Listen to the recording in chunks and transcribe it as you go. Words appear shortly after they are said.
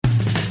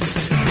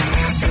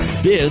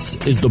This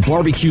is the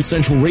Barbecue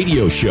Central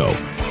Radio Show,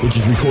 which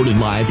is recorded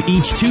live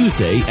each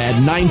Tuesday at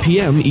 9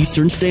 p.m.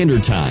 Eastern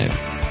Standard Time.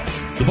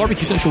 The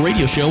Barbecue Central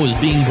Radio Show is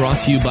being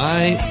brought to you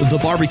by The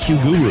Barbecue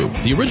Guru,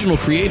 the original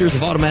creators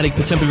of automatic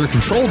temperature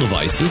control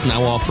devices,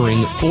 now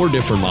offering 4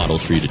 different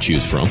models for you to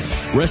choose from.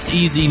 Rest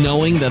easy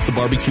knowing that The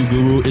Barbecue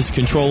Guru is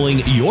controlling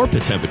your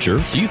pit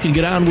temperature so you can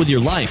get on with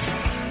your life.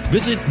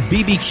 Visit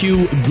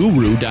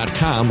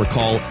bbqguru.com or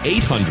call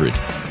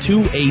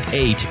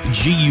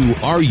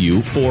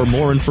 800-288-GURU for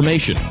more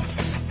information.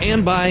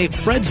 And by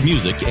Fred's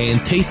Music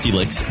and Tasty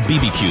Licks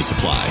BBQ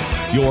Supply,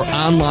 your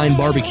online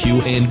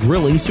barbecue and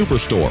grilling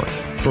superstore.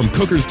 From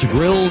cookers to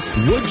grills,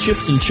 wood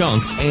chips and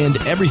chunks, and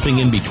everything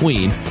in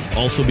between.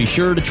 Also be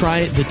sure to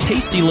try the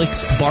Tasty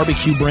Licks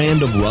barbecue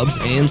brand of rubs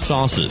and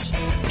sauces.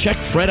 Check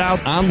Fred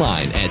out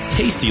online at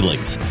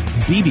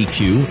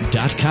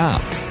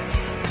tastylicksbbq.com.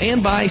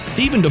 And by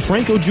Stephen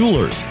DeFranco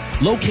Jewelers.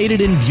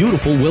 Located in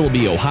beautiful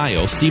Willoughby,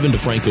 Ohio, Stephen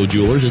DeFranco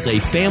Jewelers is a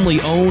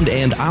family-owned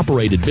and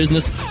operated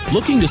business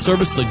looking to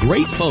service the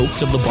great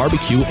folks of the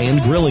barbecue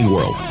and grilling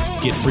world.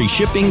 Get free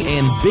shipping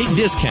and big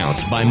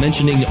discounts by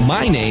mentioning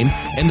my name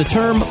and the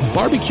term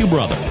Barbecue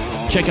Brother.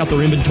 Check out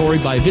their inventory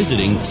by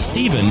visiting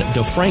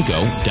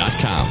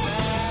StephenDeFranco.com.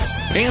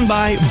 And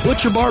by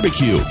Butcher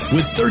Barbecue,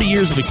 with 30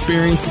 years of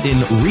experience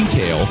in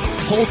retail,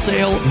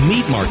 wholesale,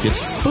 meat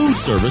markets, food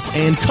service,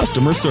 and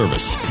customer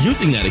service.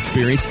 Using that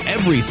experience,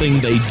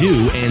 everything they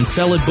do and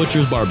sell at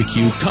Butcher's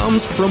Barbecue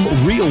comes from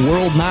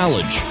real-world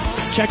knowledge.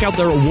 Check out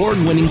their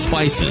award-winning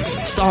spices,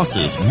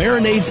 sauces,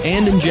 marinades,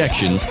 and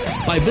injections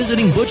by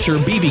visiting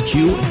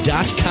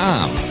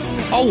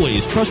ButcherBBQ.com.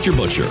 Always trust your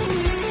butcher.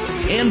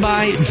 And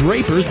by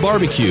Draper's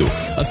Barbecue,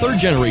 a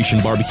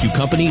third-generation barbecue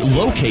company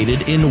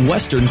located in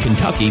western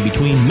Kentucky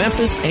between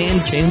Memphis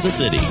and Kansas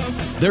City.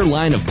 Their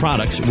line of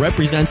products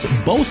represents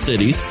both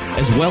cities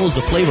as well as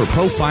the flavor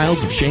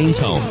profiles of Shane's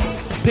home.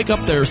 Pick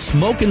up their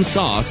smokin'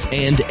 sauce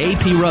and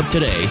AP rub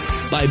today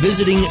by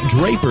visiting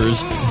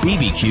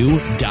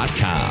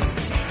DrapersBBQ.com.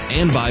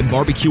 And by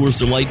Barbecuer's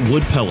Delight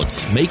Wood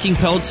Pellets, making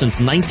pellets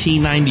since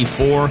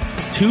 1994,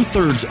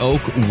 2/3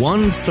 oak,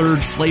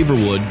 1/3 flavor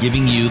wood,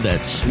 giving you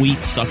that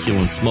sweet,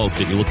 succulent smoke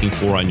that you're looking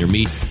for on your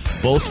meat,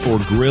 both for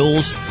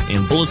grills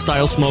and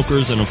bullet-style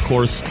smokers, and of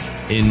course,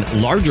 in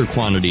larger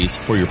quantities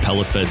for your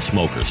pellet-fed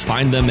smokers.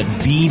 Find them at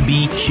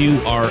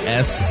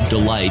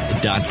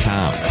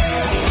bbqrsdelight.com.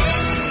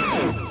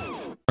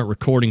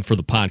 Recording for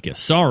the podcast.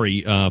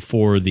 Sorry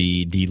for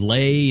the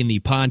delay in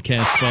the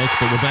podcast, folks,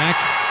 but we're back.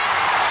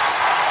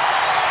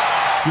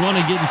 If you want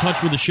to get in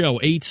touch with the show,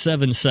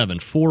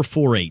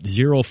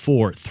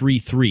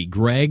 877-448-0433.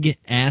 Greg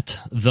at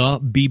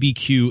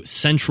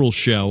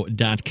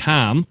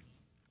thebbqcentralshow.com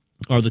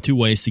are the 2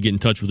 ways to get in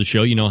touch with the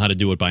show. You know how to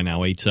do it by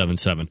now,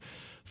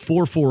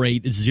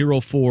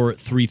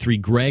 877-448-0433.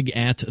 Greg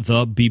at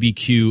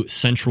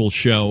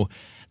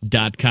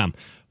thebbqcentralshow.com.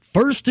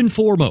 First and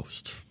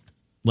foremost,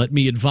 let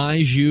me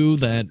advise you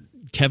that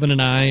Kevin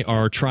and I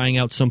are trying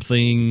out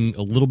something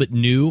a little bit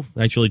new.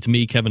 Actually, to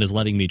me, Kevin is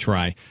letting me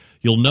try.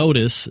 You'll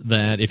notice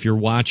that if you're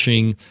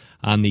watching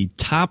on the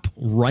top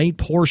right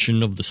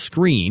portion of the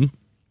screen,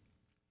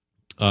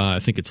 I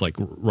think it's like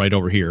right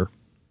over here,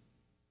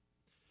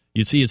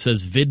 you see it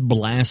says Vid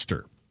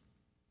Blaster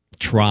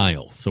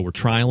Trial. So we're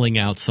trialing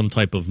out some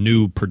type of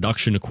new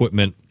production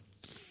equipment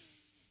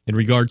in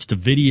regards to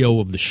video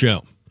of the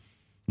show.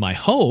 My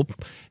hope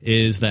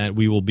is that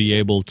we will be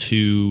able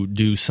to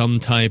do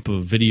some type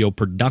of video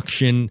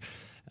production.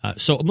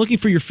 So I'm looking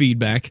for your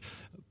feedback.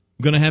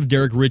 I'm going to have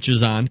Derrick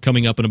Riches on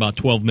coming up in about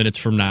 12 minutes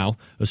from now,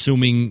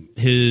 assuming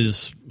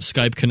his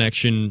Skype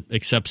connection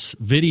accepts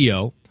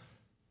video.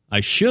 I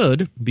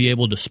should be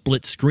able to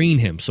split screen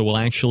him, so we'll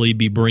actually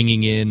be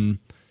bringing in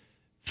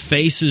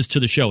faces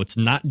to the show. It's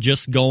not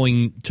just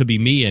going to be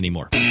me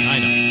anymore. I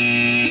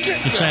know.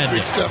 It's a sad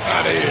day. Stuff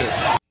out of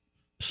here.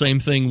 Same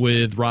thing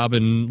with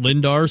Robyn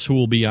Lindars, who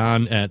will be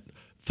on at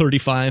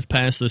 35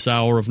 past this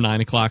hour of 9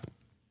 o'clock.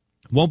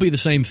 Won't be the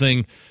same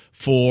thing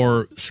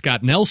for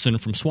Scott Nelson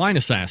from Swine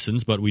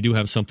Assassins, but we do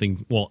have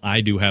something, well,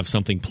 I do have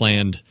something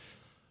planned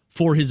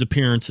for his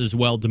appearance as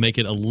well to make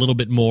it a little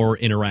bit more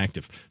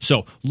interactive.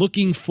 So,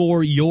 looking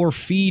for your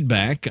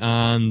feedback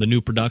on the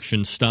new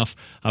production stuff.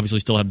 Obviously,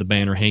 still have the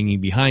banner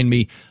hanging behind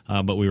me,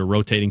 but we were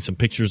rotating some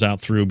pictures out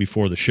through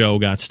before the show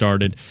got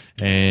started.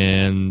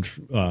 And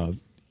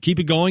keep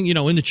it going,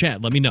 in the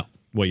chat. Let me know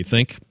what you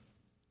think,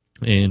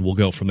 and we'll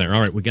go from there. All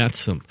right, we got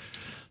some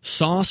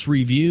sauce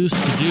reviews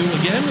to do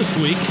again this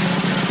week,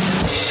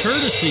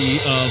 courtesy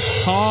of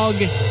Hog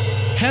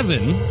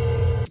Heaven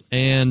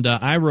and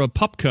Ira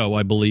Pupko,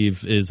 I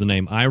believe is the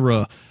name.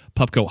 Ira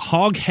Pupko,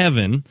 Hog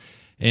Heaven,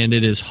 and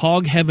it is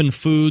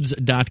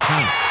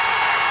hogheavenfoods.com.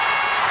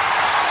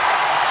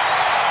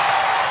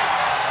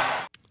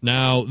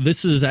 Now,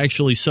 this is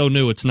actually so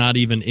new, it's not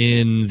even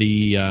in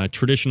the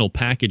traditional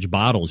package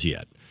bottles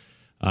yet.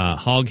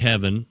 Hog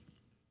Heaven.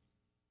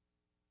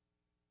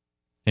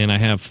 And I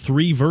have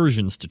 3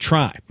 versions to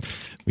try.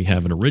 We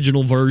have an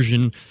original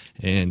version,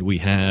 and we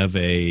have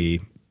a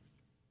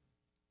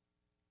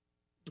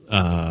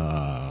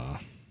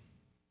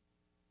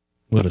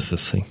What is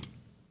this thing?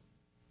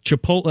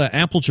 Chipotle,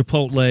 apple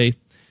chipotle,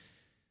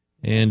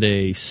 and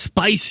a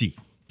spicy.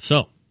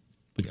 So,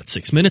 we got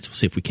 6 minutes. We'll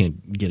see if we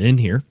can't get in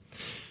here.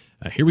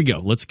 Here we go.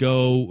 Let's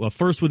go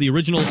first with the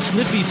original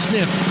Sniffy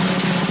Sniff.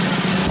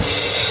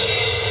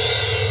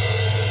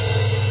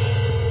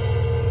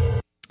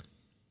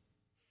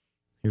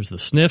 Here's the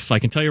sniff. I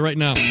can tell you right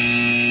now.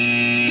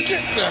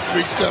 Get that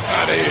big stuff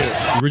out of here.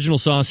 The original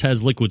sauce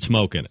has liquid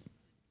smoke in it.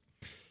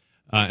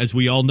 As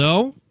we all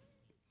know,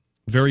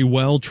 very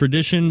well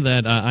tradition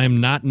that I am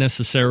not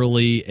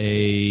necessarily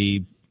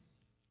a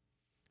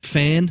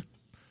fan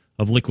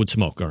of liquid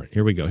smoke. All right,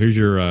 here we go. Here's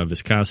your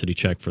viscosity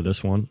check for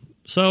this one.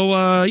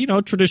 So,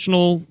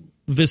 traditional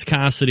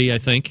viscosity, I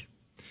think,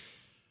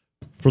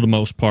 for the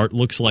most part.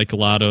 Looks like a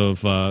lot of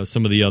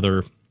some of the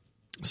other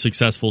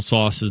successful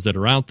sauces that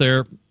are out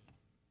there.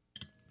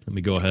 Let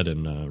me go ahead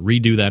and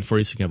redo that for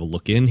you so you can have a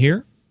look in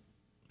here.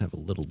 Have a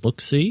little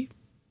look-see.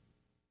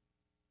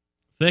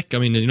 Thick. I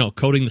mean,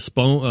 coating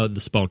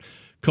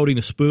coating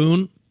the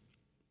spoon.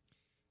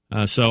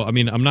 So, I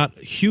mean, I'm not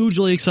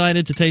hugely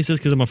excited to taste this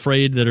because I'm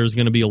afraid that there's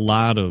going to be a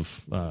lot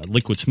of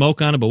liquid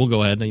smoke on it, but we'll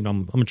go ahead.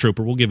 I'm a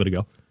trooper. We'll give it a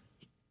go.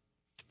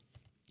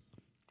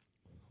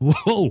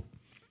 Whoa.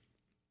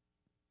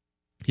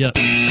 Yeah,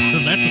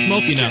 that's a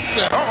smoky now.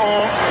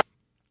 Uh-oh.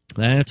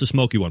 That's a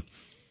smoky one.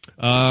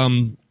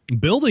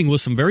 Building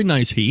with some very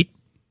nice heat.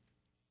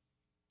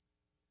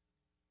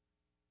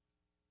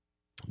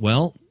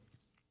 Well,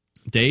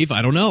 Dave,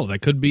 I don't know.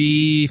 That could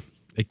be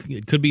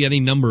it could be any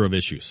number of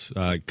issues.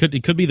 It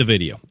could be the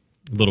video,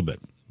 a little bit,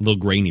 a little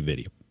grainy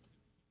video.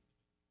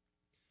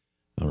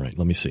 All right,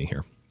 let me see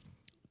here.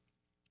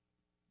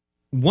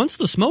 Once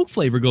the smoke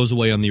flavor goes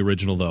away on the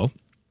original, though,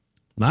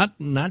 not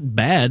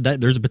bad.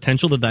 There's a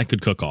potential that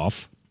could cook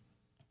off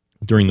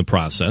during the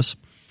process.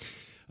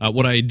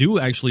 What I do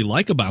actually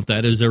like about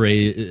that is there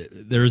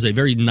is a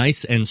very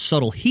nice and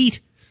subtle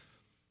heat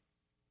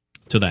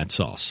to that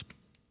sauce.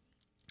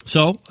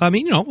 So, I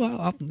mean,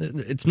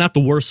 it's not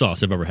the worst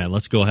sauce I've ever had.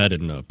 Let's go ahead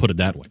and put it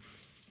that way.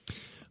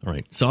 All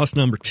right, sauce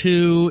number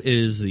 2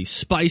 is the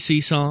spicy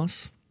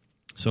sauce.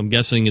 So I'm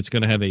guessing it's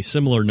going to have a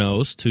similar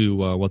nose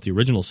to what the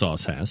original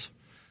sauce has.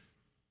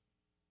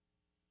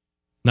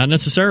 Not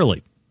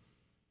necessarily.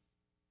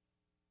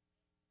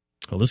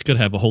 Well, this could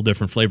have a whole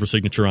different flavor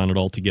signature on it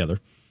altogether.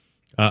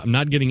 I'm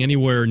not getting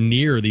anywhere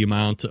near the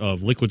amount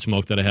of liquid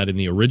smoke that I had in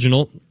the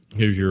original.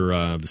 Here's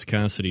your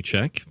viscosity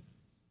check.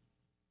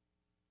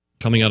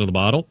 Coming out of the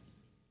bottle.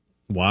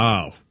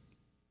 Wow.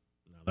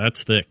 Now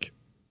that's thick.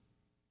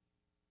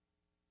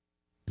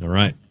 All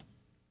right.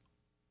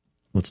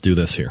 Let's do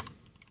this here.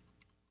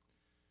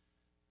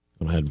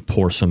 Go ahead and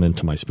pour some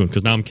into my spoon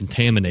because now I'm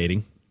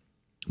contaminating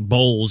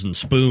bowls and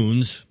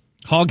spoons.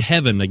 Hog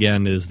Heaven,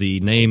 again, is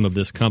the name of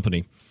this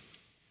company.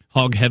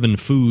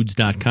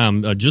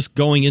 HogHeavenFoods.com, just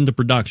going into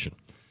production.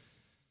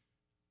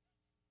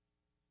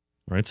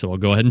 All right, so I'll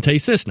go ahead and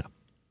taste this now.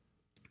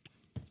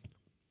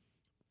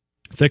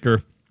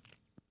 Thicker.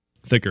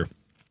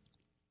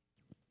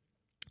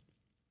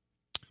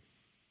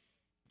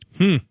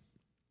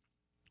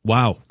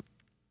 Wow.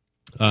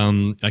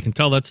 I can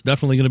tell that's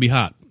definitely going to be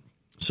hot.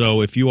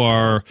 So if you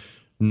are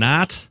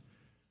not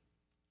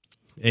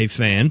a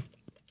fan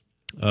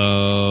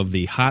of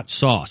the hot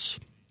sauce,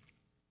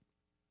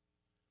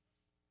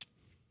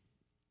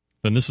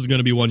 then this is going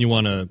to be one you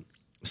want to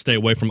stay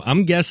away from.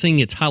 I'm guessing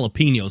it's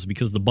jalapenos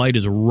because the bite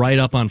is right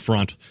up on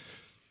front.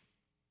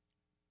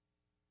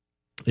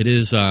 It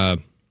is, a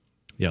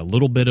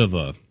little bit of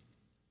a,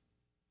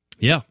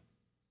 got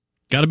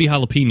to be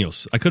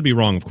jalapenos. I could be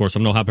wrong, of course.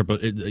 I'm no hot pepper,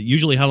 but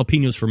usually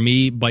jalapenos for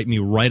me bite me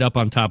right up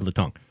on top of the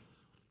tongue.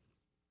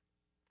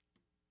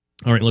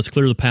 All right, let's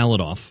clear the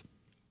palate off.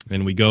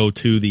 And we go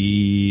to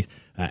the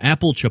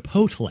apple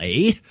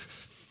chipotle.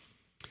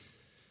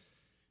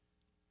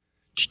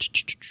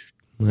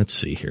 Let's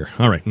see here.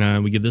 All right, now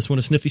we give this one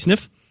a sniffy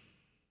sniff.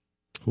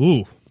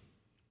 Ooh.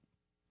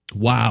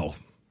 Wow.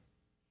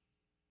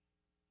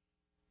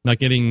 Not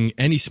getting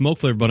any smoke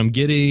flavor, but I'm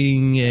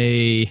getting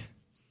a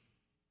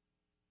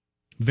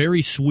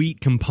very sweet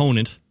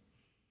component.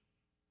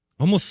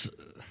 Almost,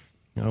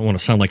 I don't want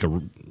to sound like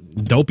a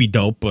dopey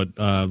dope, but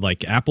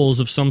like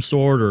apples of some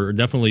sort, or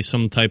definitely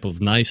some type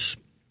of nice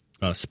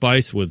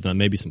spice with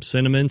maybe some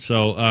cinnamon.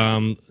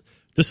 So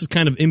this is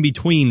kind of in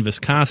between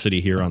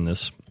viscosity here on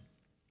this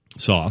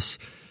sauce.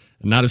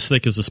 Not as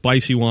thick as the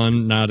spicy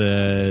one, not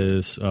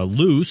as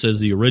loose as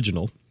the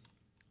original.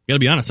 Got to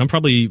be honest, I'm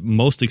probably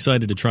most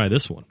excited to try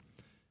this one.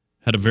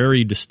 Had a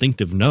very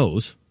distinctive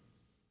nose.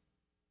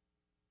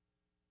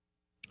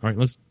 All right,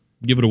 let's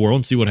give it a whirl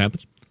and see what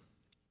happens.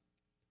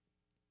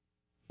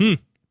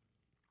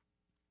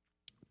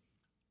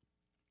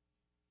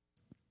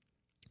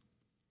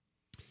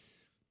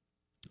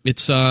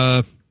 It's,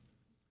 I'm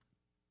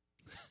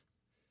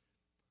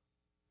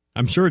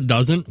sure it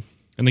doesn't.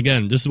 And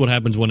again, this is what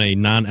happens when a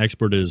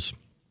non-expert is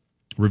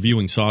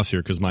reviewing sauce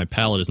here, because my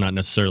palate is not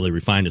necessarily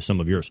refined as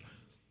some of yours.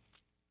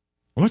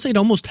 I want to say it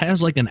almost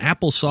has like an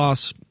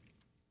applesauce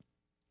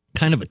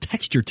kind of a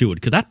texture to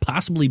it. Could that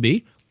possibly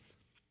be?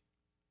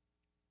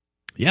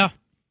 Yeah,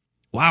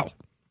 Wow.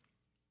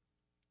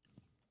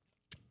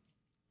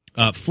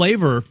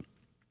 Flavor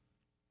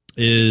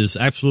is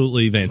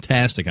absolutely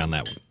fantastic on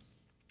that one.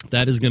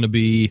 That is going to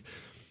be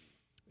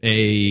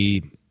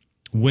a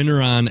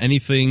winner on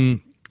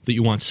anything that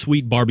you want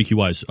sweet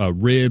barbecue-wise.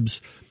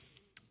 Ribs,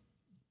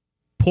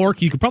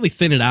 pork, you could probably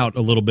thin it out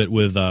a little bit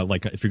with,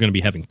 like if you're going to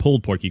be having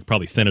pulled pork, you could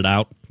probably thin it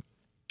out.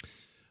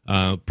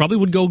 Probably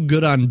would go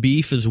good on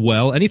beef as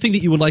well. Anything that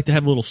you would like to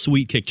have a little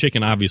sweet kick,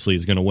 chicken obviously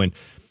is going to win.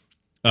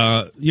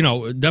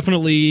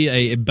 Definitely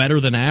a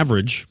better than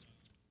average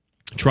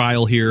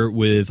trial here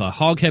with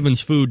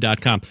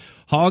hogheavensfood.com.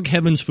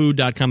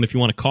 Hogheavensfood.com. If you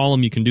want to call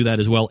them, you can do that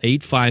as well.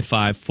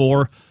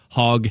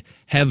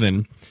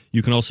 855-4-HOG-HEAVEN.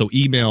 You can also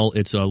email.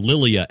 It's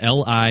Lilia,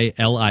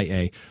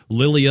 Lilia,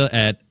 Lilia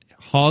at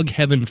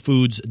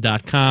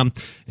hogheavenfoods.com.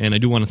 And I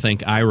do want to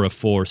thank Ira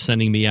for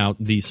sending me out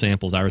these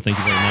samples. Ira, thank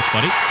you very much,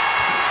 buddy.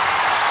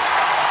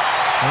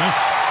 All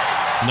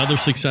right. Another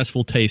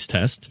successful taste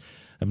test. I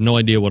have no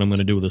idea what I'm going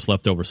to do with this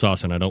leftover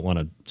sauce, and I don't want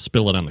to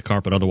spill it on the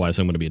carpet. Otherwise,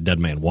 I'm going to be a dead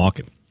man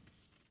walking.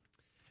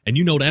 And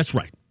you know that's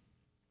right.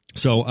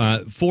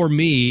 So for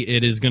me,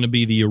 it is going to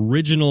be the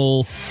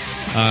original,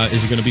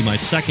 is going to be my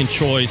second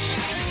choice.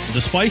 The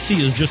spicy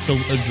is just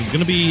it's going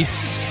to be,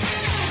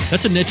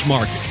 that's a niche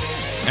market.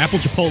 Apple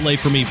Chipotle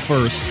for me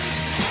first,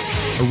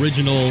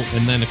 original,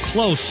 and then a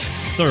close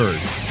third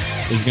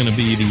is going to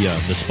be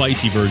the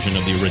spicy version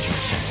of the original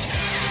sauce.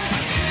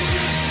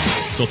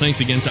 So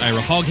thanks again to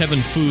Ira.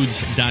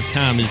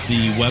 Hogheavenfoods.com is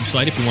the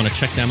website if you want to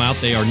check them out.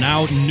 They are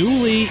now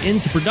newly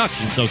into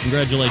production, so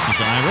congratulations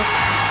to Ira.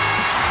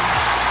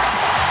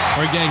 All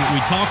right, gang, we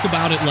talked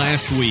about it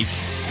last week.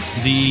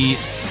 The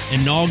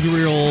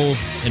inaugural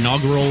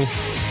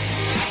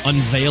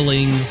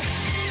unveiling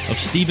of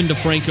Stephen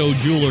DeFranco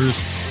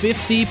Jewelers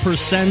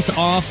 50%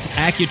 off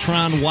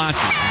Accutron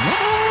watches. What?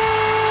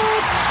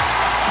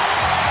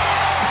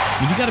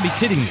 I mean, you got to be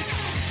kidding me.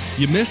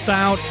 You missed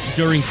out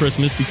during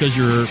Christmas because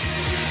you're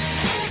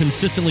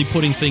consistently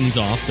putting things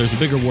off. There's a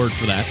bigger word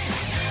for that.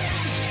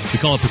 We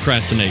call it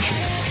procrastination.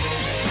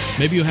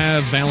 Maybe you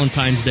have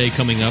Valentine's Day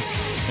coming up.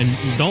 And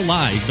don't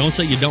lie. Don't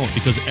say you don't,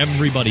 because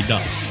everybody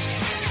does.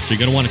 So you're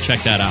going to want to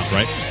check that out,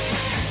 right?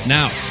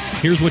 Now,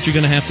 here's what you're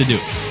going to have to do.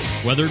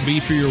 Whether it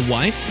be for your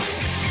wife,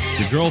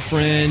 your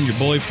girlfriend, your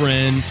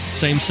boyfriend,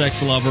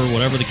 same-sex lover,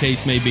 whatever the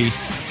case may be,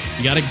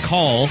 you got to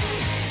call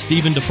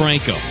Stephen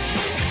DeFranco.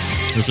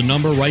 There's a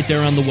number right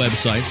there on the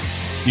website.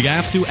 You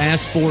have to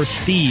ask for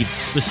Steve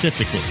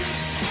specifically.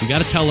 You got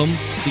to tell him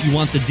that you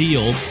want the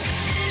deal,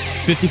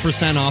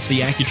 50% off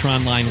the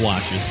Accutron line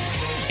watches.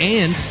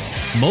 And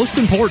most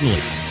importantly,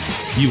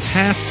 you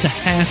have to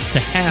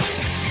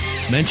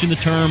mention the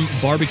term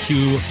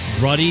barbecue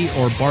buddy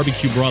or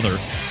barbecue brother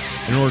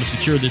in order to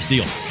secure this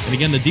deal. And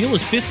again, the deal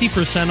is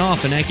 50%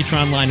 off an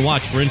Accutron line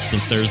watch. For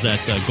instance, there's that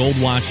gold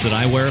watch that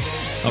I wear.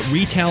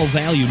 Retail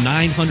value,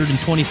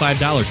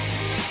 $925.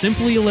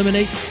 Simply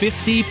eliminate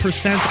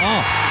 50%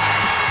 off.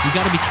 You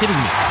got to be kidding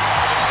me.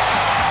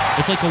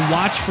 It's like a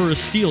watch for a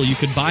steal. You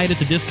could buy it at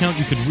the discount.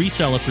 You could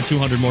resell it for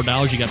 $200 more.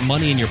 You got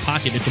money in your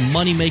pocket. It's a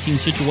money-making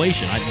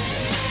situation.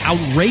 It's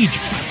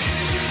outrageous.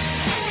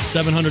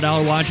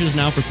 $700 watches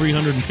now for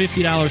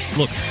 $350.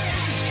 Look,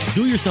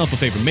 do yourself a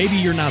favor. Maybe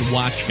you're not a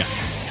watch guy.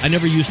 I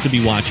never used to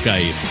be watch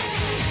guy either.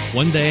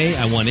 One day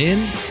I went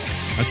in,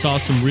 I saw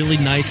some really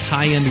nice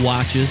high-end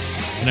watches,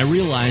 and I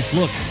realized,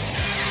 look,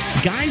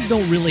 guys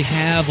don't really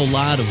have a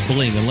lot of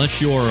bling unless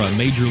you're a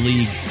major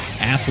league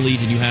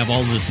athlete and you have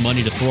all this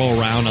money to throw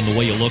around on the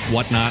way you look,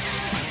 whatnot.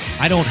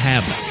 I don't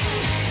have that.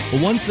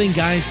 But one thing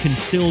guys can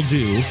still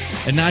do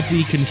and not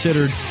be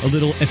considered a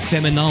little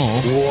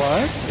effeminate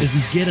is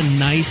get a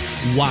nice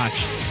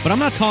watch. But I'm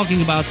not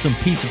talking about some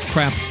piece of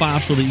crap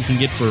fossil that you can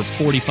get for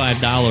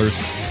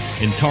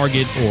 $45 in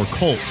Target or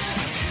Kohl's.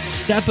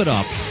 Step it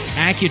up,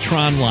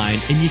 Accutron line,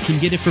 and you can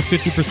get it for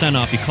 50%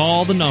 off. You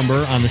call the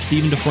number on the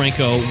Stephen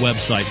DeFranco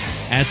website.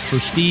 Ask for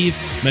Steve.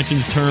 Mention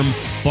the term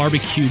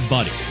barbecue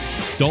buddy.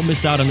 Don't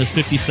miss out on this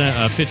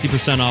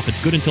 50% off. It's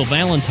good until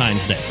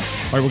Valentine's Day. All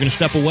right, we're going to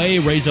step away,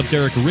 raise up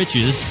Derrick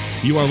Riches.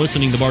 You are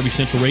listening to the Barbecue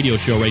Central Radio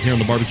Show right here on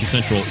the Barbecue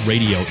Central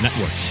Radio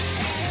Networks.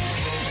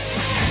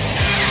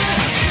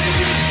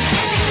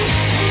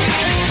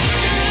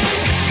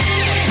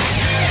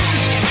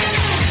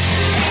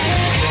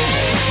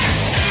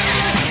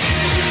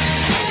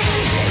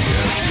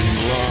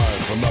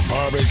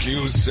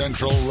 Barbecue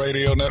Central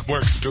Radio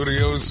Network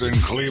studios in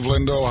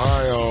Cleveland,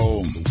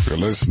 Ohio. You're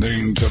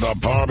listening to the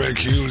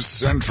Barbecue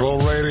Central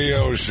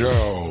Radio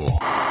Show.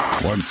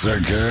 Once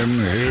again,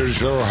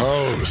 here's your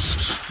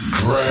host,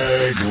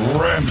 Greg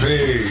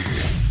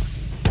Rempe.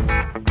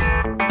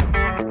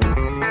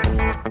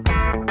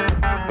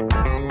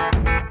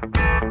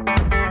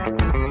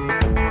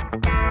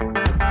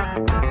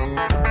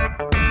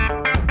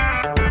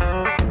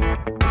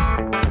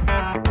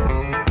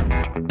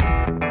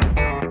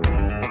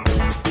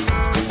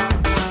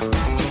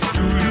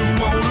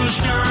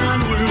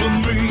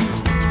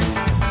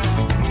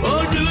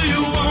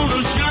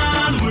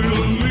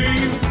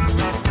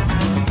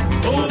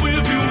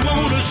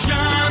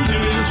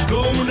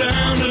 Go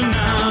down and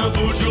now,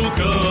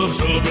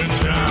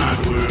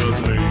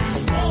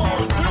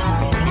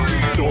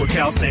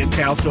 Cal, San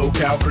Cal,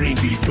 SoCal, Green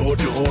Beach,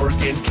 Georgia,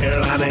 Oregon,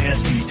 Carolina,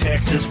 SC,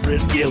 Texas,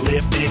 brisket,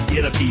 lifted,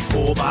 get a piece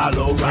full by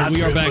low ride. And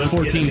we are back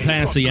 14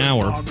 past the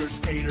hour.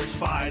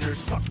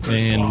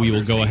 And we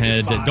will go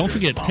ahead. Don't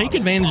forget, take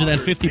advantage of that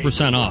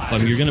 50% off.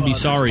 You're going to be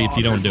sorry if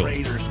you don't do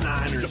it.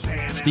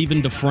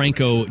 Stephen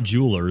DeFranco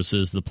Jewelers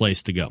is the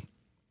place to go.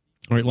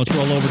 All right, let's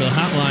roll over to the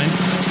hotline.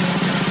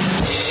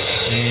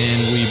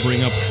 And we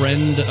bring up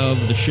friend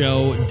of the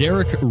show,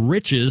 Derrick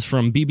Riches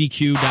from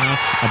bbq.about.com.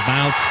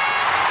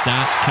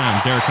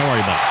 Derrick, how are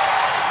you, bud?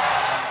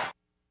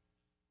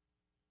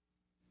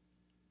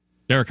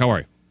 Derrick, how are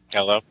you?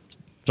 Hello.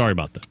 Sorry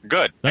about that.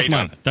 Good. That's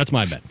my bad. That's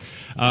my bad.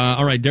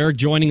 All right, Derrick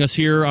joining us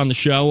here on the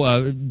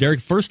show. Derrick,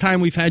 first time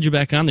we've had you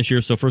back on this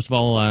year, so first of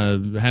all,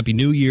 Happy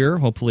New Year.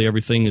 Hopefully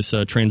everything is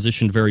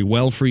transitioned very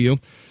well for you.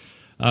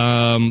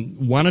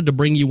 Wanted to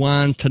bring you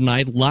on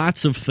tonight.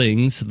 Lots of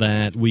things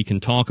that we can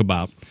talk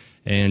about.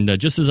 And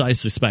just as I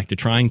suspected,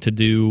 trying to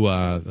do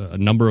a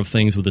number of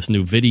things with this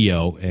new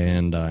video,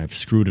 and I've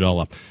screwed it all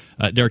up.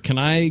 Derrick, can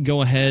I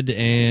go ahead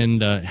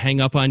and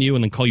hang up on you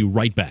and then call you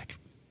right back?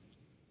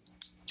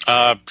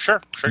 Sure.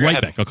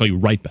 Right back. I'll call you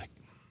right back.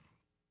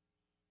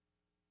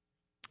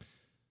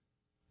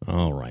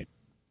 All right.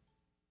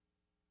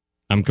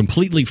 I'm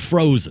completely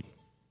frozen.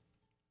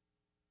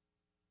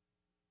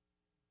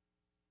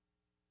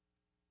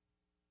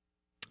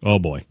 Oh,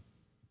 boy.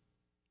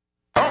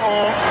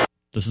 Uh-oh.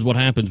 This is what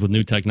happens with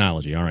new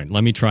technology. All right,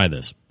 let me try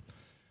this.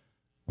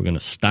 We're going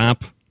to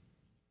stop.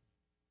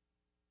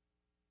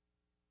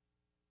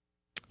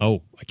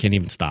 Oh, I can't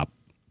even stop.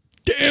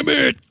 Damn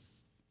it! Okay.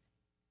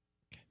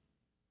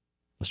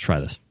 Let's try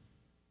this.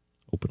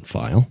 Open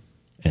file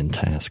and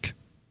task.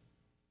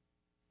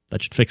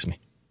 That should fix me.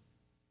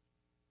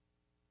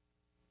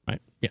 All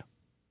right, yeah.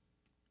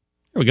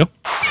 Here we go.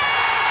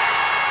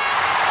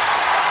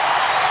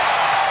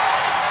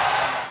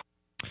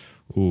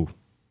 Ooh.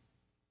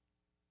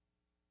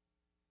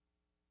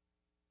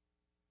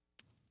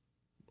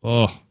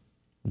 Oh,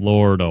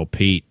 Lord, oh,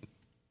 Pete.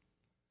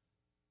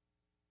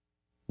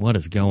 What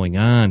is going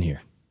on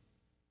here?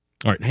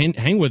 All right,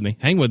 hang with me.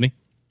 Hang with me.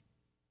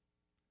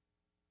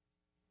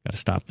 Got to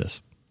stop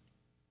this.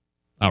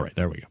 All right,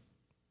 there we go.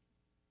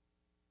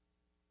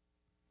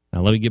 Now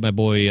let me get my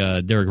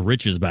boy Derrick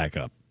Riches back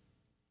up.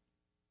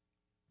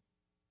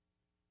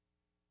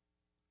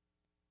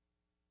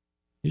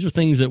 These are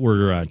things that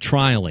we're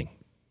trialing.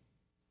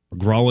 We're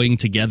growing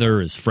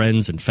together as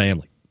friends and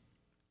family.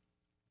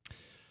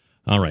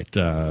 All right.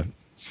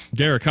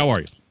 Derrick, how are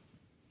you?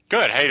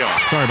 Good. How you doing?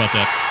 Sorry about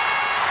that.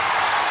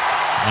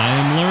 I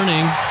am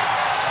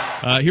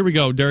learning. Here we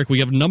go, Derrick. We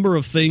have a number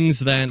of things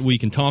that we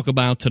can talk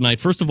about tonight.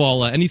 First of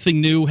all,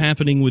 anything new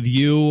happening with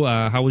you?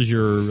 How was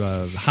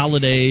your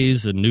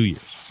holidays and New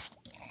Year's?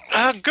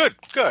 Good.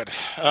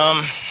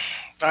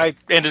 I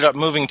ended up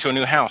moving to a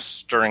new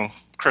house during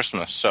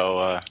Christmas,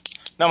 so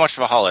not much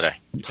of a holiday.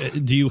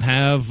 Do you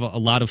have a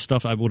lot of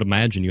stuff? I would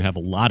imagine you have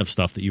a lot of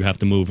stuff that you have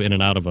to move in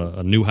and out of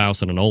a new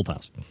house and an old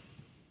house.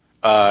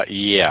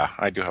 Yeah,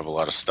 I do have a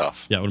lot of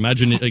stuff. Yeah, I would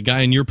imagine a guy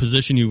in your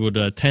position, you would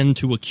tend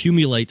to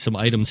accumulate some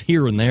items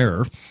here and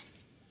there.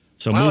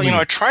 So well,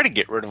 I try to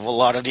get rid of a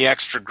lot of the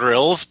extra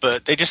grills,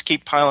 but they just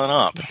keep piling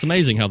up. It's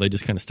amazing how they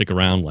just kind of stick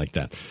around like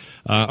that.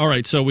 All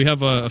right, so we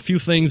have a few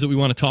things that we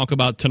want to talk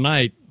about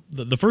tonight.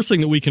 The first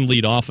thing that we can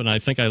lead off, and I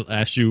think I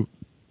asked you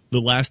the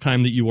last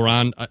time that you were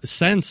on,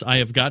 since I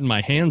have gotten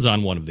my hands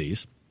on one of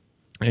these,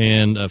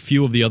 and a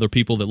few of the other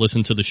people that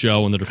listen to the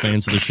show and that are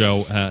fans of the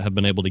show have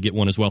been able to get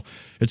one as well.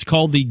 It's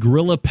called the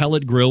Grilla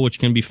Pellet Grill, which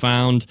can be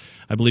found,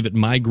 I believe, at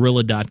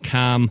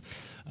mygrilla.com.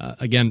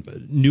 Again,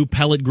 new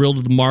pellet grill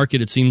to the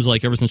market. It seems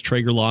like ever since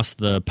Traeger lost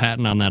the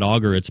patent on that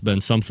auger, it's been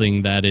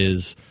something that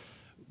is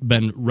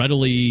been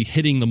readily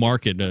hitting the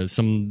market.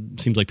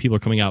 Seems like people are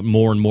coming out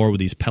more and more with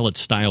these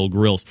pellet-style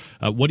grills.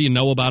 What do you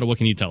know about it? What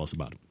can you tell us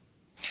about it?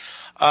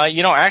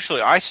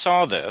 Actually, I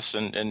saw this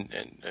and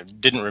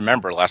didn't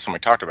remember last time we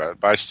talked about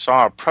it, but I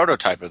saw a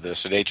prototype of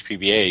this at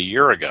HPBA a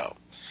year ago.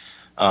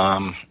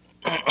 And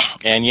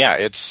yeah,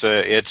 it's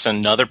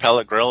another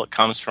pellet grill. It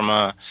comes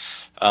from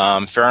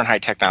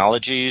Fahrenheit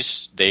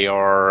Technologies. They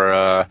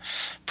are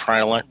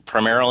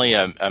primarily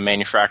a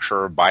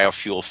manufacturer of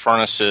biofuel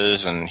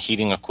furnaces and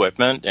heating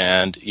equipment.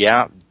 And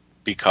yeah,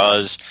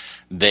 because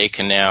they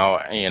can now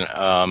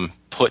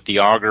put the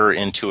auger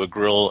into a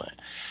grill,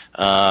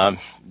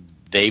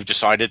 they've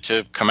decided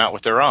to come out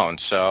with their own.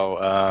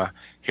 So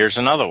here's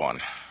another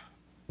one.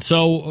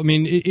 So, I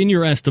mean, in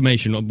your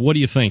estimation, what do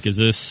you think? Is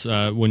this,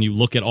 when you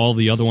look at all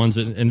the other ones,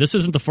 and this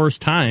isn't the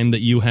first time that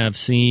you have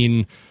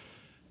seen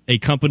a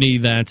company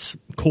that's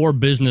core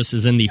business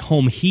is in the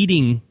home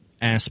heating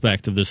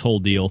aspect of this whole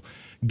deal,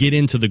 get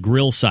into the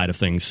grill side of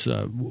things.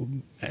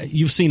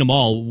 You've seen them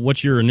all.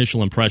 What's your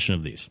initial impression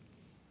of these?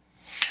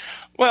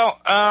 Well,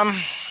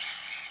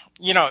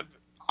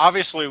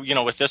 obviously,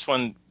 with this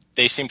one,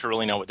 they seem to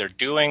really know what they're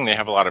doing. They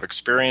have a lot of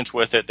experience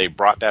with it. They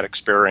brought that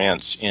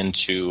experience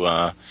into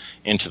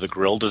the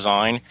grill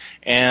design,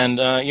 and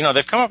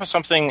they've come up with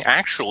something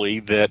actually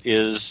that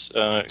is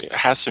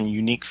has some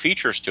unique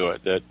features to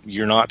it that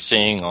you're not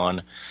seeing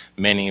on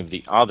many of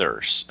the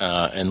others,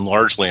 and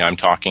largely I'm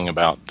talking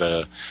about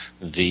the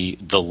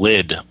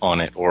lid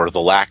on it or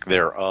the lack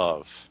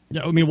thereof.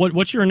 Yeah, I mean,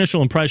 what's your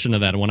initial impression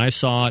of that? When I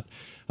saw it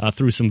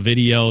through some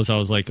videos, I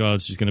was like, oh,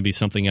 it's just going to be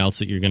something else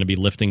that you're going to be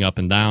lifting up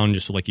and down,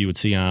 just like you would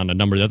see on a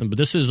number of the other. But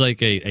this is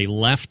like a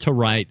left to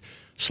right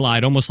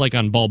slide, almost like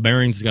on ball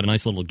bearings. It's got a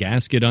nice little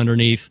gasket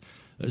underneath,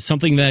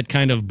 something that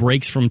kind of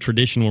breaks from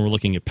tradition when we're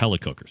looking at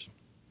pellet cookers.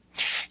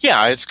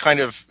 Yeah, it's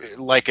kind of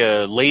like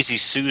a Lazy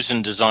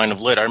Susan design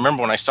of lid. I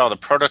remember when I saw the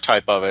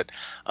prototype of it,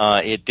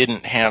 it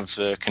didn't have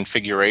the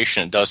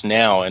configuration it does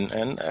now,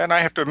 and I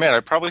have to admit, I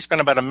probably spent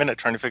about a minute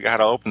trying to figure out how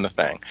to open the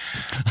thing.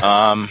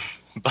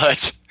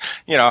 But,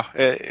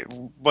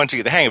 once you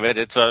get the hang of it,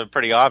 it's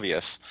pretty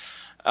obvious.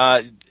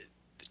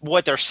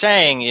 What they're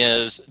saying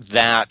is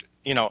that,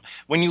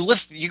 when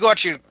you go out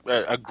to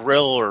a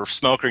grill or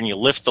smoker and you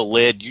lift the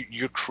lid,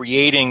 you're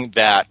creating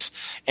that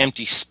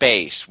empty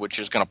space, which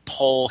is going to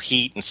pull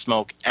heat and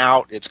smoke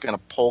out. It's going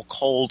to pull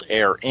cold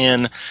air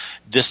in.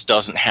 This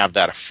doesn't have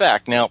that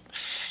effect. Now,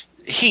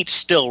 heat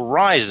still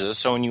rises,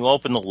 so when you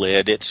open the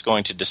lid, it's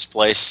going to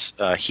displace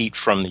heat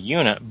from the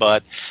unit,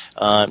 but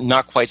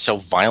not quite so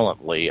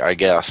violently, I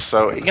guess.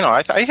 So,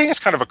 I think it's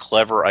kind of a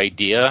clever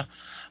idea,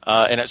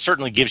 and it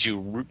certainly gives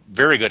you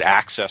very good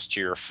access to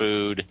your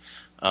food.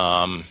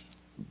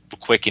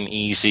 Quick and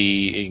easy.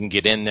 You can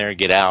get in there,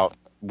 get out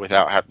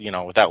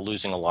without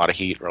losing a lot of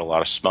heat or a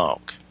lot of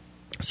smoke.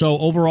 So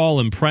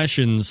overall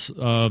impressions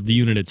of the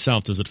unit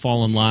itself, does it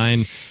fall in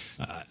line?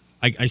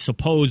 I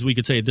suppose we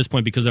could say at this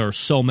point, because there are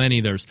so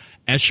many, there's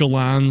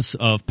echelons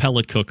of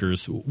pellet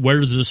cookers. Where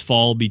does this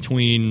fall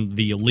between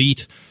the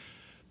elite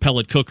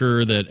pellet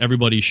cooker that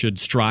everybody should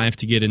strive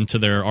to get into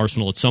their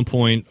arsenal at some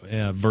point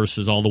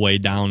versus all the way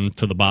down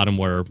to the bottom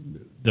where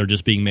they're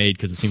just being made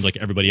because it seems like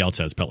everybody else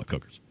has pellet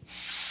cookers?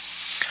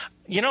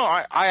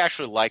 I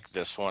actually like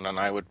this one, and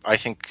I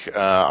think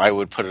I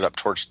would put it up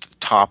towards the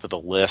top of the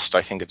list.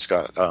 I think it's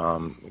got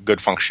good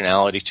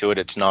functionality to it.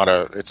 It's not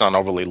an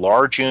overly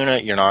large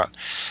unit. You're not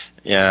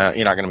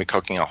going to be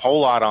cooking a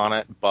whole lot on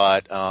it,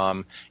 but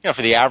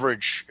for the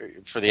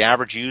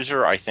average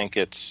user, I think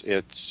it's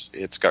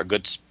got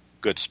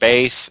good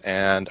space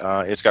and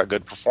it's got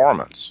good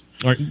performance.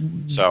 All right.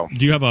 So,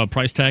 do you have a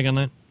price tag on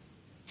that?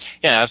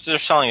 Yeah, they're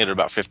selling it at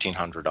about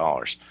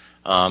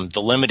 $1,500.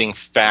 The limiting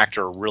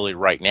factor really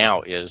right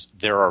now is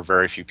there are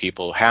very few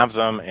people who have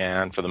them,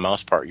 and for the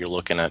most part, you're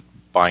looking at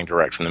buying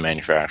direct from the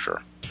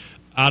manufacturer.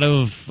 Out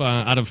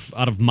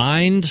of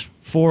mind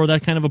for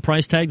that kind of a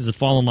price tag? Does it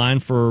fall in line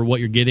for what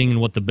you're getting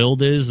and what the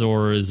build is,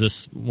 or is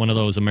this one of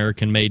those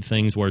American-made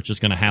things where it's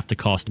just going to have to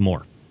cost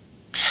more?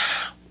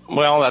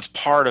 Well, that's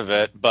part of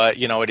it, but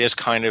it is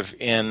kind of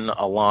in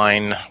a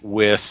line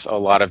with a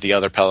lot of the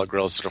other pellet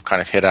grills that have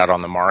kind of hit out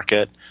on the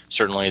market.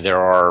 Certainly, there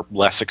are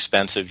less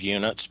expensive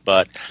units,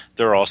 but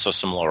there are also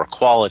some lower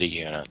quality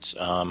units.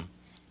 I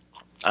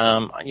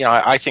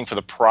think for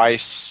the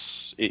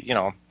price,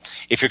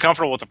 if you're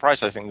comfortable with the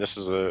price, I think this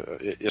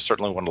is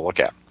certainly one to look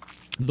at.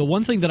 The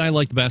one thing that I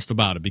liked best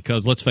about it,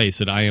 because let's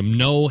face it, I am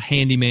no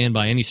handyman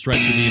by any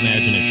stretch of the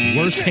imagination.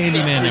 Worst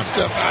handyman ever.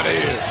 Stuff out of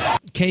here.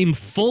 Came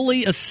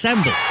fully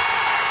assembled.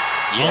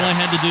 Yes. All I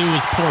had to do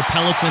was pour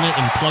pellets in it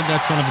and plug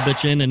that son of a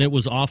bitch in, and it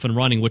was off and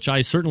running, which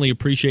I certainly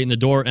appreciate in the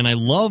door. And I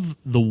love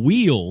the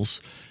wheels.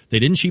 They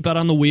didn't cheap out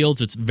on the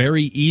wheels. It's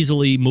very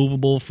easily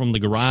movable from the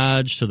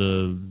garage to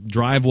the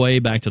driveway,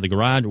 back to the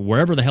garage,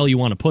 wherever the hell you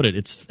want to put it.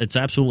 It's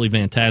absolutely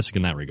fantastic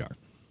in that regard.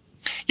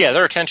 Yeah,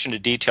 their attention to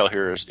detail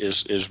here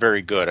is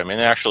very good. I mean,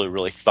 they actually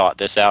really thought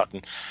this out,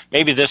 and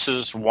maybe this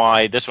is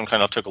why this one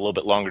kind of took a little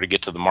bit longer to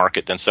get to the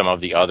market than some of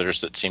the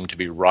others that seem to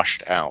be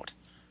rushed out.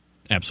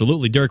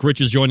 Absolutely. Derrick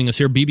Riches joining us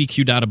here.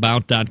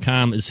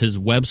 bbq.about.com is his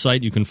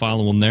website. You can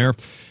follow him there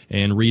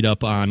and read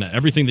up on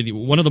everything that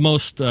one of the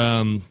most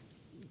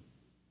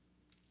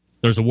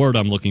there's a word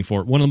I'm looking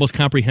for. One of the most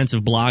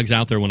comprehensive blogs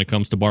out there when it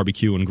comes to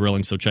barbecue and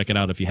grilling, so check it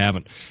out if you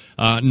haven't.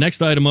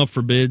 Next item up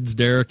for bids,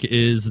 Derrick,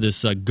 is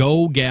this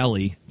Go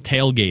Galley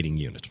tailgating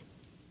unit.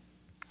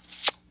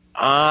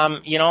 A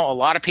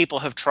lot of people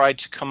have tried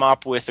to come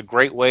up with a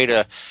great way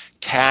to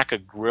tack a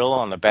grill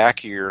on the back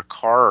of your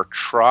car or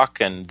truck,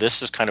 and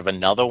this is kind of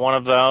another one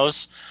of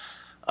those.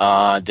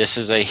 This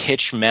is a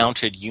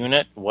hitch-mounted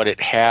unit. What it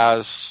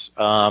has,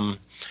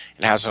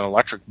 it has an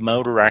electric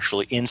motor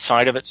actually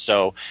inside of it,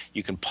 so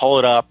you can pull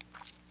it up,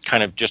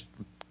 kind of just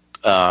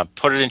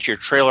put it into your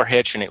trailer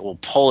hitch, and it will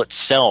pull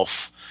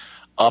itself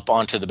up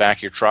onto the back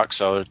of your truck,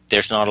 so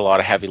there's not a lot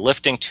of heavy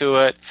lifting to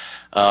it.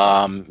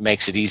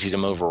 Makes it easy to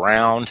move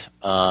around.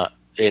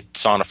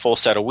 It's on a full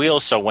set of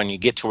wheels, so when you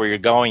get to where you're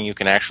going, you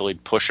can actually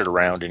push it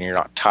around, and you're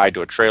not tied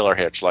to a trailer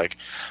hitch like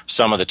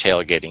some of the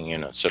tailgating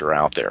units that are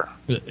out there.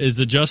 Is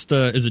it just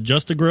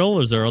a grill,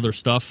 or is there other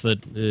stuff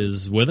that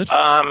is with it?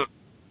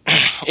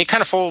 It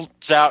kind of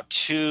folds out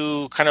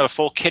to kind of a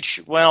full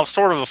kitchen, well,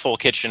 sort of a full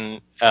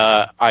kitchen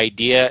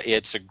idea.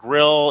 It's a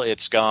grill,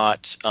 it's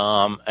got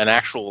an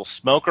actual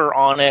smoker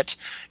on it,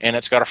 and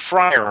it's got a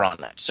fryer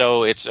on it.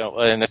 So it's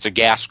a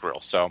gas grill.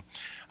 So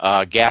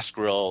gas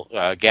grill,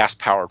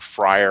 gas-powered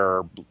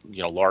fryer,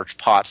 large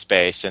pot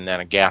space, and then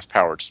a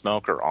gas-powered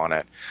smoker on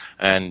it.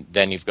 And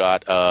then you've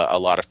got a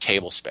lot of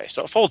table space.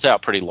 So it folds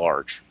out pretty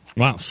large.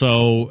 Wow.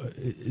 So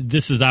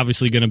this is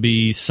obviously going to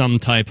be some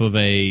type of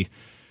a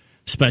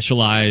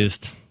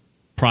specialized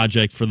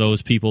project for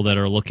those people that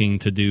are looking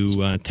to do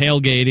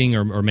tailgating,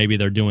 or maybe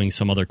they're doing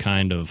some other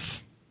kind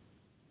of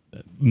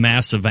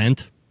mass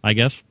event, I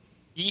guess.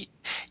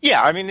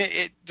 Yeah, I mean,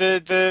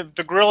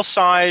 the grill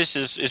size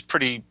is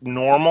pretty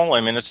normal.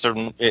 I mean,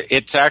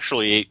 it's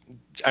actually,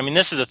 I mean,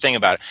 this is the thing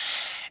about it.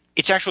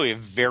 It's actually a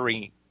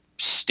very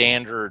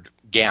standard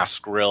gas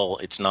grill.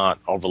 It's not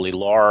overly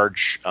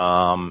large,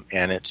 and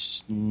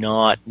it's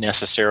not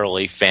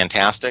necessarily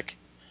fantastic.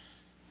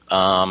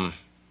 But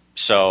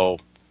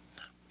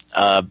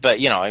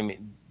I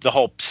mean, the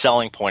whole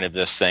selling point of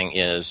this thing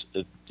is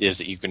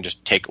that you can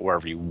just take it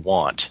wherever you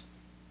want.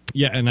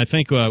 Yeah, and I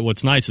think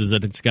what's nice is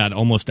that it's got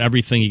almost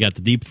everything. You got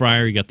the deep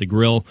fryer, you got the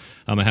grill.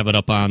 I have it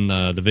up on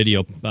the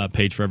video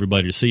page for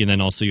everybody to see, and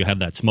then also you have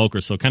that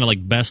smoker. So kind of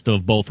like best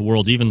of both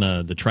worlds, even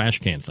the trash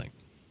can thing.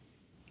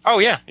 Oh,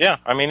 yeah.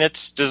 I mean,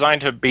 it's designed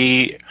to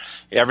be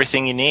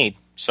everything you need.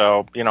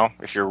 So,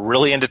 if you're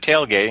really into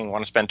tailgating,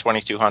 want to spend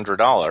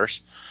 $2,200,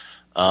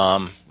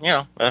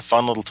 a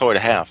fun little toy to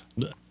have.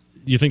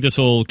 You think this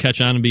will catch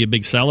on and be a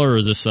big seller, or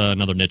is this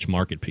another niche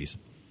market piece?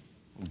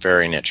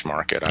 Very niche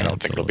market. I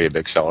don't think it'll be a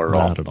big seller at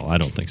all. Not at all. I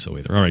don't think so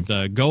either. All right.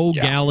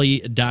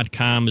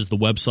 GoGalley.com is the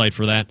website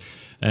for that.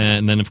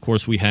 And then, of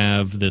course, we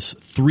have this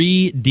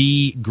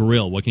 3D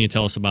grill. What can you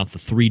tell us about the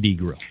 3D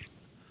grill?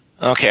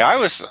 Okay,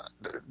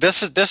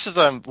 this is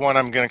the one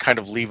I'm going to kind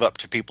of leave up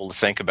to people to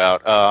think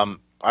about.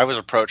 I was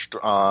approached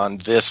on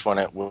this when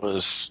it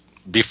was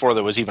before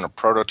there was even a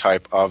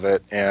prototype of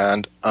it,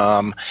 and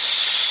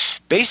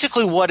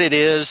basically what it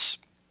is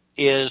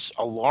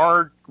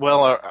a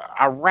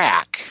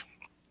rack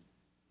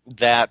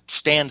that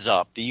stands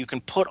up that you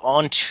can put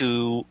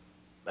onto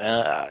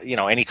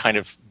any kind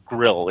of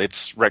grill.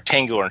 It's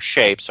rectangular in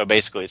shape, so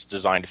basically it's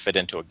designed to fit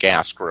into a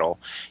gas grill.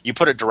 You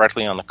put it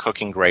directly on the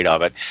cooking grate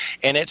of it,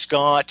 and it's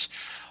got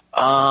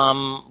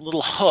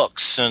little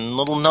hooks and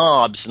little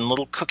knobs and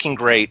little cooking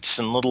grates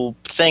and little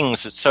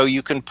things, so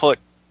you can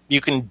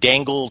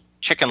dangle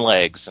chicken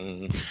legs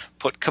and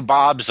put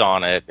kebabs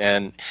on it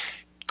and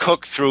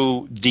cook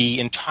through the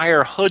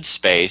entire hood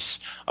space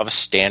of a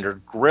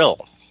standard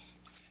grill.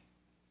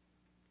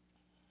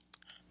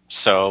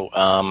 So,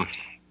 and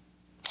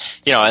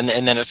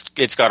then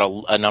it's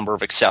got a number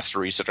of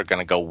accessories that are going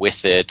to go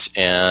with it,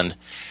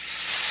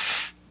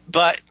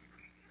 but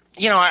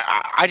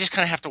I just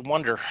kind of have to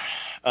wonder,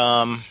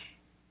 kind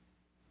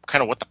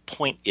of what the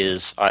point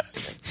is.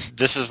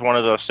 This is one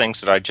of those things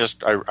that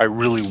I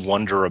really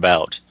wonder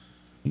about.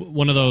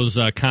 One of those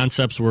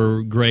concepts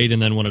were great,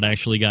 and then when it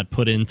actually got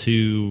put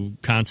into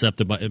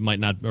concept, it might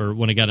not, or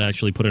when it got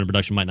actually put into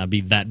production, might not be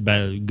that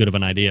good of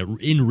an idea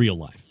in real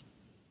life.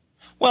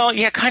 Well,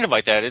 yeah, kind of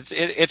like that.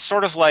 It's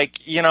sort of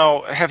like,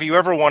 have you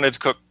ever wanted to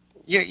cook?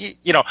 I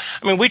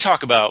mean, we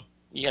talk about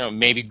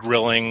maybe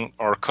grilling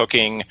or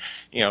cooking,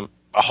 a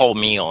whole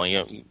meal,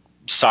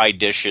 side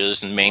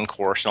dishes and main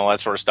course and all that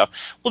sort of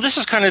stuff. Well, this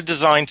is kind of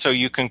designed so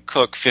you can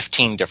cook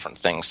 15 different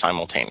things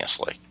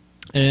simultaneously.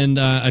 And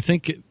I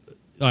think.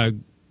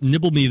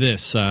 Nibble me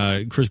this.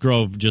 Chris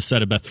Grove just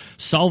said it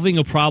best. Solving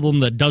a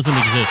problem that doesn't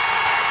exist.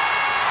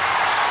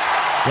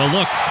 Well,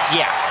 look.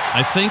 Yeah.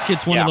 I think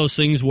it's one of those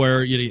things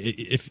where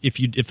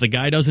if the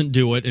guy doesn't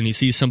do it and he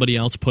sees somebody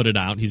else put it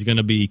out, he's going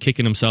to be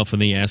kicking himself in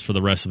the ass for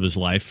the rest of his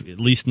life. At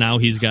least now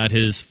he's got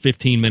his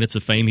 15 minutes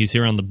of fame. He's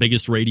here on the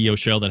biggest radio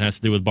show that has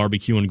to do with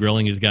barbecue and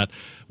grilling. He's got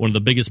one of the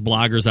biggest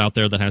bloggers out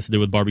there that has to do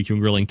with barbecue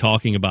and grilling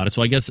talking about it.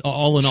 So I guess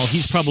all in all,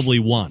 he's probably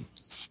won.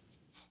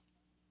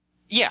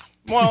 Yeah.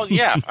 Well,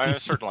 yeah,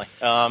 certainly.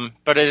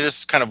 But it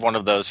is kind of one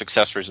of those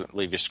accessories that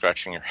leave you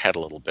scratching your head a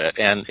little bit,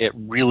 and it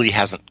really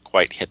hasn't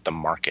quite hit the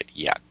market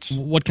yet.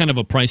 What kind of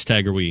a price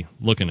tag are we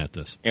looking at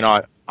this?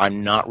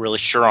 I'm not really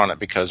sure on it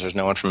because there's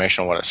no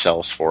information on what it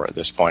sells for at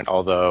this point,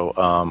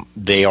 although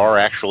they are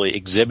actually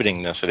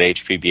exhibiting this at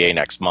HPBA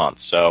next month.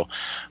 So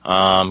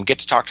get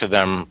to talk to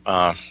them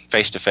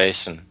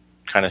face-to-face and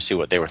kind of see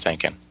what they were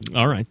thinking.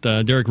 All right.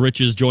 Derrick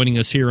Riches joining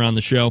us here on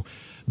the show.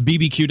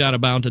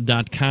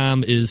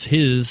 bbq.abound.com is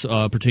his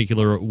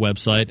particular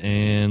website,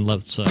 and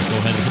let's go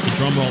ahead and hit the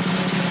drum roll.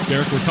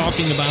 Derrick, we're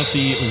talking about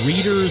the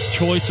Reader's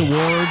Choice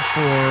Awards for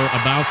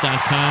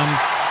About.com,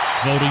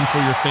 voting for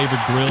your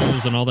favorite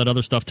grills and all that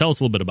other stuff. Tell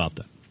us a little bit about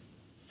that.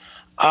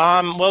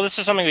 Well, this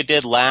is something we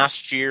did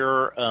last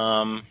year.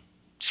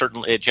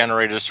 Certainly, it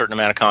generated a certain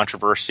amount of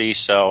controversy,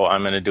 so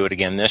I'm going to do it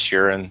again this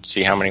year and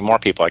see how many more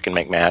people I can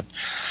make mad.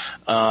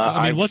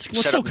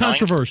 What's so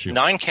controversial?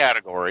 9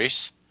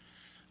 categories.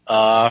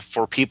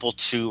 For people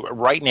to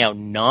right now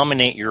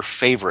nominate your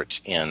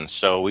favorites in.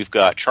 So we've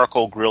got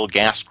charcoal grill,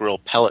 gas grill,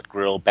 pellet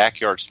grill,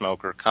 backyard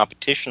smoker,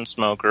 competition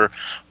smoker,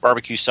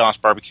 barbecue sauce,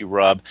 barbecue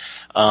rub,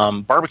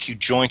 barbecue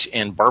joint,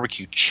 and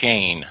barbecue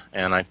chain.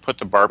 And I put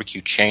the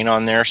barbecue chain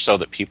on there so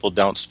that people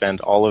don't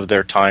spend all of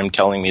their time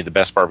telling me the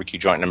best barbecue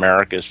joint in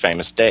America is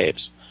Famous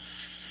Dave's.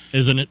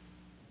 Isn't it?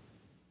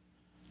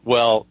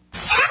 Well,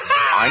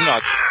 I'm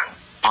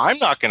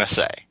not going to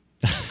say.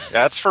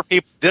 That's for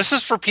people. This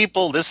is for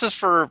people. This is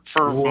for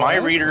my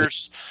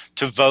readers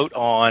to vote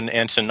on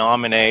and to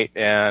nominate,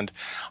 and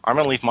I'm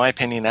going to leave my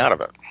opinion out of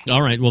it.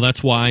 All right. Well,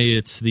 that's why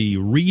it's the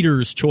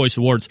Reader's Choice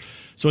Awards.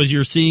 So as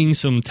you're seeing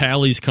some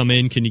tallies come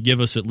in, can you give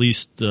us at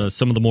least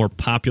some of the more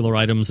popular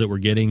items that we're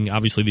getting?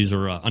 Obviously, these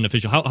are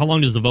unofficial. How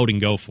long does the voting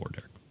go for,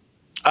 Derek?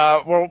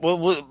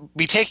 We'll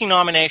be taking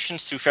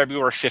nominations through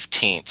February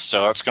 15th,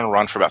 so that's going to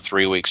run for about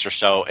 3 weeks or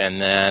so. And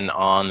then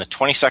on the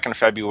 22nd of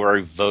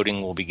February,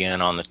 voting will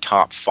begin on the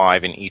top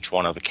 5 in each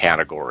one of the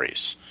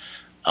categories.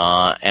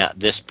 At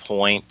this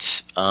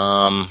point,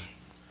 I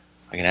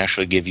can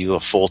actually give you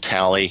a full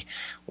tally.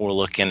 We're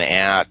looking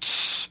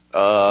at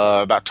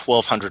about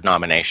 1,200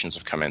 nominations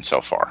have come in so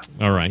far.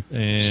 All right.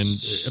 And,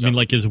 I mean,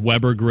 like, is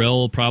Weber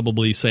Grill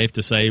probably safe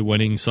to say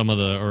winning some of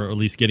the, or at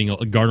least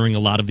garnering a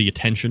lot of the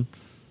attention?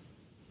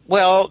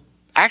 Well,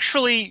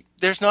 actually,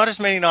 there's not as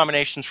many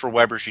nominations for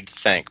Weber as you'd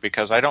think,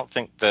 because I don't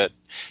think that,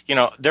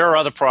 there are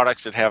other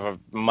products that have a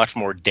much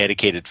more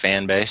dedicated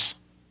fan base,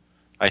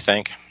 I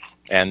think,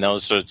 and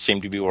those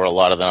seem to be where a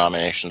lot of the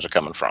nominations are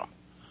coming from.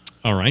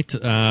 All right.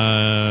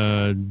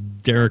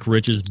 Derrick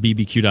Riches,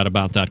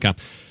 bbq.about.com.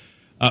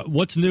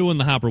 What's new in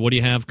the hopper? What do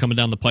you have coming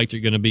down the pike that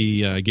you're going to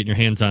be getting your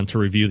hands on to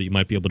review that you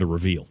might be able to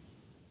reveal?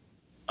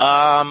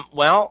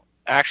 Well,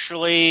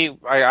 actually,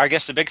 I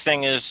guess the big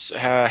thing is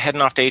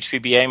heading off to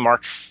HPBA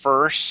March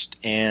 1st,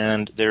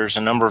 and there's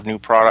a number of new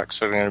products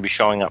that are going to be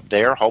showing up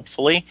there,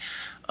 hopefully.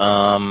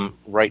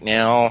 Right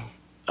now,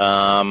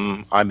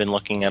 I've been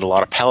looking at a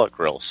lot of pellet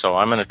grills, so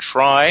I'm going to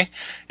try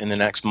in the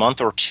next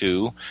month or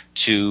two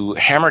to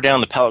hammer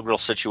down the pellet grill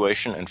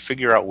situation and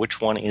figure out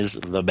which one is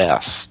the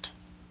best.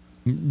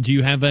 Do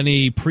you have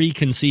any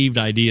preconceived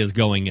ideas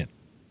going in?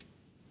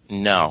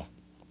 No.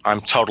 I'm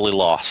totally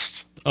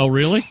lost. Oh,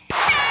 really?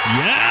 Yeah!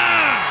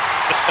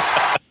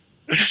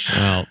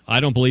 Well, I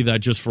don't believe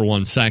that just for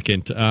 1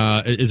 second.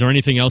 Is there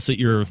anything else that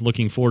you're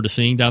looking forward to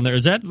seeing down there?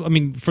 Is that, I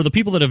mean, for the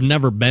people that have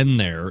never been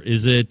there,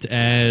 is it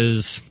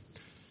as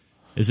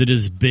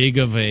big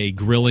of a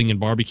grilling and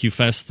barbecue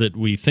fest that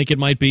we think it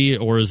might be,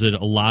 or is it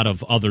a lot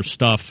of other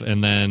stuff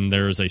and then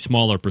there's a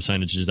smaller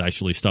percentage is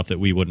actually stuff that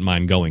we wouldn't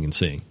mind going and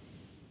seeing?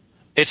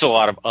 It's a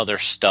lot of other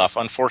stuff.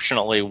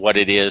 Unfortunately, what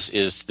it is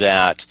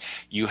that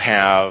you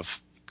have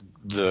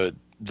the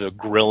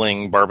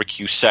grilling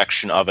barbecue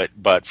section of it,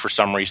 but for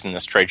some reason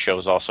this trade show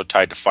is also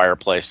tied to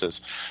fireplaces.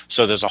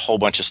 So there's a whole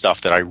bunch of stuff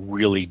that I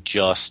really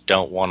just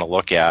don't want to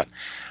look at.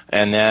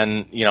 And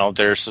then,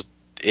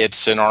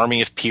 it's an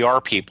army of PR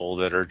people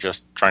that are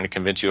just trying to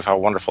convince you of how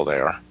wonderful they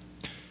are.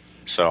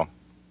 So,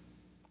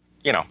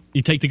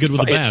 You take the good with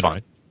the bad,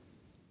 right?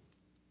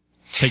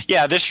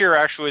 Yeah, this year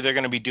actually they're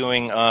going to be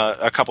doing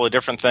a couple of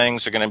different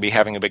things. They're going to be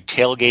having a big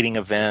tailgating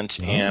event,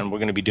 and we're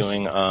going to be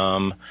doing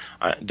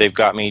they've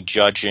got me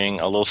judging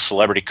a little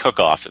celebrity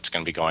cook-off that's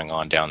going to be going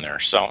on down there.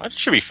 So it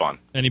should be fun.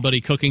 Anybody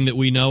cooking that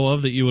we know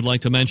of that you would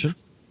like to mention?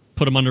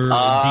 Put them under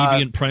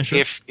deviant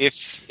pressure?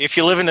 If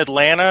you live in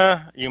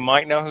Atlanta, you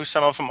might know who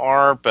some of them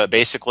are, but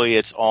basically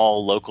it's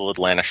all local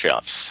Atlanta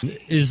chefs.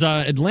 Is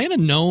Atlanta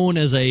known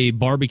as a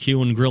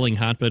barbecue and grilling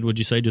hotbed, would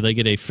you say? Do they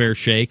get a fair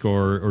shake,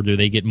 or do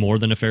they get more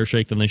than a fair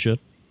shake than they should?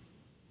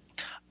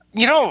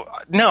 No.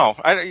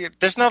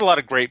 There's not a lot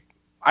of great...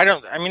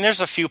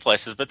 there's a few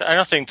places, but I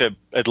don't think that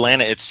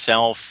Atlanta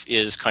itself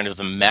is kind of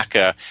the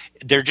mecca.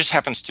 There just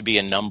happens to be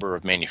a number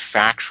of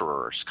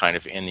manufacturers kind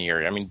of in the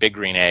area. Big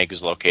Green Egg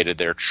is located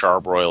there.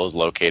 Charbroil is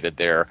located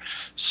there.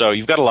 So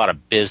you've got a lot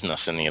of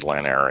business in the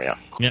Atlanta area.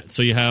 Yeah,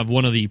 so you have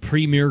one of the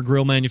premier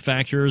grill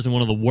manufacturers and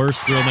one of the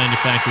worst grill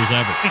manufacturers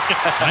ever.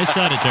 I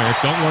said it, Derek.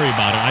 Don't worry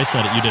about it. I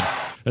said it. You did.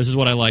 This is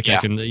what I like. Yeah.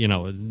 I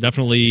can,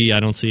 definitely,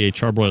 I don't see a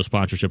Charbroil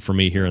sponsorship for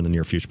me here in the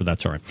near future, but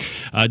that's all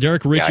right.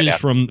 Derrick Riches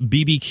from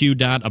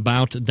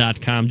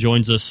bbq.about.com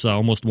joins us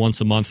almost once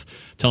a month,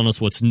 telling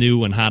us what's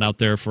new and hot out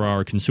there for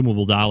our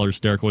consumable dollars.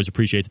 Derek, always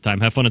appreciate the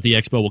time. Have fun at the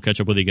expo. We'll catch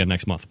up with you again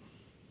next month.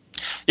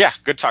 Yeah,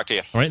 good to talk to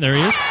you. All right, there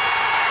he is.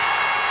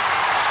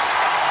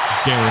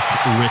 Derrick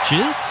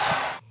Riches.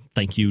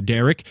 Thank you,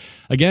 Derek.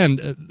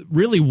 Again,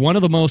 really one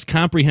of the most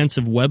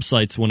comprehensive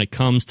websites when it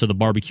comes to the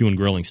barbecue and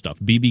grilling stuff,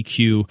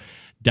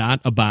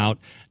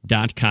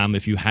 bbq.about.com.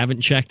 If you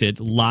haven't checked it,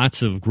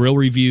 lots of grill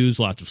reviews,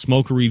 lots of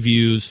smoker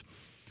reviews,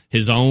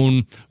 his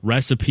own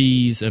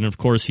recipes, and of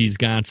course he's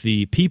got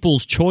the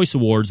People's Choice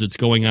Awards that's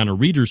going on, or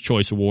Reader's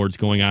Choice Awards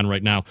going on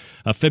right now.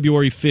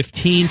 February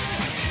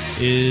 15th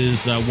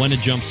is when it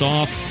jumps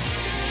off.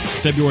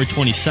 February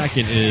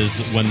 22nd is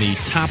when the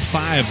top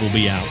 5 will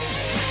be out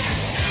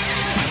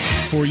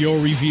for your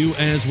review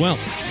as well.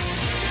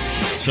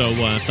 So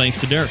thanks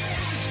to Derek.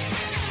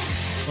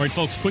 All right,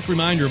 folks, quick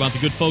reminder about the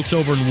good folks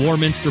over in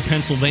Warminster,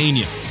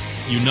 Pennsylvania.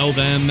 You know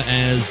them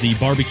as the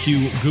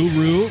Barbecue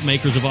Guru,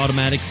 makers of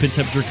automatic pin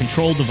temperature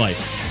control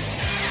devices.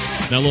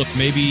 Now, look,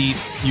 maybe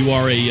you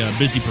are a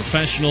busy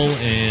professional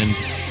and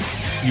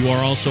you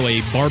are also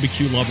a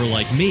barbecue lover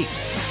like me.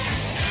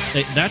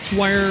 That's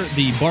where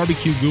the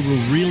Barbecue Guru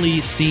really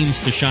seems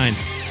to shine.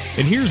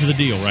 And here's the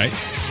deal, right?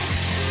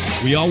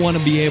 We all want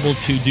to be able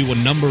to do a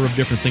number of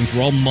different things.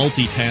 We're all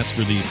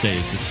multitasker these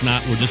days. It's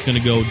not we're just going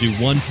to go do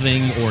one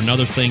thing or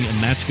another thing,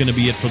 and that's going to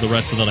be it for the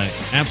rest of the night.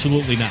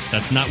 Absolutely not.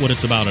 That's not what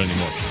it's about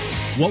anymore.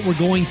 What we're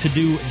going to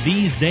do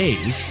these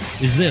days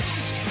is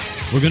this.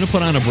 We're going to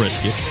put on a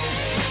brisket.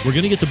 We're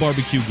going to get the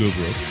barbecue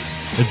guru.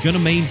 It's going to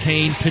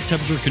maintain pit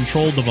temperature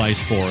control device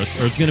for us,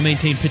 or it's going to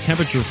maintain pit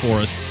temperature for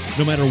us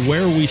no matter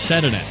where we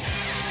set it at.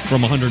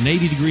 From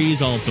 180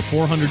 degrees all up to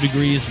 400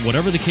 degrees,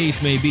 whatever the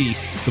case may be,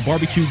 the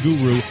barbecue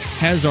guru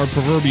has our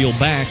proverbial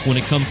back when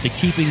it comes to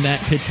keeping that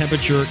pit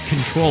temperature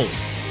controlled.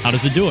 How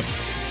does it do it?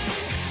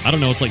 I don't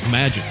know, it's like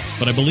magic,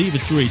 but I believe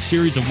it's through a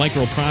series of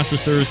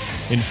microprocessors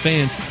and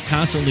fans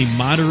constantly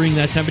monitoring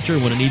that temperature.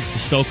 When it needs to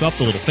stoke up,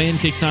 the little fan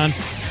kicks on.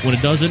 When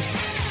it doesn't,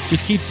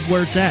 just keeps it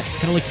where it's at,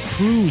 kind of like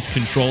cruise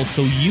control,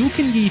 so you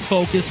can be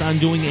focused on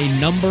doing a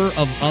number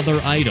of other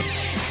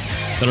items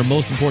that are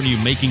most important to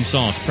you, making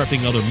sauce,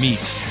 prepping other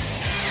meats,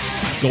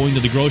 going to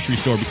the grocery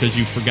store because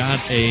you forgot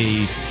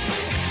a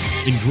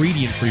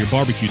ingredient for your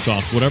barbecue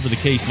sauce, whatever the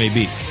case may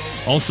be.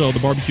 Also, the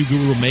Barbecue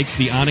Guru makes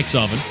the Onyx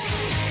oven,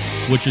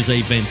 which is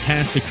a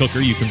fantastic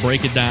cooker. You can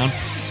break it down,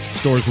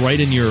 stores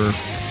right in your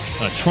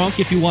trunk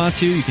if you want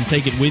to. You can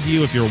take it with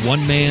you if you're a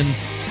one-man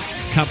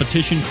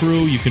competition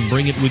crew. You can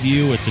bring it with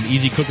you. It's an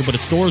easy cooker, but it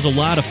stores a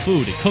lot of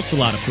food. It cooks a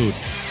lot of food.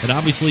 It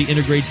obviously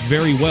integrates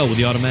very well with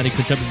the automatic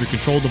temperature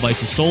control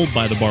devices sold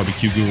by the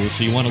Barbecue Guru,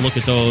 so you want to look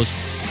at those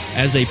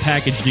as a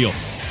package deal.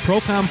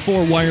 Procom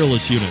 4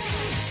 wireless unit,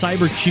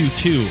 Cyber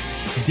Q2,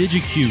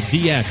 DigiQ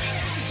DX,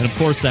 and of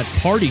course that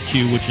Party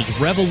Q, which is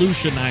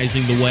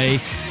revolutionizing the way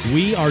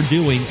we are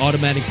doing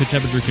automatic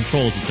temperature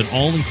controls. It's an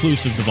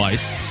all-inclusive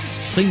device,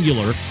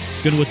 singular.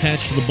 It's going to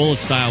attach to the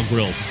bullet-style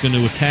grills. It's going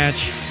to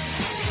attach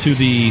to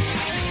the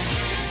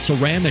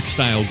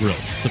ceramic-style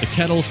grills, to the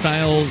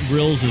kettle-style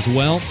grills as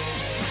well.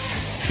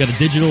 It's got a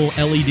digital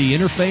LED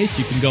interface.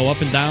 You can go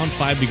up and down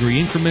 5-degree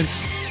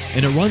increments,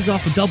 and it runs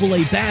off of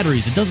AA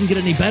batteries. It doesn't get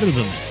any better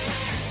than that.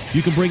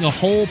 You can bring a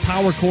whole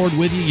power cord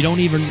with you. You don't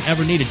even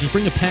ever need it. Just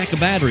bring a pack of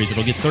batteries.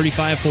 It'll get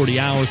 35, 40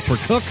 hours per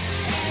cook.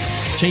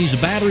 Change the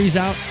batteries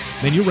out.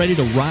 Man, you're ready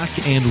to rock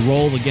and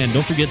roll again.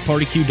 Don't forget,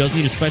 Party Q does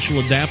need a special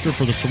adapter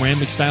for the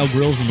ceramic-style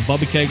grills and the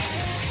Bubba kegs.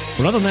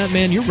 But other than that,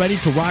 man, you're ready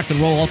to rock and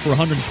roll, all for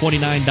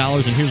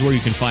 $129, and here's where you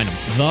can find them.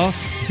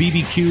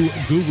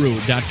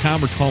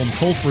 TheBBQGuru.com, or call them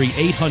toll-free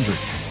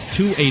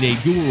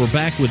 800-288-GURU. We're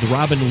back with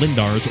Robyn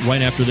Lindars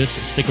right after this.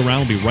 Stick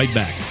around. We'll be right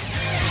back.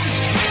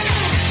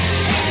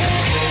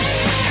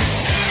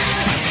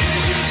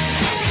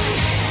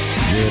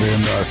 Get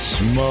in the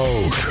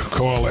smoke.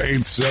 Call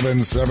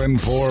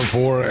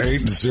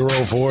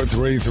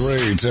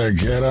 877-448-0433 to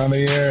get on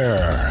the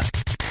air.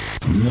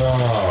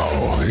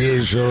 Now,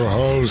 here's your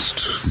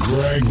host,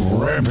 Greg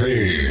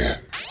Rempe.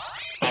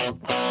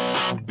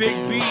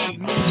 Big B,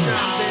 Moonshine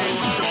Band,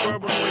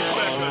 Suburban Waste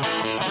Records.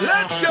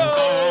 Let's go!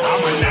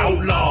 I'm an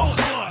outlaw.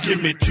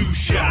 Give me 2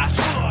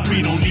 shots.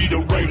 We don't need a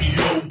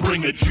radio.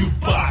 Bring a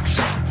jukebox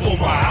for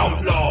my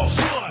outlaws.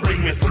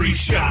 Bring me 3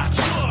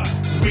 shots.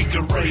 We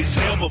can raise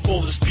hell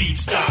before the speed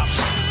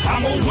stops.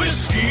 I'm a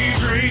whiskey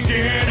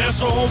drinking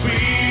SOB.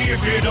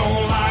 If you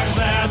don't like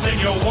that, then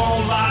you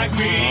won't like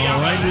me.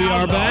 All right, we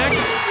are back.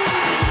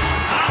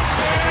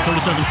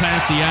 37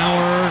 past the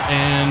hour,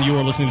 and you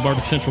are listening to the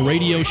Barbecue Central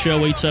Radio Show,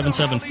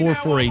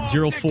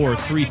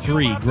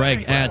 877-448-0433.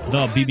 Greg at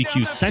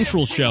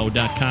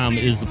thebbqcentralshow.com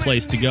is the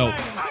place to go.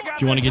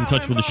 If you want to get in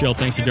touch with the show,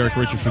 thanks to Derrick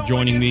Riches for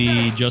joining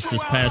me just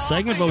this past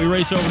segment, but we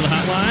race over to the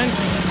hotline.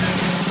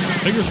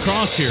 Fingers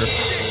crossed here.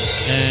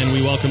 And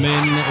we welcome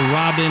in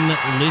Robyn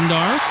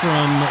Lindars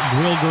from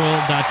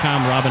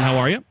grillgirl.com. Robyn, how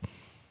are you?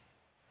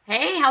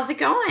 Hey, how's it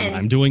going?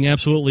 I'm doing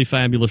absolutely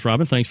fabulous,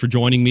 Robyn. Thanks for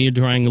joining me,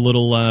 trying a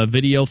little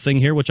video thing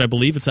here, which I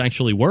believe it's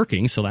actually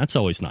working, so that's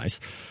always nice.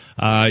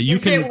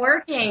 Is it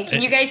working?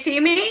 Can you guys see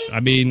me? I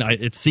mean,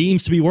 it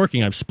seems to be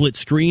working. I've split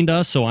screened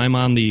us, so I'm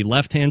on the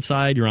left-hand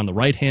side, you're on the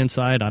right-hand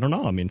side. I don't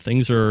know. I mean,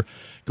 things are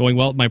going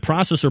well. My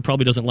processor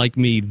probably doesn't like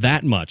me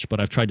that much, but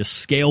I've tried to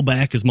scale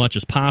back as much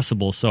as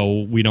possible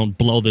so we don't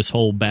blow this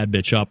whole bad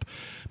bitch up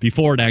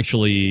before it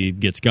actually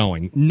gets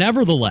going.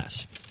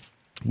 Nevertheless,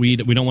 we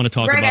don't want to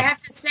talk Greg, about... I have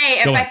to say,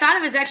 if I thought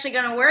it was actually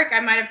going to work, I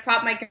might have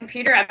propped my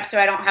computer up so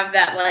I don't have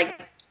that,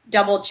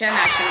 double chin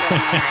action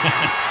going on.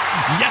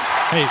 Yeah.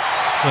 Hey,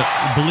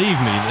 believe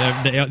me,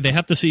 they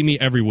have to see me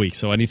every week,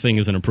 so anything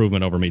is an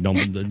improvement over me.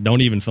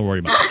 Don't even worry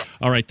about it.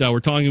 All right, we're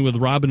talking with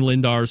Robyn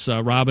Lindars.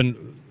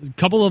 Robyn, a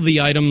couple of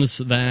the items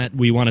that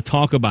we want to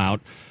talk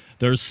about.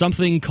 There's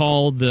something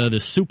called the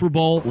Super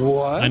Bowl.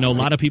 What? I know a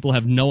lot of people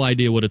have no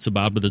idea what it's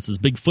about, but it's this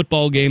big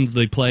football game that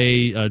they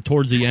play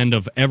towards the end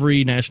of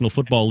every National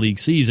Football League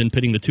season,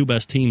 pitting the 2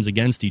 best teams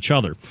against each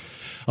other.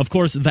 Of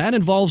course, that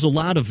involves a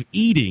lot of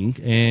eating,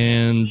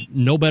 and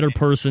no better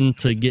person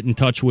to get in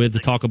touch with to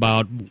talk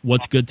about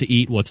what's good to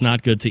eat, what's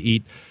not good to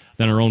eat,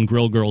 than our own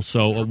grill girl.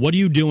 So what are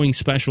you doing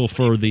special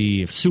for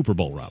the Super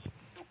Bowl, Robyn?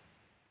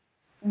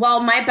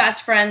 Well, my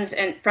best friends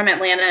from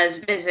Atlanta is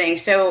visiting,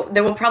 so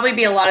there will probably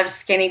be a lot of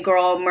skinny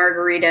girl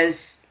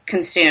margaritas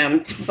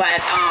consumed. But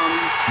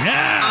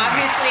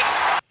obviously,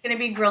 going to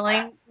be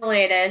grilling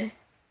related.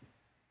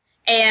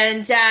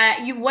 And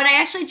what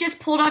I actually just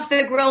pulled off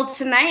the grill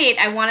tonight,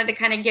 I wanted to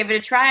kind of give it a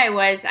try,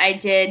 was I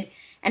did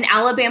an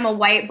Alabama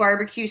white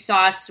barbecue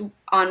sauce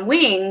on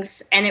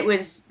wings, and it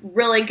was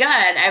really good.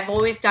 I've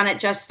always done it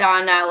just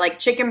on like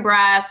chicken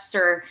breasts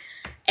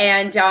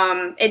and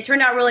it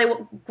turned out really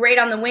great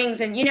on the wings.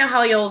 And you know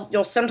how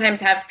you'll sometimes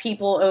have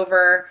people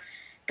over,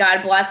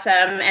 God bless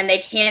them, and they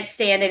can't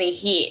stand any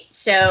heat.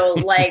 So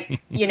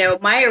like,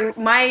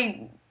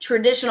 my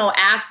traditional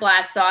ass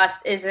blast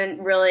sauce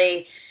isn't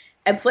really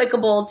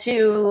applicable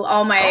to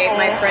all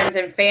my friends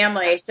and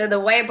family. So the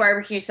white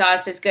barbecue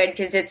sauce is good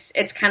because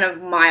it's kind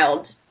of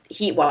mild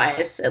heat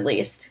wise, at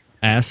least.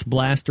 Ass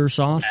blaster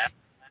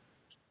sauce.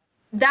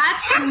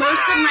 That's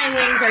most of my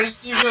wings are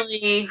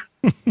usually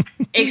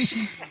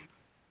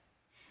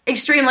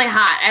extremely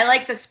hot. I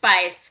like the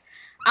spice.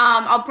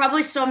 I'll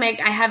probably still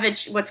I have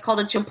what's called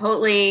a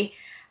chipotle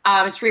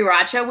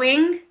sriracha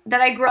wing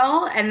that I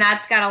grill, and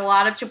that's got a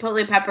lot of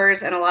chipotle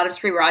peppers and a lot of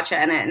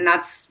sriracha in it, and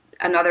that's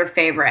another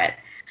favorite.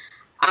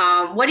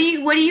 What do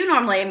you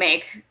normally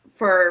make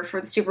for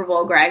the Super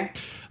Bowl, Greg?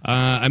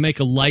 I make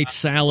a light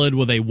salad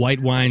with a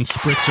white wine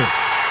spritzer.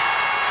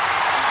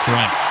 That's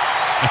right.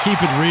 I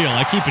keep it real.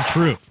 I keep it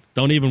true.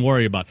 Don't even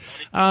worry about it.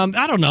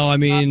 I don't know. I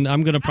mean,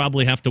 I'm going to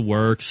probably have to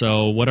work,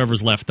 so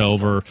whatever's left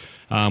over.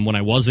 When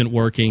I wasn't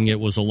working, it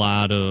was a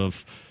lot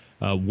of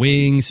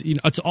wings.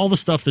 It's all the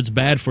stuff that's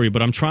bad for you,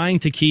 but I'm trying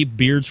to keep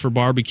Beards for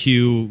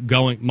Barbecue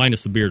going,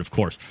 minus the beard, of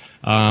course,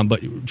 but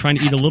trying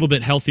to eat a little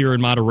bit healthier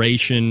in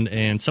moderation,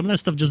 and some of that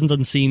stuff just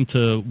doesn't seem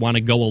to want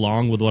to go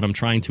along with what I'm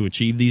trying to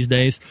achieve these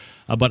days.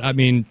 But, I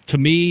mean, to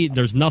me,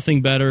 there's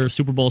nothing better.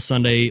 Super Bowl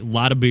Sunday, a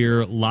lot of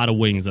beer, a lot of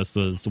wings. That's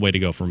the way to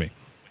go for me.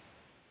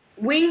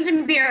 Wings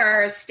and beer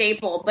are a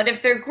staple, but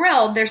if they're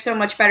grilled, they're so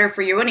much better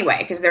for you anyway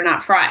because they're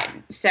not fried.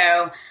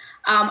 So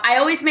I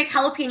always make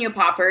jalapeno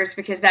poppers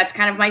because that's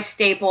kind of my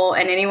staple,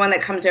 and anyone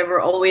that comes over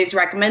always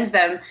recommends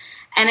them.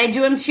 And I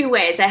do them two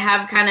ways. I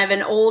have kind of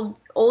an old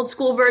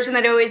school version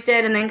that I always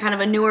did, and then kind of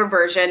a newer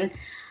version.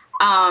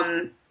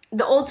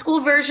 The old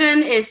school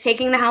version is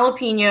taking the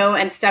jalapeno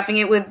and stuffing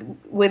it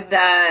with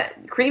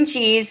cream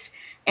cheese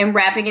and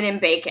wrapping it in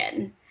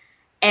bacon.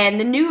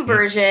 And the new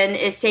version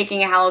is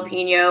taking a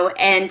jalapeno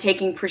and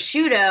taking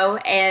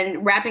prosciutto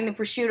and wrapping the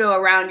prosciutto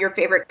around your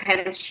favorite kind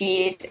of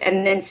cheese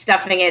and then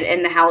stuffing it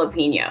in the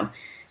jalapeno.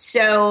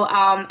 So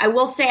I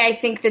will say I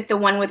think that the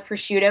one with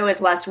prosciutto is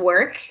less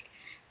work.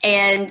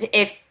 And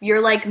if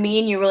you're like me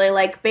and you really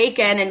like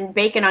bacon, and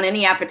bacon on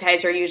any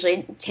appetizer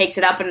usually takes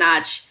it up a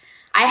notch,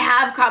 I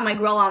have caught my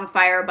grill on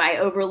fire by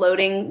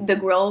overloading the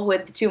grill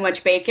with too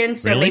much bacon.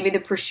 So Really? maybe the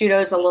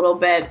prosciutto is a little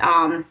bit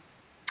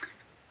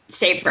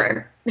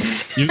safer.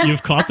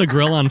 You've caught the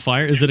grill on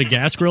fire? Is it a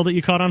gas grill that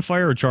you caught on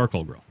fire or a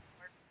charcoal grill?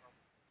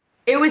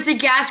 It was a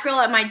gas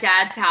grill at my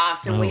dad's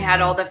house, and we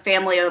had all the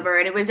family over.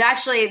 And it was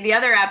actually the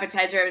other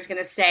appetizer I was going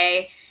to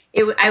say.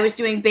 I was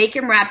doing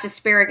bacon wrapped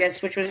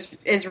asparagus, which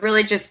is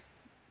really just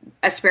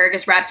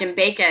asparagus wrapped in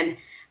bacon.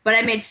 But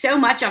I made so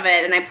much of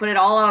it, and I put it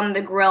all on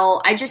the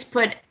grill. I just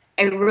put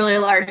a really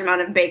large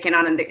amount of bacon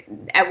on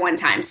at one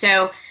time.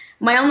 So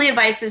my only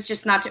advice is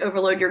just not to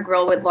overload your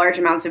grill with large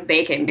amounts of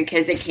bacon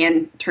because it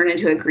can turn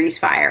into a grease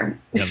fire.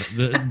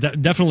 Yeah,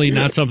 definitely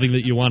not something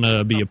that you want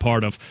to be a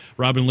part of.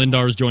 Robyn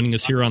Lindars joining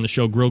us here on the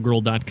show.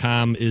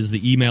 GrillGirl.com is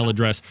the email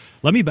address.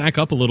 Let me back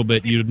up a little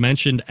bit. You had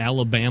mentioned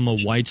Alabama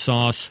white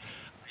sauce.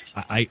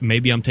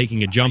 Maybe I'm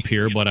taking a jump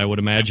here, but I would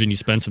imagine you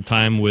spent some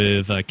time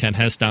with Ken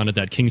Hess down at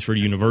that Kingsford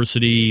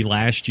University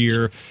last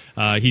year.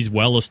 He's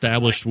well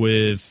established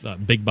with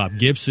Big Bob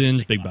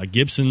Gibson's. Big Bob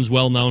Gibson's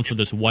well known for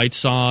this white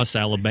sauce,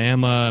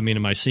 Alabama. I mean,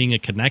 am I seeing a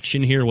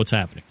connection here? What's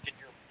happening?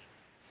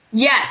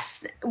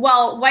 Yes.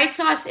 Well, white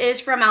sauce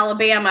is from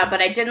Alabama,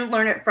 but I didn't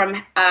learn it from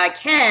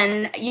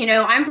Ken.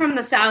 I'm from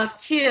the South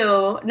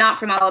too, not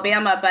from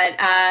Alabama, but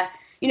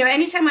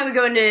anytime I would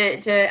go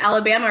to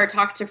Alabama or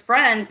talk to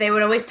friends, they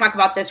would always talk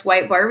about this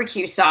white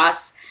barbecue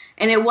sauce.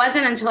 And it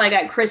wasn't until I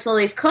got Chris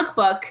Lilly's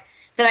cookbook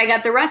that I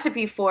got the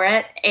recipe for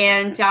it.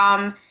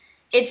 And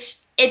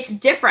it's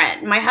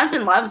different. My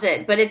husband loves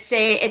it, but it's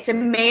a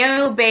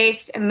mayo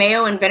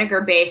and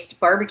vinegar based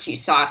barbecue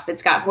sauce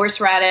that's got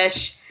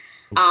horseradish,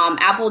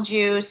 apple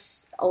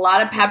juice, a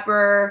lot of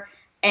pepper,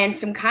 and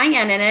some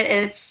cayenne in it.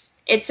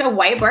 It's a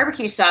white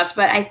barbecue sauce,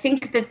 but I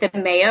think that the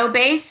mayo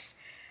base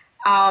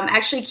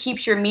actually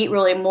keeps your meat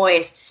really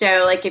moist.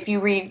 So, like, if you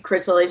read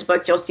Chris Lilly's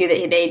book, you'll see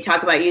that they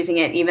talk about using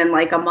it even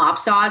like a mop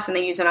sauce, and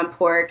they use it on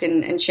pork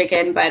and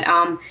chicken. But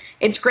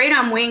it's great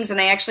on wings, and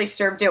I actually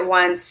served it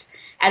once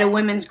at a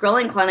women's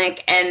grilling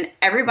clinic, and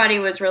everybody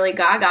was really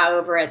gaga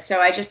over it. So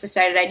I just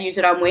decided I'd use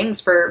it on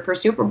wings for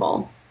Super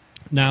Bowl.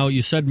 Now,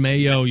 you said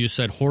mayo, you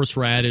said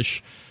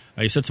horseradish,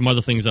 you said some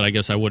other things that I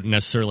guess I wouldn't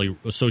necessarily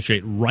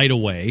associate right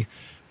away.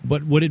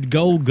 But would it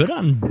go good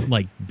on,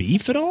 like,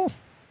 beef at all?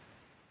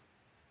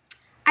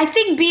 I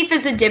think beef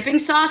is a dipping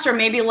sauce, or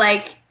maybe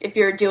like if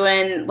you're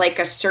doing like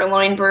a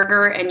sirloin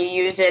burger and you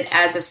use it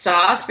as a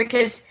sauce,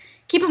 because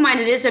keep in mind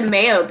it is a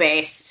mayo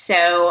base.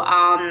 So,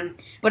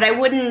 but I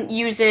wouldn't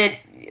use it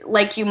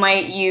like you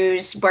might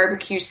use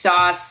barbecue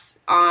sauce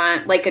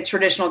on like a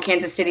traditional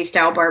Kansas City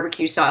style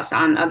barbecue sauce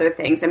on other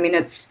things. I mean,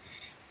 it's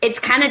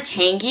kind of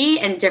tangy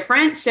and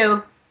different.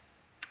 So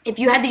if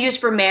you had to use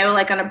for mayo,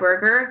 like on a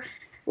burger,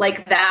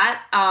 like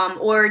that,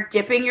 or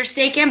dipping your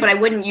steak in, but I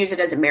wouldn't use it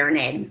as a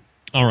marinade.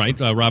 All right.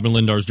 Robyn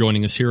Lindars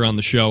joining us here on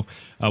the show.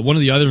 One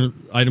of the other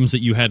items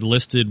that you had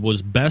listed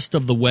was best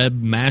of the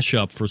web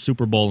mashup for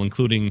Super Bowl,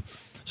 including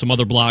some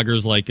other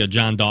bloggers like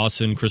John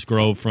Dawson, Chris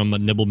Grove from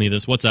Nibble Me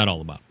This. What's that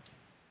all about?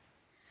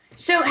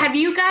 So have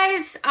you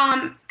guys,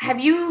 have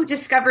you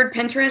discovered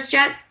Pinterest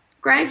yet,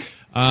 Greg?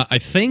 I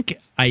think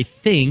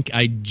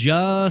I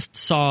just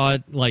saw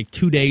it like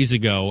 2 days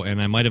ago,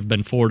 and I might have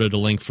been forwarded a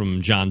link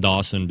from John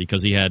Dawson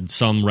because he had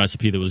some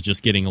recipe that was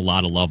just getting a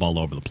lot of love all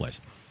over the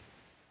place.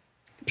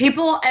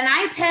 People, and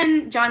I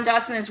pin John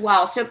Dawson as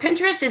well. So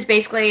Pinterest is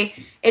basically,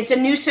 it's a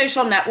new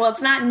social net. Well,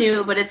 it's not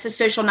new, but it's a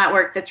social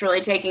network that's really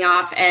taking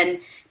off.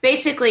 And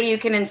basically you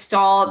can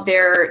install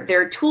their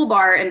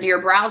toolbar into your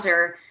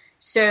browser.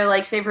 So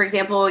like, say, for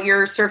example,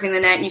 you're surfing the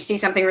net and you see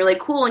something really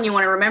cool and you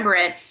want to remember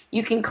it.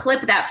 You can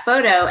clip that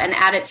photo and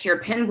add it to your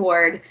pin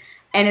board.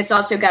 And it's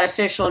also got a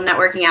social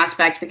networking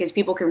aspect because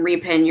people can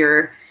repin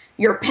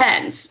your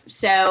pins.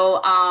 So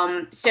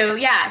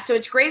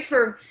it's great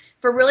for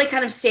really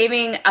kind of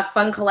saving a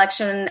fun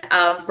collection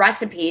of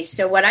recipes.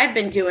 So what I've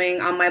been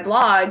doing on my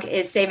blog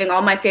is saving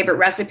all my favorite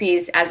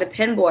recipes as a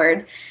pin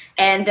board.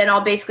 And then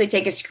I'll basically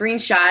take a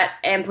screenshot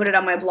and put it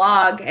on my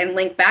blog and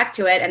link back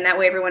to it. And that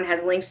way everyone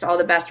has links to all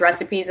the best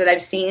recipes that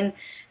I've seen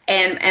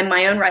and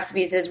my own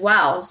recipes as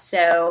well.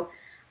 So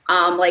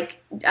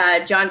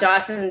John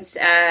Dawson's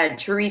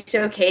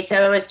chorizo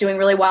queso is doing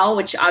really well,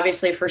 which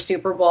obviously for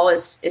Super Bowl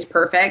is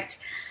perfect.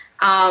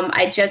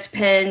 I just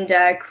pinned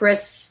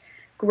Chris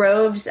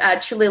Grove's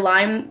chili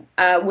lime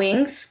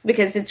wings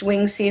because it's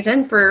wing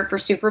season for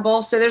Super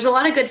Bowl. So there's a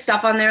lot of good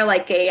stuff on there,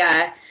 like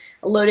a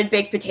loaded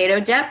baked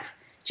potato dip.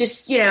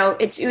 Just,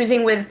 it's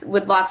oozing with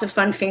lots of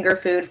fun finger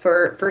food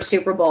for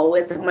Super Bowl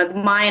with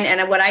mine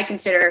and what I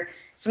consider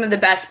some of the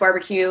best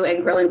barbecue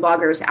and grilling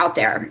bloggers out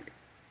there.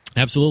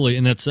 Absolutely.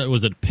 And that's,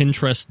 was it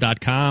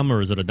Pinterest.com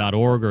or is it a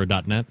 .org or a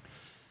 .net?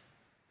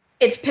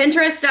 It's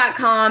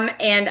Pinterest.com,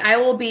 and I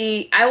will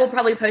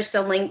probably post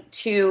a link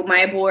to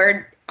my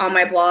board on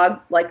my blog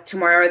like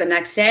tomorrow or the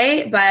next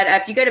day. But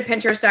if you go to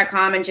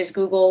Pinterest.com and just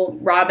Google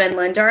Robyn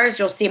Lindars,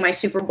 you'll see my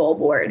Super Bowl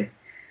board.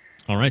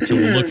 All right, so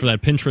we'll look for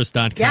that,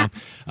 Pinterest.com. Yeah.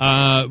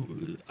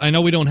 I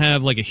know we don't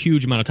have like a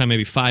huge amount of time,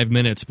 maybe 5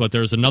 minutes, but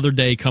there's another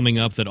day coming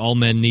up that all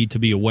men need to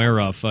be aware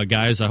of.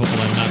 Guys, I hope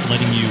I'm not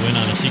letting you in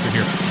on a secret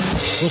here.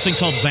 A little thing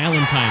called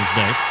Valentine's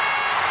Day.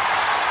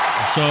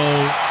 So,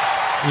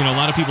 a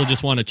lot of people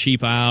just want to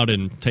cheap out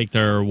and take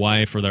their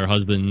wife or their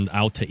husband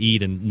out to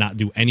eat and not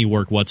do any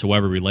work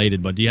whatsoever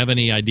related. But do you have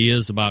any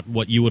ideas about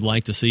what you would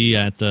like to see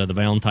at the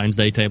Valentine's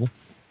Day table?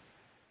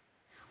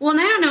 Well,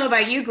 and I don't know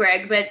about you,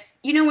 Greg, but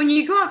when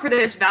you go out for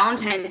those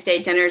Valentine's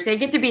Day dinners, they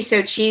get to be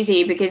so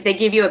cheesy because they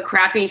give you a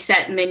crappy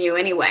set menu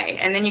anyway.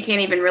 And then you can't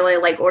even really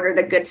order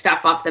the good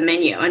stuff off the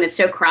menu. And it's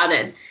so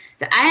crowded.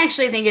 I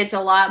actually think it's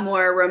a lot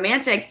more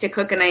romantic to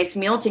cook a nice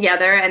meal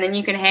together. And then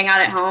you can hang out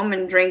at home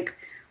and drink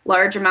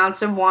large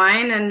amounts of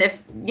wine. And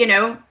if,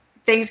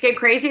 things get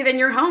crazy, then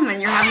you're home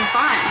and you're having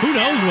fun. Who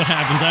knows what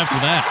happens after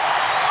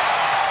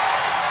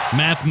that?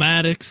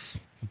 Mathematics,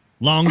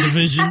 long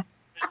division.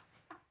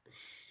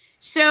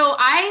 So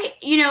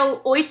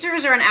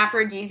oysters are an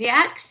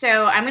aphrodisiac.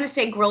 So I'm going to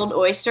say grilled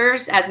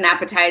oysters as an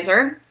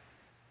appetizer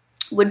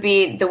would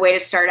be the way to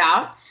start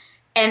out.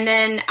 And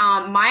then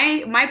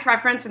my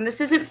preference, and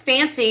this isn't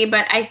fancy,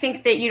 but I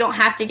think that you don't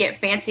have to get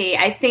fancy.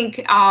 I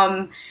think,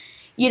 a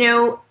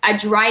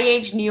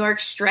dry-aged New York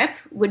strip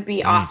would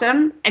be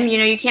awesome. And,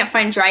 you can't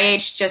find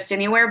dry-aged just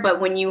anywhere,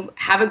 but when you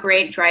have a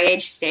great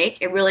dry-aged steak,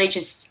 it really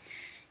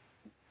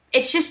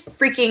it's just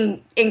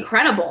freaking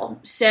incredible.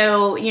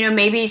 So,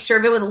 maybe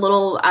serve it with a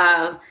little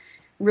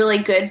really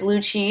good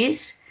blue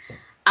cheese,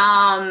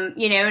 and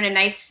a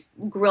nice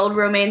grilled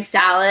romaine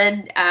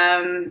salad.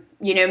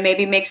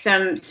 Maybe make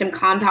some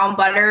compound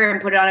butter and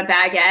put it on a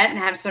baguette and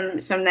have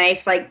some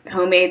nice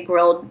homemade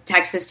grilled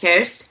Texas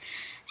toast.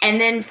 And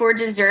then for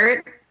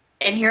dessert,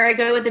 and here I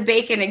go with the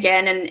bacon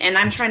again, and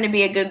I'm trying to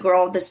be a good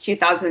girl this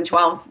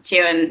 2012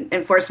 too,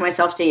 and force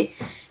myself to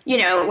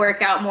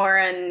work out more.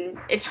 And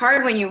it's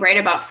hard when you write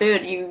about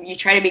food. You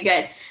try to be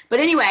good.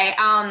 But anyway,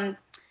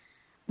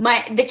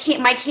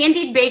 my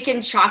candied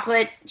bacon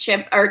chocolate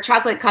chip or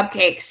chocolate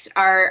cupcakes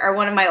are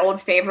one of my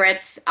old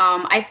favorites.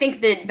 I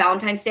think that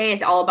Valentine's Day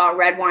is all about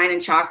red wine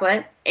and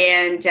chocolate.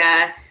 And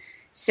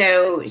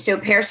so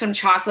pair some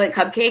chocolate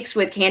cupcakes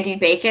with candied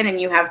bacon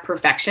and you have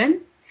perfection.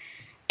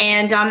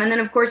 And then,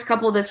 of course,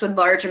 couple this with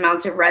large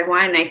amounts of red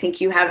wine. And I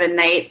think you have a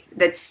night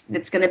that's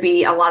going to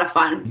be a lot of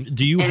fun.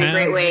 Do you have a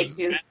great way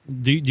to?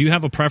 Do you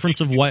have a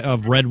preference of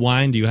red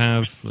wine? Do you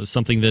have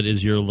something that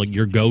is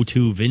your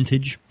go-to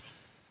vintage?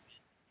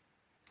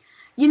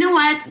 You know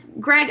what,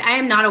 Greg? I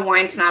am not a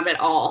wine snob at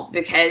all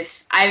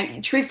because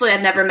I've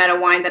never met a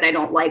wine that I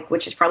don't like,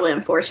 which is probably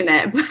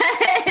unfortunate.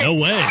 No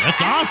way.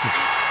 That's awesome.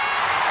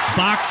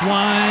 Box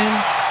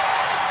wine.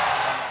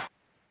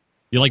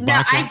 You like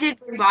box wine? I did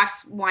bring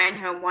box wine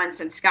home once,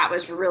 and Scott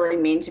was really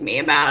mean to me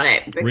about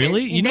it.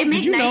 Really?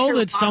 Did you know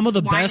that some of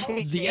the best?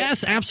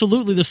 Yes,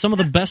 absolutely. There's some of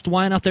the best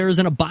wine out there is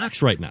in a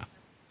box right now.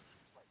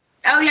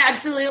 Oh yeah,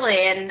 absolutely.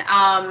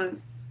 And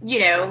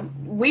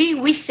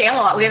we sail a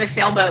lot. We have a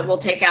sailboat we'll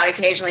take out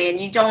occasionally, and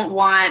you don't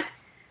want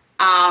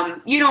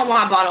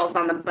bottles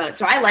on the boat.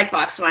 So I like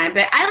box wine,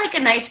 but I like a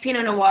nice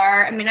Pinot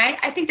Noir. I mean,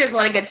 I think there's a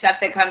lot of good stuff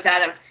that comes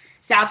out of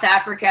South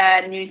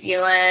Africa, New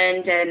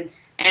Zealand, and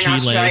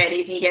Australia that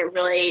you can get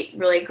really,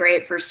 really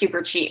great for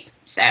super cheap.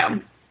 So.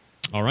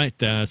 All right,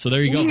 so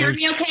there you go. Can you hear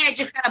me okay? I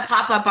just got a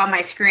pop-up on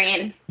my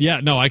screen.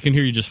 Yeah, no, I can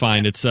hear you just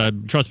fine. It's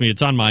trust me,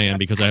 it's on my end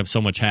because I have so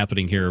much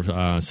happening here,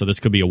 so this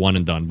could be a one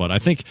and done. But I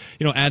think,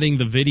 adding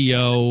the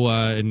video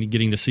and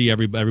getting to see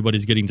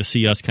everybody's getting to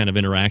see us kind of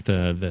interact,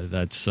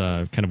 that's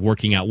kind of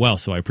working out well.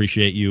 So I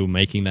appreciate you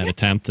making that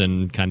attempt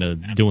and kind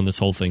of doing this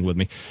whole thing with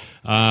me.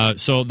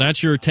 So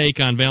that's your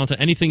take on Valentine.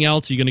 Anything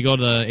else? Are you going to go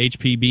to the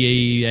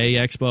HPBA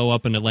Expo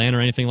up in Atlanta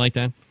or anything like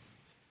that?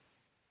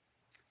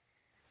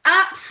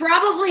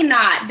 Probably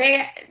not.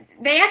 They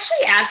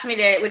actually asked me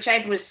to, which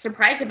I was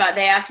surprised about.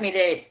 They asked me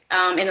to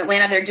in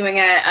Atlanta. They're doing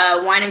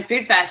a wine and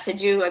food fest to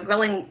do a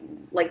grilling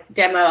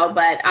demo,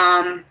 but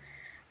I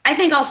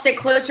think I'll stick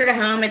closer to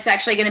home. It's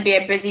actually going to be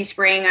a busy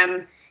spring.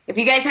 If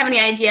you guys have any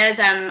ideas,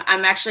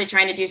 I'm actually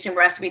trying to do some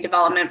recipe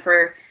development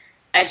for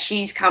a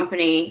cheese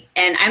company,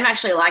 and I'm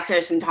actually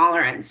lactose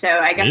intolerant, so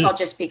I guess I'll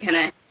just be kind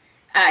of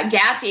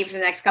gassy for the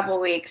next couple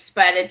of weeks,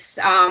 but it's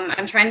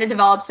I'm trying to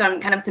develop some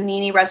kind of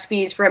panini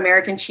recipes for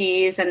American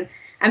cheese, and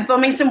I'm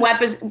filming some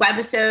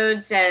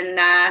webisodes,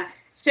 and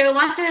so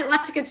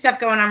lots of good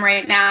stuff going on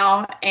right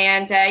now.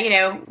 And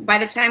by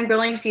the time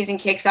grilling season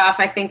kicks off,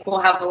 I think we'll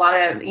have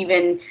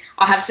I'll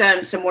have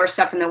some more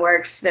stuff in the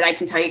works that I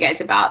can tell you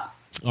guys about.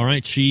 All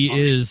right, she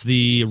is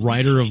the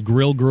writer of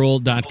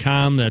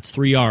grillgirl.com. That's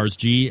 3 R's,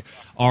 GRRRL.com.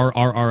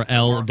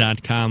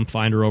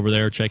 Find her over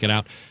there. Check it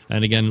out.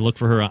 And again, look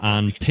for her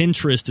on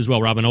Pinterest as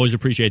well. Robyn, always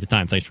appreciate the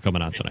time. Thanks for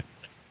coming on tonight.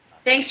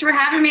 Thanks for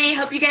having me.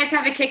 Hope you guys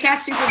have a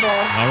kick-ass Super Bowl.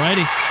 All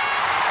righty.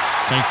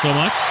 Thanks so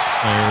much.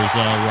 There's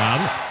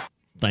Robyn.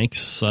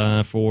 Thanks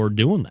for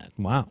doing that.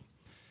 Wow.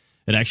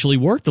 It actually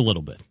worked a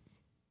little bit.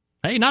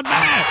 Hey, not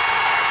bad.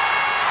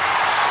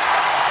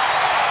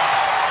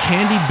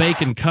 Candied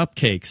bacon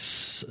cupcakes,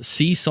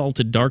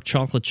 sea-salted dark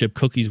chocolate chip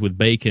cookies with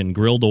bacon,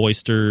 grilled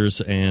oysters,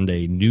 and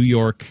a New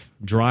York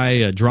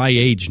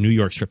dry-aged New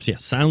York strips. Yeah,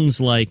 sounds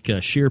like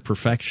sheer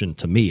perfection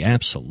to me.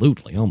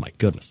 Absolutely. Oh, my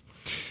goodness.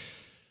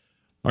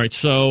 All right,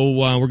 so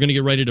we're going to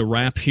get ready to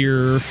wrap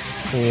here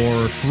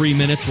for 3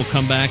 minutes. We'll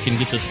come back and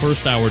get this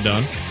first hour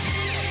done.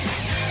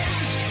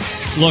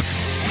 Look,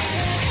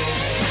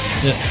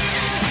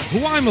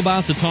 who I'm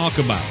about to talk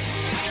about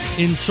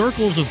in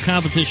circles of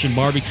competition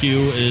barbecue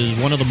is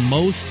one of the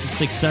most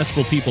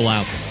successful people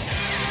out there.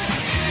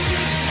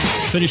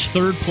 Finished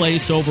third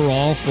place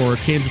overall for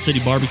Kansas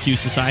City Barbecue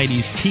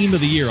Society's Team of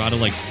the Year out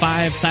of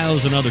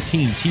 5,000 other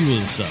teams. He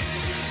was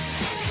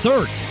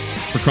third,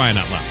 for crying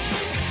out loud.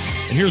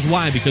 And here's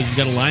why, because he's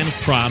got a line of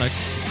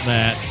products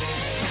that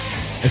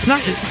it's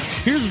not.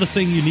 Here's the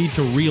thing you need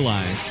to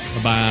realize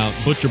about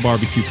Butcher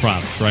Barbecue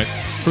products, right?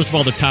 First of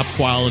all, they're top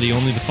quality.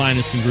 Only the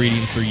finest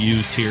ingredients are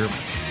used here.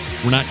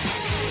 We're not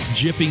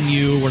gypping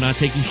you. We're not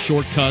taking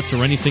shortcuts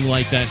or anything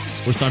like that.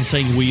 I'm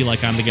saying we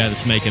like I'm the guy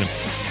that's making them.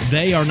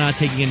 They are not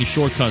taking any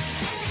shortcuts.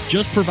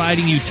 Just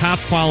providing you top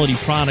quality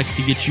products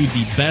to get you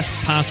the best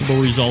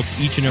possible results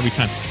each and every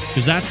time.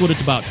 Because that's what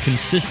it's about,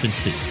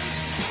 consistency.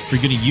 If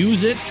you're going to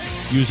use it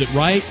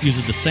right, use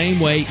it the same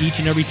way each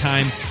and every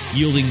time,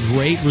 yielding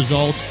great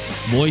results,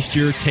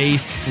 moisture,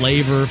 taste,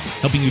 flavor,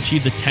 helping you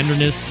achieve the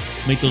tenderness,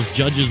 make those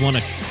judges want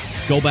to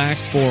go back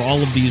for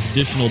all of these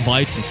additional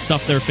bites and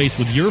stuff their face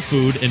with your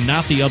food and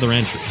not the other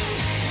entries.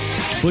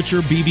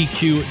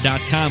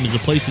 ButcherBBQ.com is the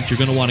place that you're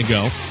going to want to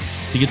go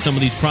to get some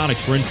of these products.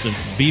 For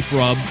instance, beef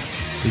rub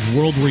is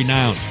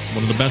world-renowned.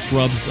 One of the best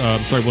one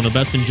of the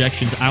best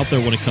injections out there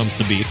when it comes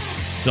to beef.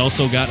 It's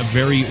also got a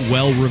very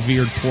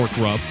well-revered pork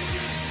rub.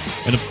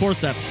 And, of course,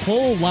 that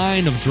whole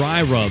line of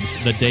dry rubs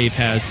that Dave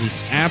has is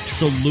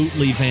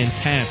absolutely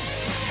fantastic.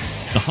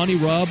 The honey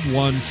rub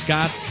won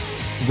Scott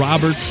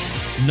Roberts'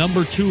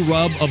 number 2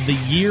 rub of the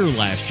year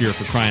last year,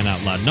 for crying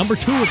out loud. Number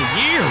 2 of the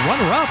year,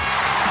 runner-up.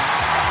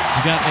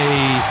 He's got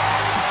a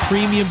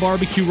premium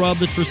barbecue rub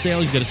that's for sale.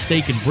 He's got a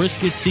steak and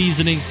brisket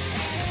seasoning.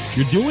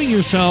 You're doing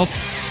yourself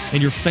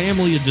and your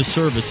family a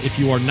disservice if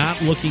you are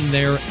not looking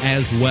there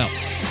as well.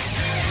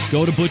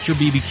 Go to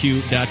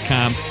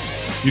ButcherBBQ.com.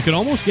 You can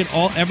almost get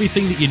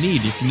everything that you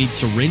need. If you need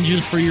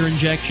syringes for your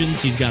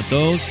injections, he's got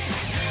those.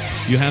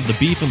 You have the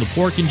beef and the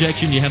pork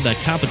injection. You have that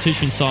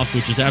competition sauce,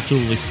 which is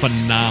absolutely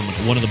phenomenal.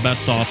 One of the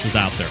best sauces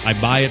out there. I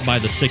buy it by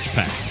the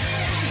 6-pack.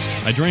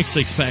 I drink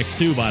 6-packs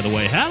too, by the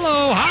way.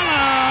 Hello,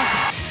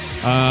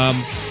 holla!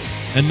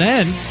 And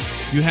then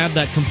you have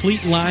that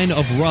complete line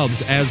of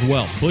rubs as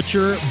well.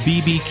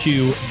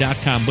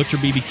 ButcherBBQ.com.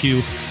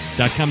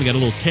 ButcherBBQ.com. We got a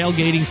little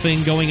tailgating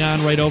thing going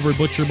on right over at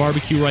Butcher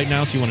Barbecue right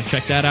now, so you want to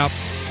check that out.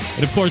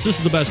 And, of course, this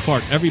is the best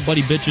part.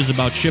 Everybody bitches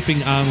about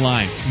shipping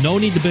online. No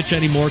need to bitch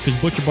anymore because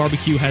Butcher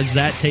Barbecue has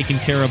that taken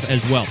care of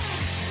as well.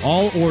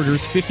 All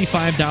orders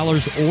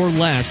 $55 or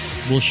less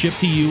will ship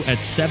to you at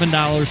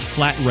 $7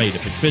 flat rate.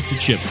 If it fits, it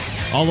ships.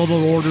 All other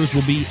orders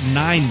will be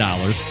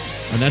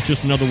 $9. And that's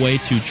just another way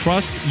to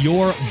trust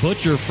your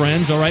butcher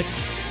friends. All right,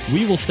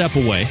 we will step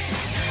away.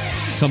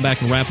 Come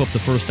back and wrap up the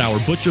first hour.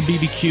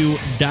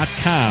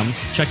 ButcherBBQ.com.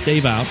 Check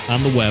Dave out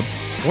on the web.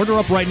 Order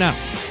up right now.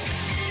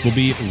 We'll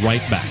be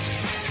right back.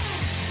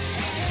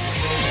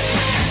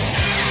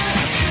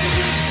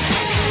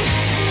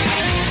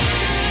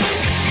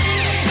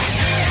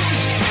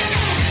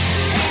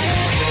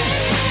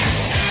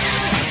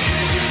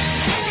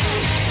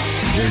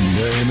 Big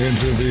name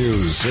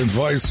interviews,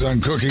 advice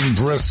on cooking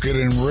brisket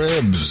and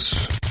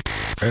ribs.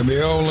 And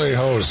the only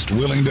host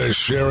willing to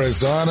share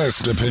his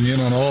honest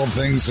opinion on all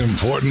things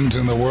important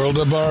in the world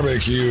of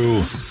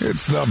barbecue.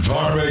 It's the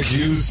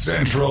Barbecue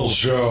Central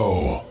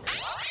Show.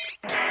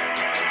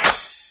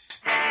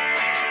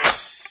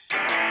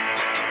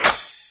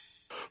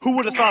 Who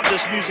would have thought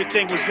this music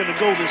thing was going to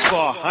go this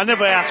far? I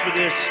never asked for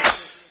this.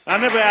 I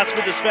never asked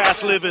for this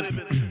fast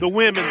living, the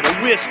women, the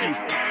whiskey,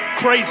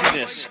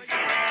 craziness.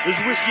 There's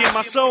whiskey in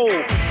my soul.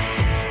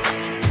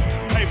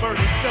 Hey, Bert,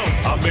 let's go.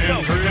 I've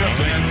been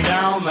drifting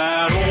down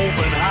that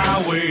open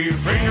highway,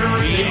 finger in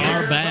We the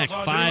air. are back.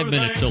 5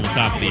 minutes till the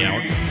top of the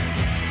hour.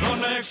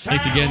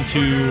 Thanks again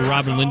to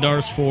Robyn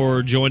Lindars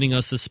for joining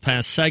us this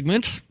past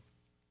segment.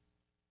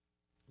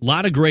 A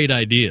lot of great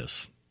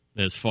ideas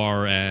as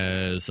far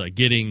as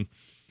getting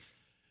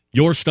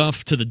your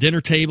stuff to the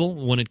dinner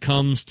table when it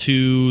comes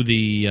to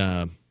the...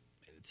 it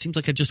seems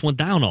like I just went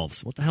down all of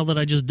this. What the hell did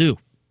I just do?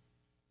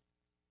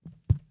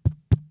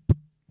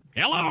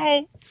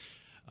 Hello!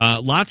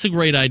 Lots of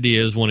great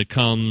ideas when it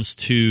comes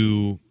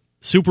to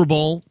Super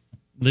Bowl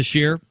this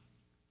year.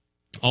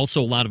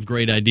 Also, a lot of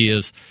great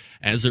ideas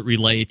as it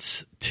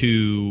relates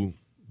to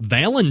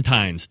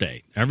Valentine's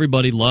Day.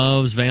 Everybody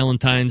loves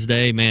Valentine's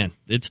Day. Man,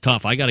 it's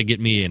tough. I got to get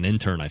me an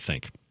intern, I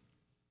think,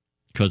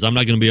 because I'm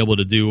not going to be able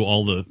to do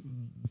all the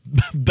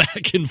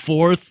back and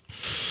forth.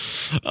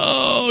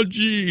 Oh,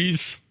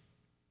 geez.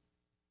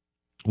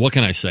 What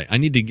can I say? I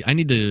need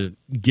to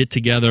get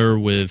together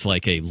with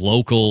like a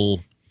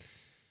local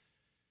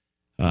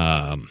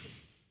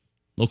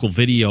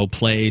video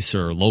place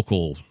or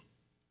local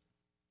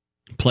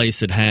place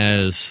that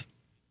has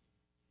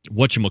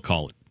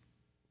whatchamacallit.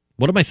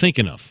 What am I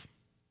thinking of?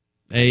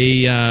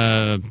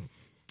 God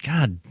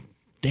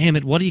damn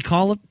it, what do you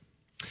call it?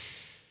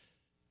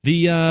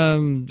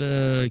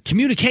 The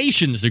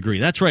communications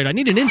degree. That's right. I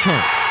need an intern.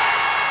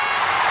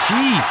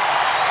 Jeez.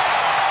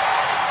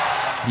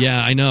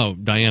 Yeah, I know.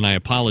 Diane, I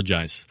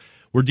apologize.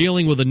 We're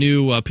dealing with a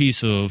new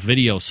piece of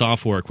video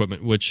software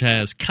equipment, which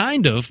has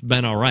kind of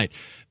been all right.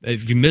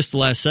 If you missed the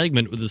last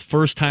segment, it was the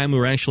first time we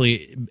were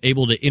actually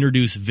able to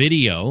introduce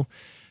video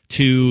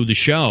to the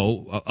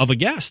show of a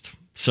guest.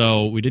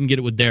 So we didn't get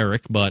it with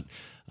Derrick, but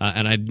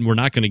we're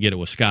not going to get it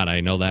with Scott.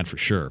 I know that for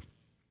sure.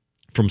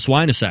 From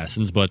Swine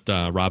Assassins, but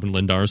Robyn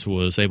Lindars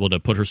was able to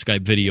put her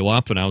Skype video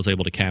up, and I was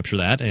able to capture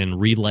that and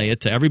relay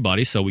it to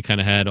everybody. So we kind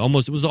of had it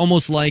was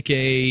almost like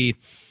a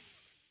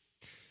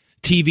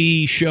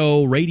TV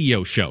show,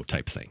 radio show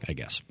type thing, I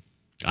guess.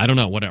 I don't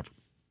know, whatever.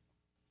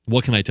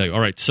 What can I tell you?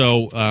 All right,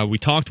 so we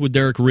talked with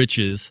Derrick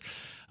Riches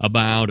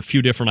about a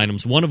few different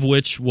items, one of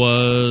which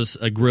was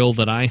a grill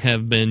that I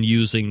have been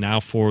using now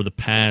for the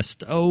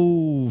past,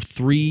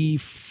 3,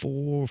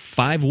 4,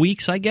 5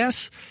 weeks, I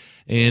guess.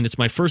 And it's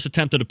my first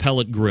attempt at a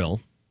pellet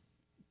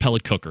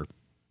cooker.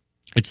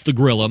 It's the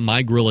Grilla.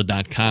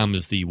 MyGrilla.com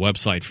is the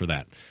website for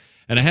that.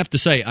 And I have to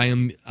say, I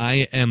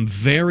am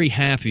very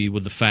happy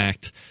with the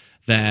fact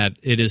that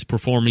it is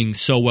performing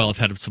so well. I've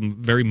had some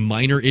very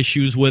minor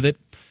issues with it.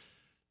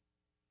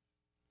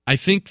 I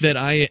think that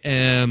I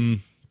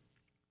am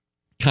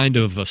kind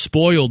of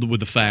spoiled with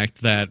the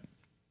fact that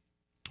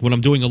when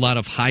I'm doing a lot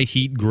of high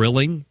heat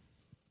grilling,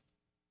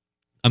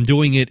 I'm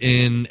doing it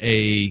in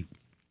a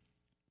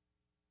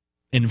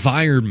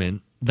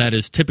environment that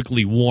is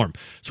typically warm.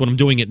 So when I'm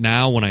doing it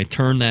now, when I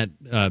turn it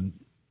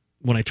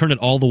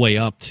all the way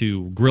up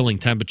to grilling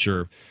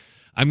temperature,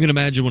 I'm going to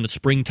imagine when it's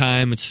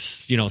springtime, it's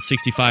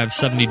 65,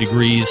 70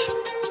 degrees.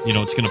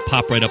 It's going to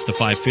pop right up to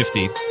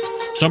 550.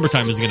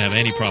 Summertime isn't going to have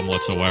any problem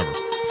whatsoever.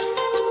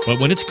 But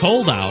when it's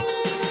cold out,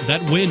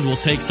 that wind will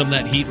take some of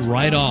that heat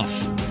right off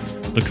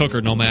the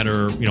cooker, no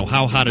matter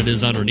how hot it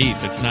is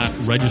underneath. It's not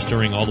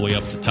registering all the way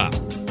up the top.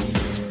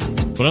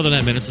 But other than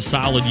that, man, it's a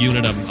solid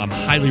unit. I'm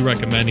highly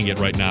recommending it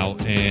right now.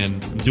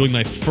 And I'm doing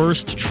my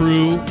first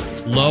true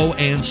low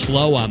and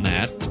slow on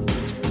that.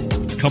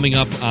 Coming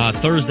up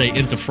Thursday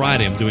into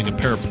Friday, I'm doing a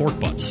pair of pork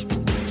butts.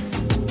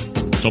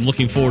 So I'm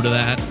looking forward to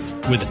that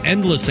with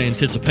endless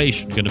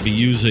anticipation. Going to be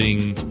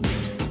using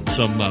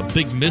some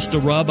Big Mista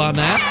rub on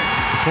that.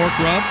 The pork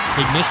rub,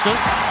 Big Mista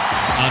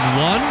on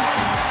one.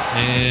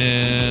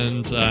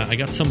 And I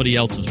got somebody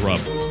else's rub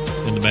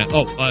in the mat.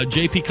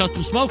 JP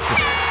Custom Smokes rub.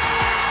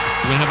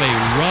 We're going to have a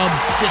rub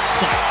fist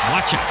fight.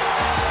 Watch out.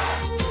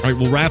 All right,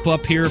 we'll wrap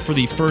up here for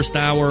the first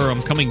hour.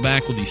 I'm coming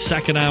back with the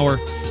second hour.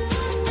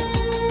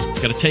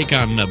 Got to take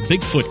on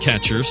Bigfoot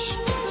catchers.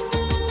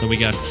 Then we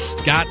got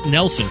Scott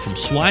Nelson from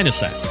Swine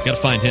Assassins. Got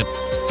to find him.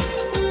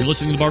 You're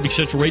listening to the Barbecue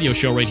Central Radio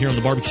Show right here on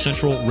the Barbecue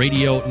Central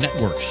Radio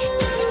Networks.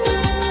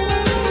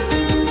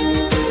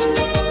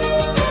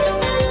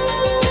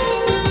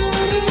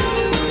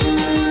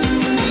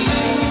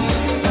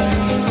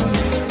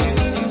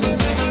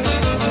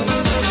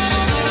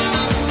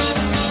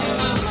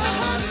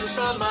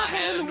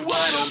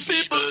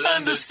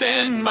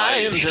 Understand my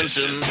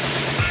intention.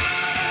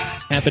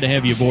 Happy to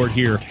have you aboard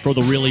here for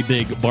the really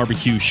big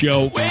barbecue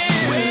show.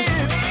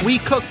 We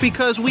cook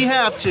because we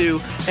have to,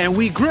 and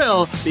we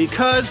grill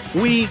because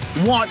we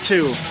want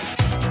to.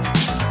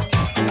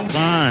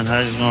 Fine,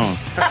 how's it going?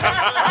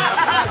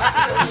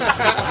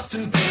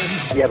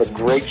 You have a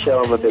great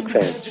show. I'm a big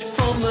fan.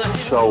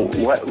 So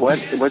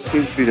what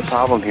seems to be the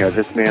problem here?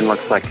 This man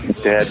looks like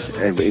he's dead,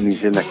 and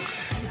he's in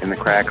the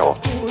crackle.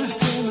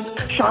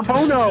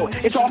 Charbono!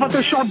 It's all about the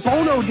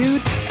Charbono,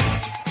 dude!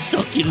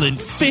 Succulent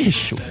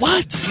fish!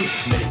 What?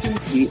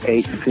 He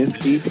ate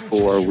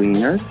 54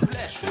 wieners.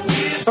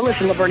 Now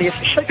listen,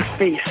 Lavernius, shake a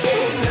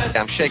face.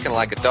 I'm shaking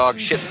like a dog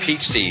shit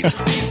peach seeds.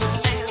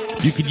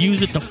 You could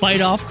use it to fight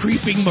off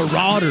creeping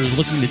marauders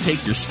looking to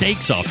take your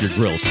steaks off your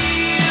grills.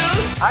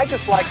 I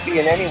just like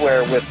being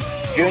anywhere with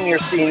Junior,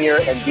 Senior,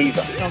 and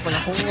Diva. Sounds like a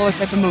whole other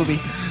type of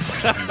movie.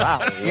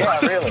 Wow.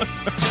 Yeah, really.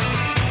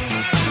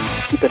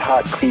 Keep it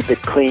hot, keep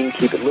it clean,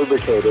 keep it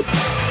lubricated.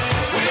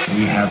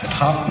 We have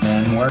top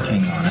men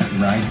working on it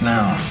right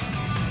now.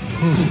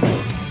 Ooh,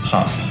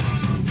 top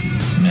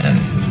men.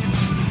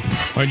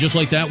 All right, just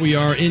like that, we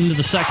are into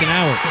the second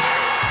hour.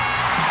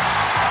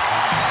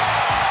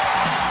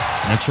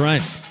 That's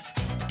right.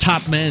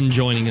 Top men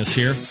joining us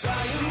here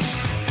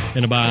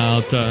in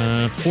about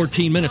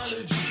 14 minutes.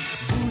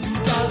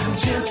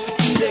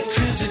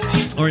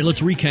 All right,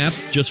 let's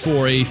recap just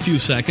for a few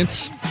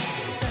seconds.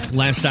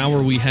 Last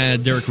hour, we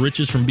had Derrick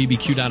Riches from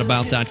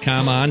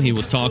bbq.about.com on. He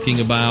was talking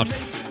about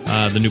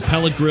the new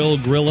pellet grill,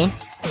 Grilla.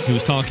 He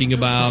was talking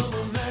about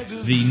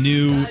the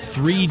new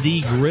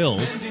 3D grill,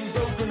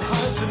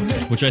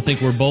 which I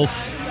think we're both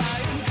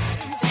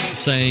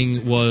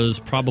saying was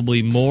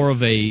probably more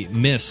of a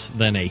miss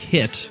than a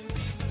hit.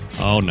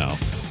 Oh, no.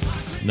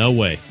 No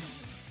way.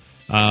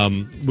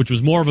 Which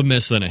was more of a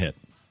miss than a hit.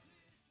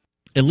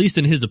 At least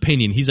in his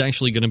opinion, he's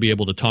actually going to be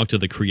able to talk to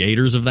the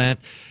creators of that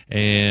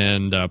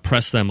and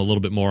press them a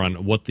little bit more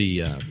on what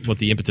the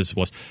impetus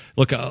was.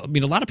 Look, I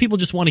mean, a lot of people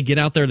just want to get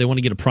out there. They want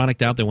to get a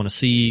product out. They want to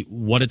see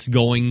what it's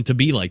going to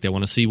be like. They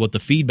want to see what the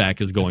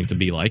feedback is going to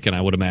be like. And I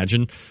would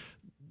imagine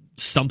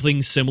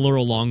something similar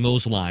along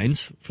those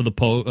lines for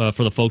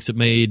the folks that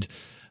made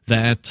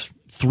that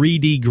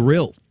 3D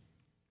grill.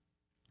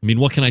 I mean,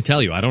 what can I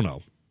tell you? I don't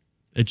know.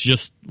 It's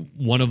just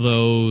one of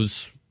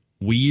those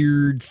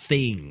weird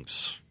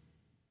things.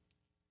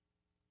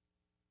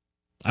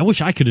 I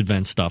wish I could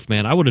invent stuff,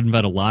 man. I would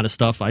invent a lot of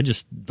stuff. I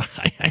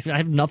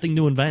have nothing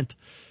to invent.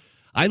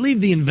 I leave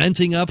the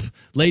inventing up,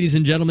 ladies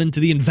and gentlemen, to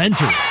the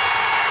inventors.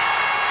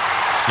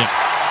 Yeah.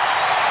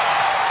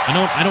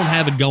 I don't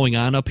have it going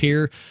on up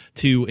here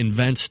to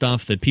invent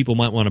stuff that people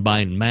might want to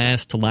buy en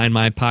masse to line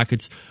my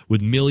pockets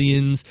with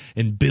millions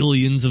and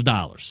billions of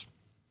dollars.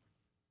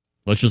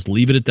 Let's just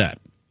leave it at that.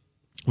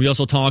 We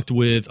also talked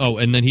with,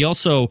 and then he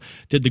also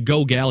did the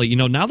Go Galley. You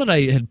know, now that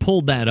I had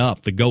pulled that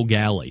up, the Go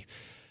Galley,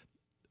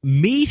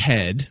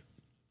 Meathead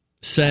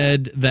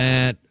said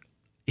that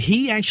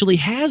he actually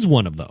has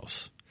one of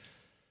those.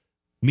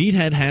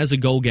 Meathead has a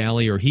Go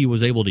Galley, or he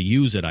was able to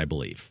use it, I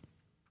believe.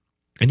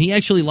 And he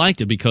actually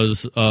liked it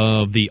because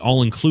of the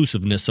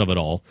all-inclusiveness of it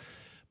all.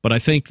 But I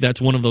think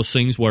that's one of those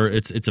things where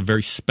it's a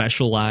very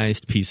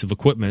specialized piece of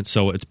equipment,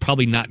 so it's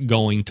probably not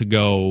going to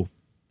go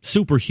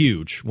super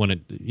huge when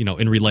it, you know,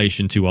 in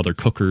relation to other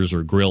cookers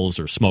or grills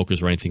or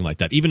smokers or anything like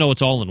that, even though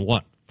it's all in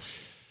one.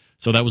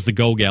 So that was the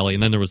Go Galley,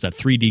 and then there was that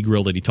 3D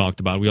grill that he talked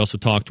about. We also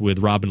talked with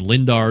Robyn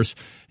Lindars,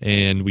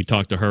 and we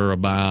talked to her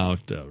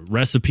about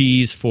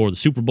recipes for the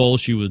Super Bowl.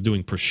 She was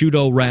doing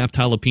prosciutto-wrapped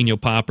jalapeno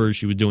poppers.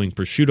 She was doing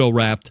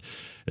prosciutto-wrapped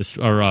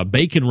or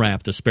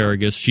bacon-wrapped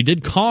asparagus. She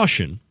did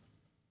caution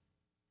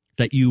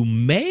that you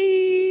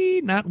may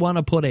not want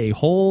to put a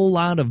whole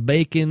lot of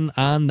bacon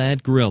on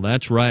that grill.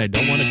 That's right.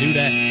 Don't want to do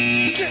that.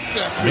 Get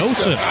that No, big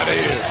sir. stuff out of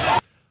here.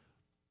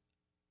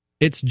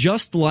 It's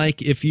just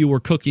like if you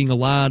were cooking a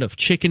lot of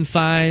chicken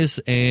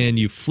thighs and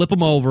you flip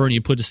them over and you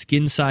put the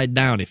skin side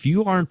down. If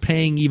you aren't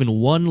paying even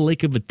one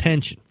lick of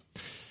attention,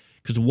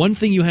 because one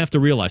thing you have to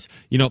realize,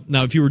 you know,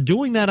 now if you were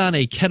doing that on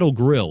a kettle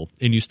grill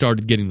and you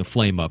started getting the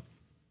flame up,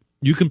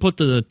 you can put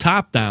the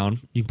top down,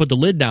 you can put the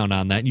lid down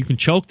on that, and you can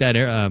choke that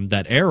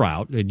air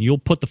out, and you'll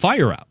put the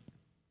fire out,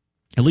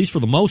 at least for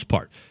the most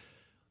part.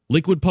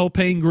 Liquid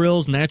propane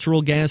grills,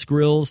 natural gas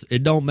grills,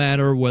 it don't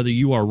matter whether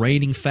you are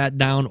raining fat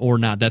down or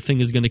not. That thing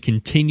is going to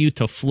continue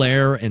to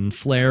flare, and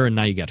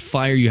now you got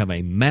fire. You have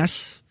a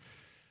mess.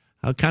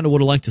 I kind of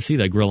would have liked to see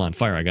that grill on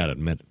fire, I got to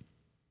admit.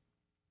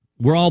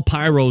 We're all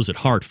pyros at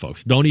heart,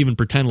 folks. Don't even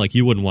pretend like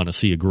you wouldn't want to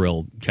see a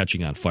grill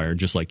catching on fire,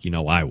 just like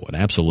I would.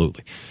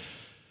 Absolutely.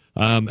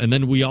 And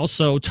then we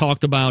also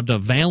talked about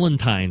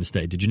Valentine's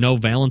Day. Did you know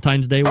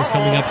Valentine's Day was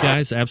coming up,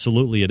 guys?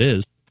 Absolutely it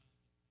is.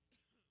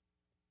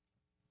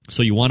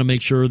 So you want to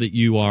make sure that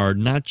you are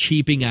not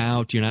cheaping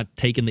out. You're not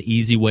taking the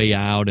easy way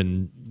out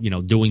and,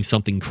 doing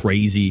something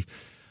crazy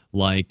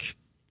like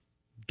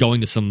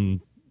going to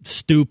some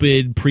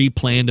stupid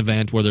pre-planned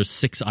event where there's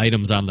 6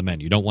 items on the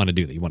menu. You don't want to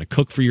do that. You want to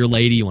cook for your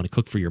lady. You want to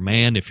cook for your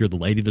man if you're the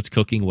lady that's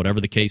cooking, whatever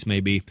the case may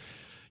be.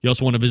 You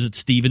also want to visit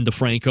Steven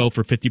DeFranco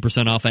for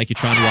 50% off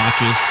Accutron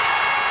watches.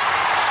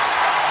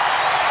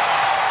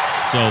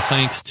 So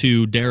thanks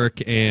to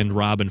Derrick and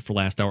Robyn for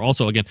last hour.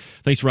 Also, again,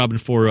 thanks, Robyn,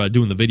 for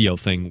doing the video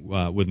thing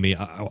with me.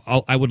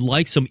 I would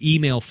like some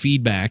email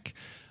feedback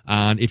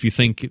on if you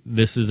think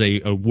this is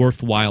a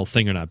worthwhile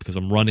thing or not, because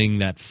I'm running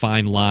that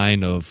fine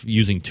line of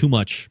using too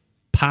much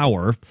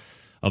power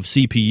of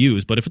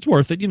CPUs. But if it's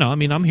worth it,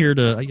 I'm here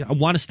I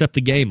want to step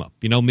the game up.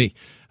 You know me,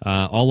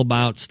 all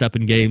about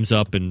stepping games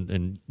up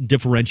and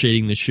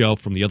differentiating the show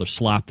from the other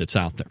slop that's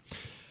out there.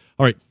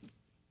 All right,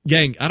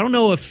 gang, I don't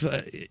know if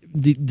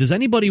does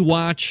anybody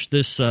watch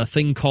this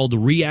thing called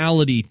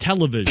reality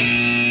television?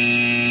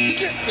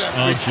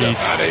 Oh,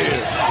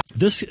 jeez.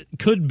 This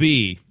could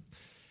be,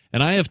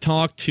 and I have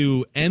talked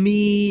to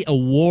Emmy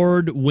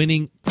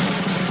award-winning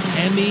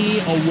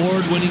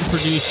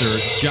producer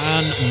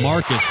John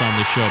Marcus on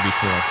the show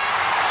before.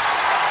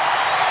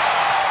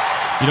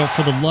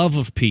 For the love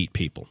of Pete,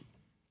 people,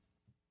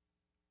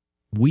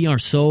 we are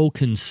so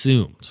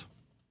consumed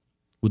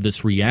with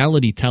this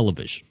reality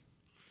television.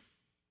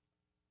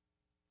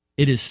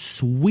 It is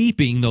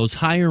sweeping those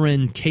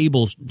higher-end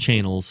cable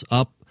channels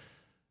up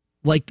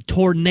like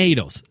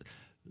tornadoes.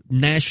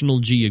 National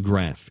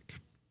Geographic,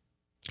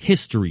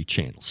 History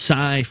Channel,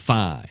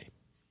 Sci-Fi,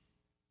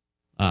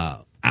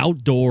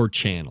 Outdoor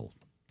Channel.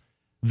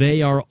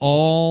 They are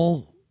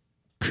all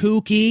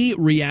kooky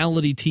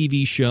reality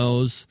TV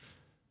shows,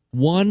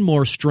 one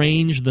more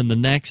strange than the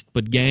next.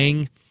 But,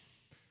 gang,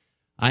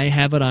 I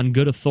have it on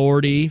good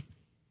authority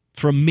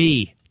from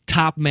me,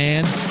 top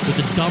man, that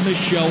the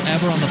dumbest show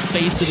ever on the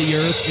face of the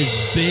earth is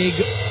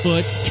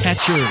Bigfoot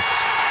Catchers.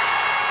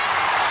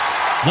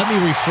 Let me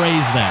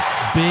rephrase that.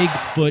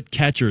 Bigfoot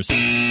Catchers. What?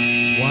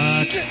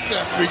 Get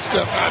that big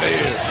stuff out of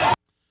here.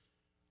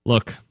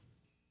 Look,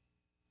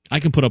 I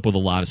can put up with a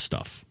lot of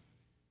stuff.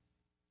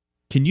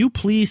 Can you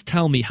please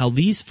tell me how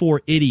these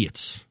 4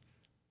 idiots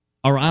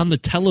are on the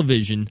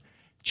television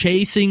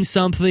chasing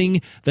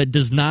something that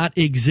does not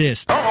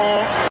exist?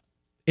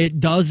 It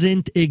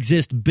doesn't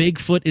exist.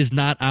 Bigfoot is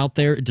not out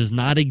there. It does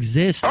not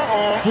exist.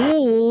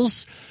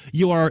 Fools,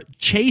 you are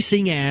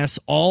chasing ass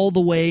all the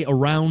way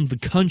around the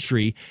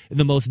country in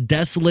the most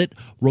desolate,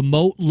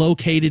 remote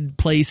located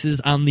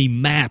places on the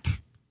map.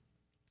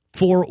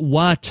 For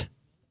what?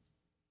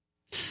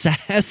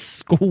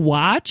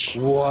 Sasquatch?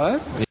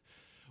 What?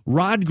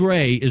 Rod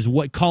Gray is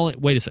what call it.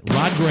 Wait a second.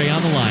 Rod Gray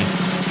on the line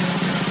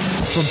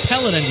from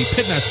Pellet Envy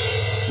Pitmaster.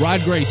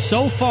 Rod Gray,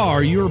 so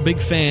far you're a big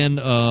fan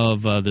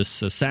of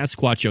this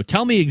Sasquatch show.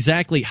 Tell me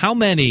exactly how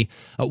many.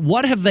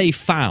 What have they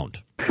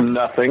found?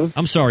 Nothing.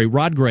 I'm sorry,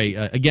 Rod Gray.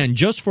 Again,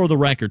 just for the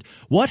record,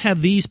 what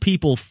have these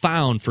people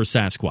found for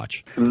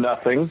Sasquatch?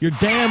 Nothing. You're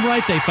damn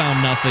right they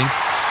found nothing.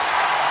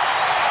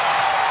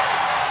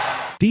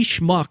 These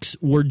schmucks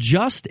were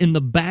just in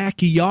the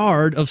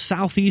backyard of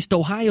Southeast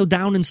Ohio,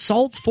 down in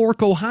Salt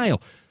Fork, Ohio.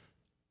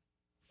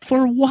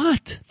 For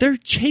what? They're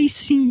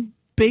chasing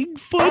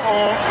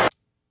Bigfoot?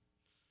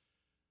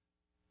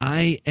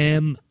 I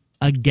am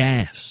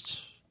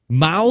aghast.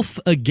 Mouth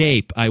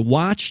agape. I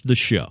watched the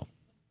show.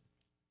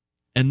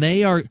 And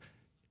they are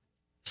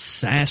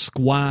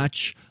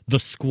Sasquatch, the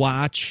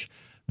Squatch.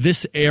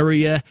 This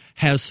area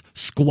has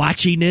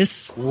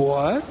squatchiness.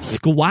 What?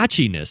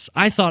 Squatchiness.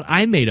 I thought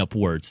I made up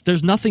words.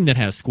 There's nothing that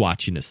has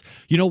squatchiness.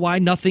 You know why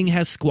nothing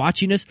has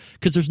squatchiness?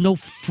 Because there's no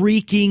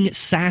freaking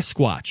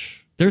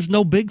Sasquatch. There's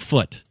no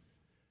Bigfoot.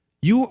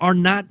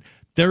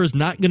 There is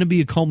not going to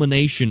be a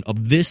culmination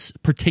of this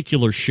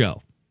particular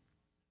show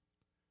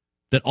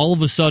that all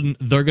of a sudden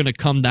they're going to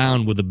come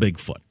down with a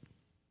Bigfoot.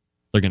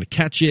 They're going to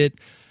catch it.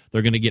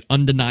 They're going to get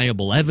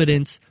undeniable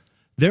evidence.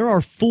 There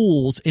are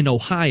fools in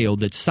Ohio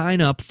that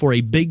sign up for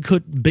a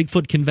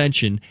Bigfoot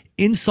convention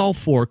in Salt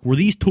Fork where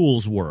these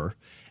tools were,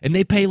 and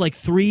they pay like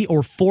 $300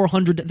 or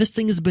 $400. This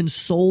thing has been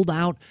sold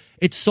out.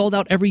 It's sold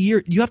out every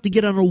year. You have to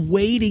get on a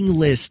waiting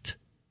list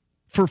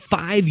for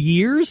 5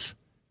 years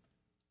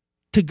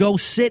to go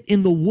sit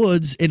in the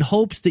woods in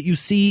hopes that you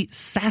see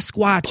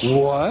Sasquatch.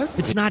 What?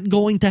 It's not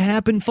going to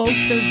happen, folks.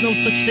 There's no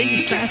such thing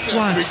as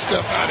Sasquatch. Big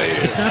stuff out of here.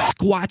 It's not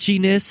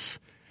squatchiness.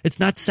 It's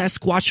not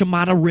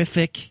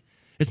Sasquatchamotorific.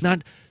 It's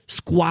not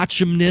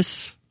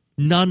squatchamness.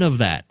 None of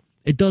that.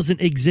 It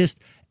doesn't exist.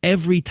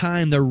 Every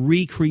time they're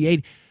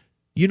recreating.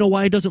 You know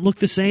why it doesn't look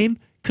the same?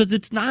 Because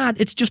it's not.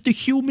 It's just a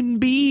human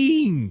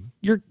being.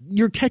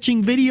 You're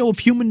catching video of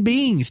human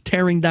beings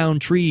tearing down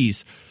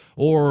trees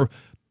or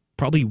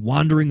probably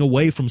wandering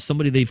away from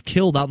somebody they've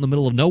killed out in the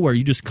middle of nowhere.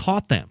 You just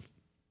caught them.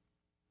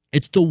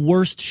 It's the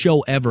worst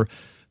show ever.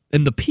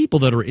 And the people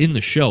that are in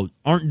the show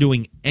aren't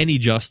doing any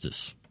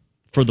justice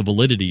for the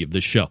validity of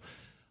this show.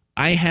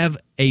 I have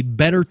a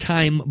better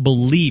time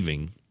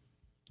believing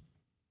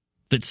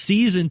that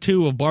season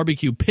 2 of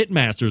Barbecue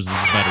Pitmasters is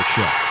a better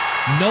show.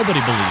 Nobody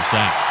believes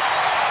that.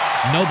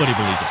 Nobody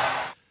believes it.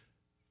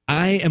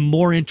 I am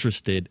more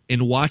interested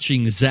in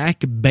watching Zach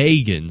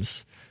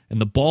Bagans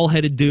and the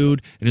bald-headed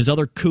dude and his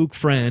other kook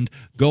friend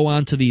go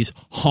onto these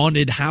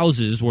haunted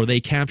houses where they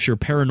capture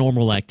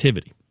paranormal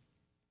activity.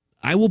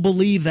 I will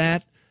believe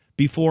that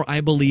before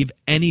I believe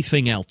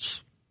anything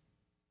else.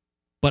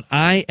 But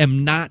I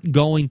am not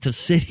going to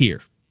sit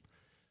here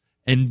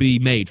and be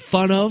made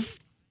fun of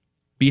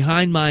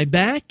behind my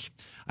back.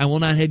 I will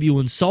not have you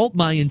insult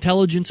my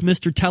intelligence,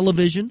 Mr.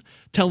 Television,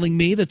 telling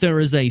me that there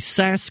is a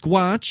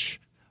Sasquatch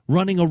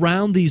running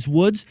around these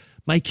woods.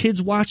 My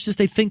kids watch this.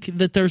 They think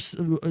that there's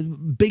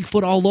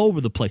Bigfoot all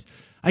over the place.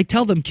 I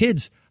tell them,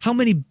 kids, how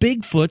many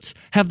Bigfoots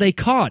have they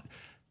caught?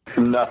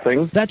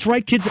 Nothing. That's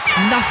right, kids,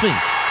 nothing.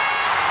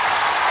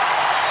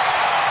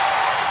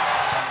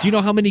 Do you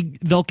know how many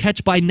they'll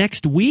catch by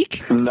next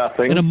week?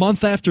 Nothing. And a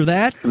month after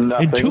that?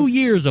 Nothing. In 2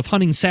 years of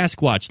hunting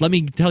Sasquatch, let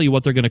me tell you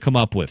what they're going to come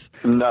up with.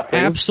 Nothing.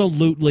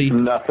 Absolutely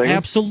nothing.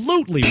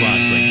 Absolutely, Rod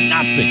Ray.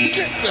 Nothing.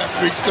 Get that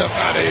freak stuff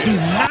out of here. Do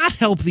not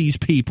help these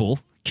people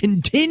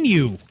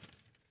continue.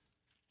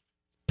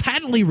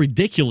 Patently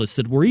ridiculous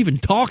that we're even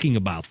talking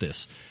about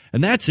this.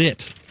 And that's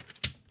it.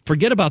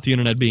 Forget about the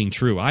internet being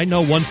true. I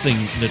know one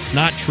thing that's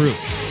not true.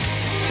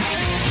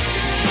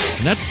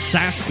 And that's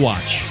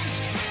Sasquatch.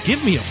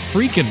 Give me a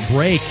freaking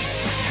break.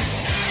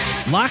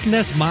 Loch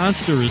Ness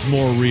Monster is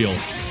more real.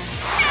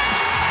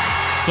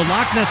 The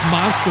Loch Ness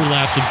Monster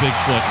laughs at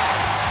Bigfoot.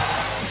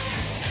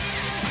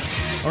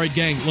 All right,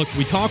 gang, look,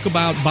 we talk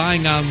about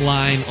buying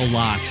online a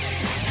lot.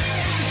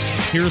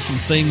 Here are some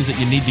things that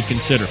you need to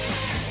consider.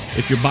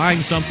 If you're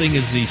buying something,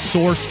 is the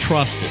source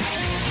trusted?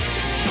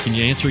 Can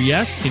you answer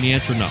yes? Can you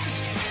answer no?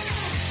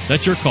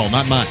 That's your call,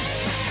 not mine.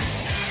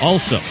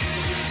 Also,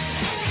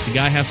 does the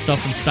guy have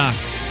stuff in stock?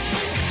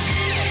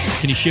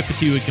 Can he ship it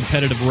to you at a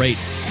competitive rate?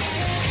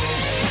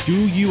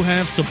 Do you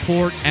have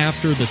support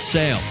after the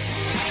sale?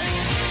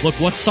 Look,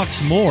 what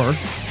sucks more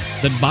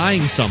than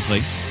buying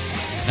something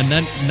and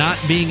then not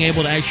being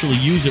able to actually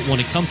use it when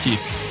it comes to you?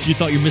 So you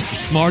thought you're Mr.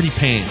 Smarty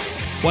Pants.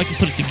 Well, I can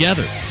put it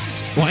together.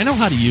 Well, I know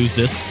how to use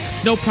this.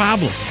 No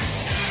problem.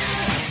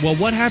 Well,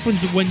 what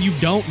happens when you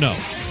don't know?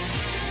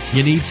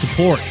 You need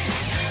support.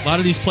 A lot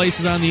of these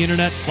places on the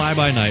internet, fly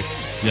by night.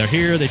 They're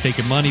here, they take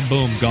your money,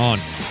 boom,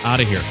 gone. Out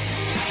of here.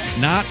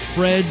 Not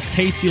Fred's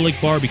Tasty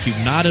Lick Barbecue,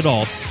 not at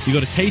all. You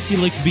go to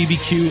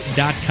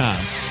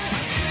tastylicksbbq.com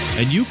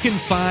and you can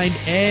find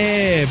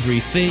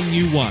everything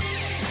you want.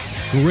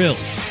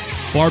 Grills,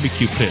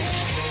 barbecue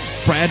pits,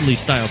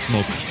 Bradley-style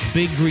smokers,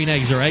 big green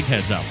eggs or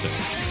eggheads out there,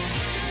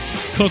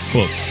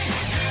 cookbooks,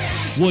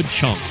 wood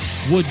chunks,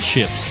 wood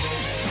chips,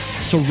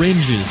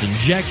 syringes,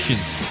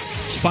 injections.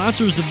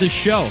 Sponsors of this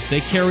show,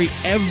 they carry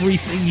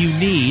everything you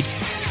need.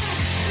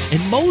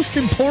 And most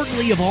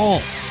importantly of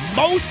all,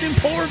 most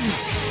important,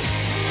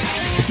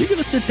 if you're going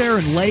to sit there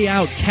and lay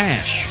out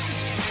cash,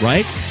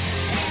 right,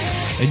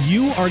 and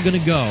you are going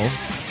to go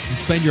and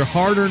spend your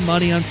hard-earned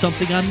money on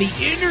something on the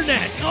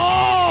internet,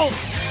 I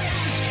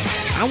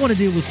want to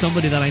deal with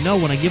somebody that I know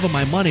when I give them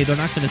my money, they're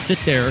not going to sit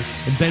there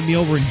and bend me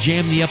over and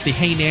jam me up the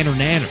hey nanner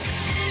nanner.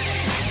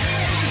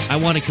 I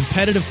want a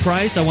competitive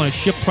price, I want it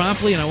shipped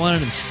promptly, and I want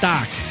it in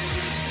stock.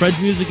 Fred's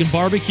Music and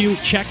Barbecue,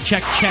 check,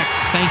 check, check.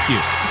 Thank you.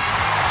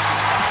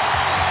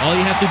 All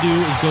you have to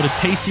do is go to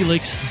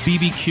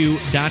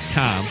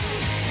tastylicksbbq.com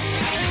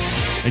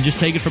and just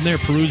take it from there.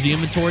 Peruse the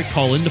inventory.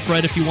 Call into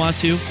Fred if you want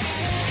to.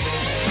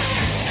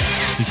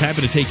 He's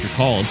happy to take your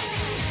calls.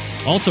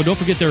 Also, don't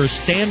forget there is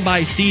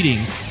standby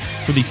seating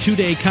for the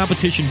 2-day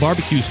competition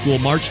barbecue school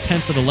March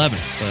 10th and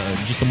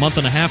 11th, just a month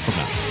and a half from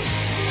now.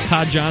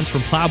 Todd Johns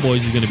from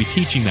Plowboys is going to be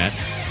teaching that.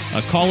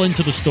 Call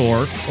into the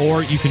store,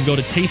 or you can go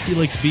to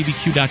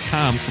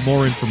tastylicksbbq.com for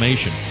more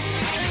information.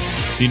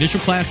 The initial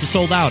class is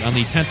sold out on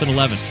the 10th and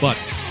 11th, but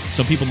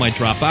some people might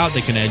drop out.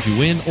 They can add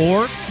you in,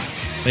 or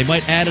they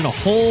might add in a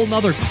whole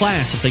nother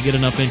class if they get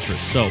enough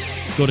interest. So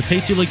go to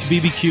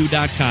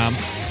tastylicksbbq.com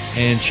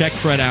and check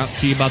Fred out,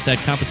 see about that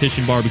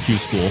competition barbecue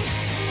school.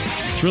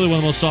 It's really one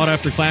of the most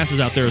sought-after classes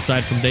out there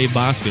aside from Dave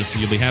Boskus, so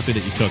you'll be happy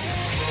that you took it.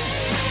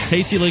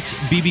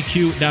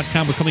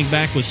 tastylicksbbq.com. We're coming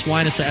back with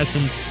Swine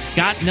Assassins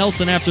Scott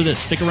Nelson after this.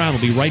 Stick around.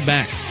 We'll be right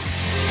back.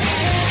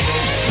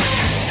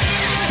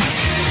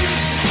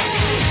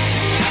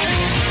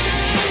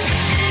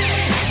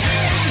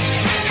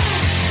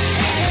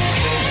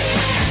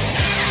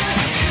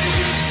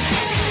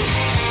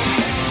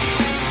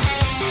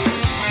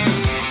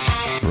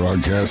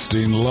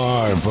 Broadcasting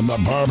live from the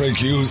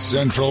Barbecue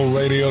Central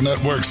Radio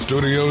Network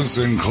studios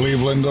in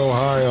Cleveland,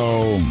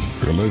 Ohio.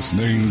 You're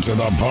listening to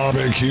the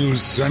Barbecue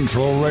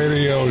Central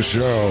Radio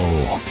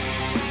Show.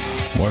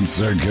 Once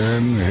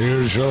again,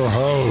 here's your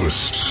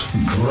host,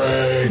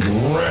 Greg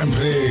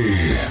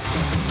Rempe.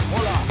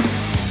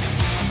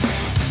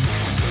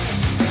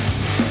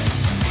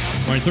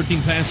 All right,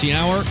 13 past the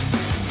hour.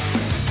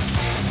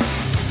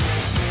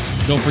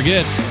 don't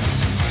forget,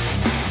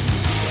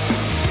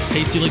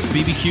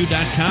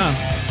 TastyLicksBBQ.com.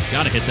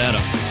 Got to hit that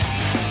up.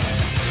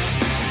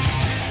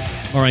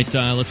 All right,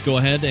 let's go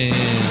ahead and,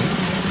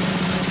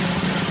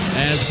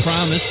 as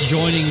promised,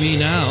 joining me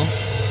now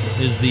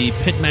is the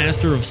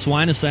pitmaster of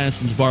Swine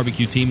Assassins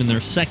barbecue team in their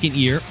second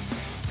year.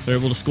 They're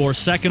able to score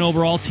second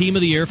overall team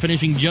of the year,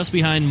 finishing just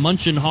behind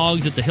Munchin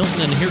Hogs at the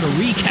Hilton. And here to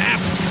recap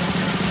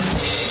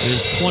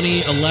is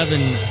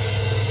 2011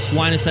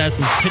 Swine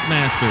Assassins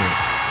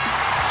pitmaster,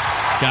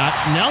 Scott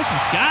Nelson.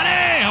 Scotty,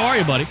 how are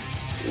you, buddy?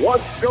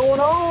 What's going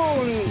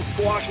on,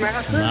 Squash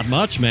Master? Not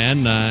much,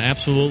 man.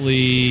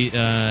 Absolutely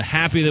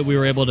happy that we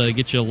were able to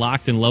get you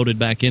locked and loaded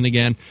back in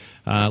again.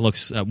 Work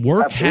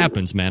Absolutely.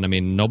 Happens, man. I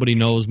mean, nobody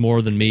knows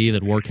more than me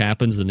that work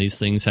happens, and these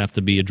things have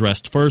to be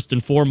addressed first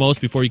and foremost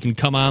before you can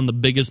come on the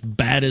biggest,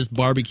 baddest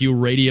barbecue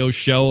radio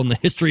show in the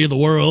history of the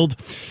world.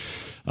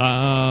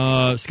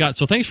 Scott,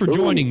 so thanks for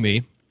joining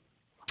me.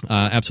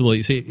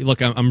 Absolutely. See,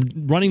 look, I'm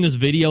running this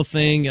video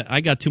thing.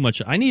 I got too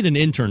much. I need an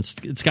intern.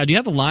 Scott, do you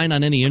have a line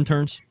on any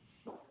interns?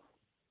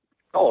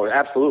 Oh,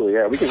 absolutely.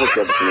 Yeah, we can hook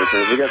you up with some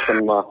interns. We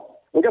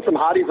got some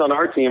hotties on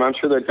our team. I'm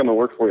sure they'd come and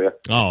work for you.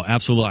 Oh,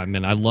 absolutely. I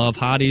mean, I love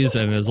hotties,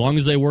 and as long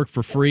as they work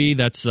for free,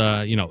 that's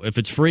if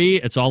it's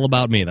free, it's all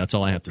about me. That's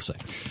all I have to say.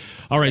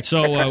 All right,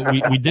 so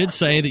we did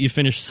say that you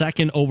finished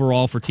second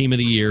overall for Team of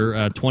the Year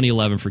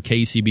 2011 for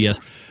KCBS.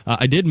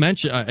 I did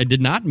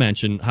not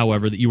mention,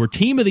 however, that you were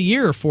Team of the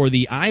Year for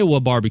the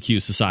Iowa Barbecue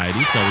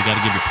Society, so we got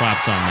to give you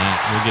props on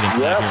that. We'll get into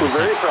that here. We're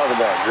very proud of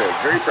that,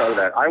 Greg. Very proud of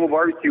that. Iowa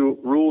Barbecue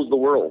rules the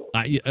world.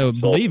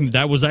 Believe me,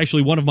 that was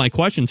actually one of my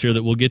questions here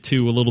that we'll get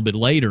to a little bit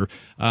later.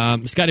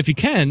 Scott, if you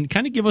can,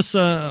 kind of give us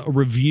a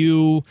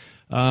review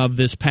of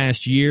this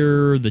past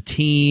year, the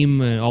team,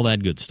 and all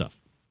that good stuff.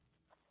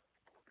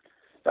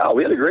 Oh,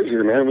 we had a great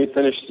year, man. We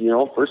finished,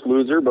 first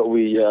loser, but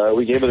we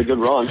gave it a good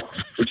run.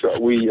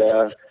 We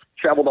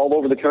traveled all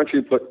over the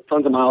country, put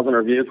tons of miles in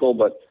our vehicle,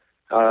 but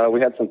we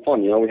had some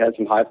fun. We had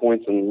some high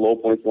points and low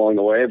points along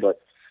the way,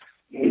 but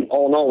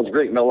all in all, it was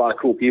great. Met a lot of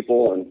cool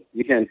people, and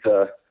you can't.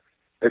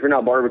 If you're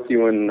not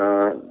barbecuing,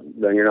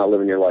 then you're not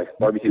living your life.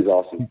 Barbecue's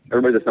awesome.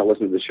 Everybody that's not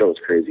listening to the show is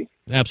crazy.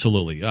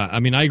 Absolutely. I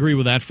mean, I agree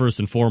with that first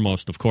and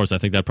foremost. Of course, I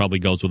think that probably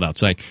goes without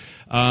saying.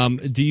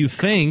 Do you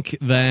think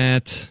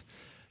that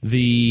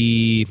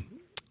did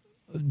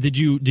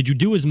you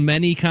do as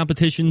many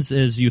competitions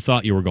as you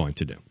thought you were going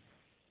to do?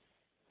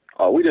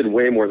 We did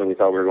way more than we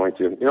thought we were going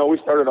to. We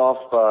started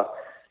off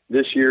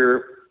this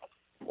year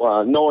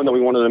knowing that we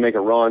wanted to make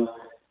a run,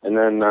 and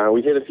then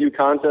we hit a few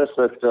contests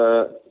that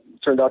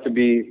turned out to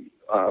be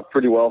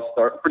pretty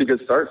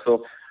good start.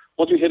 So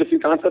once we hit a few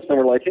contests, then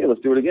we're like, hey,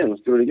 let's do it again.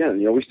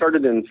 We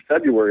started in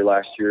February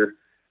last year,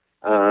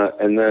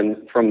 and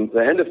then from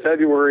the end of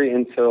February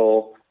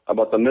until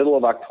about the middle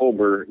of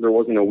October, there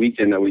wasn't a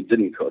weekend that we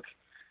didn't cook.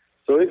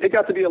 So it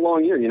got to be a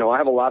long year. I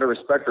have a lot of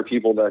respect for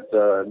people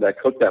that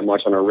cook that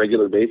much on a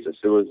regular basis.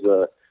 There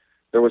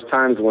was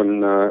times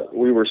when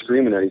we were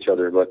screaming at each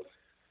other, but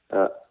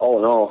all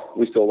in all,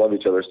 we still love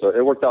each other. So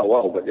it worked out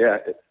well. But yeah,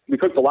 we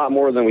cooked a lot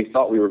more than we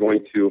thought we were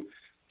going to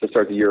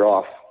start the year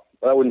off.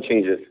 But I wouldn't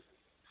change it.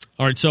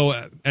 All right.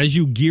 So as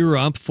you gear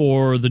up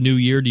for the new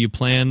year, do you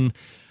plan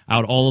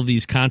out all of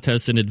these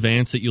contests in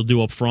advance that you'll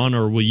do up front,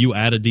 or will you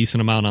add a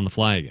decent amount on the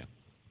fly again?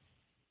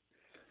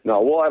 No,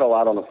 we'll add a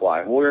lot on the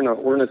fly. We're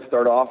gonna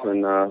start off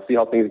and see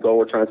how things go.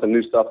 We're trying some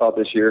new stuff out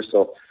this year,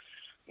 so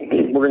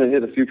we're gonna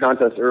hit a few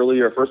contests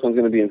early. Our first one's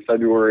gonna be in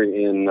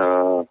February in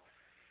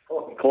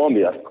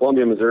Columbia,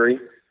 Missouri,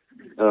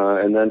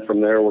 and then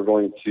from there we're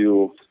going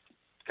to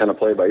kind of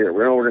play by ear.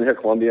 We're gonna hit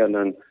Columbia, and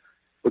then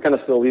we're kind of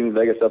still leaving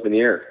Vegas up in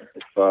the air.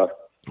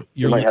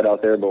 We might head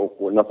out there, but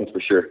nothing's for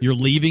sure. You're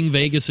leaving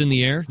Vegas in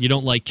the air? You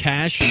don't like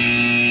cash,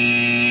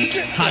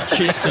 hot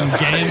chicks, and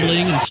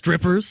gambling and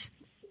strippers?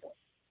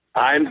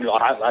 I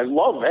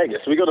love Vegas.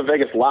 We go to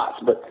Vegas lots,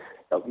 but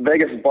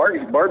Vegas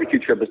barbecue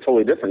trip is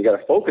totally different. You got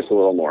to focus a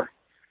little more.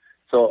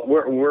 So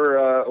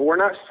we're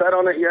not set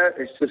on it yet.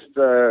 It's just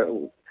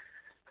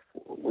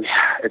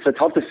it's a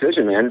tough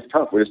decision, man. It's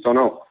tough. We just don't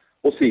know.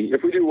 We'll see.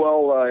 If we do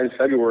well in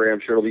February, I'm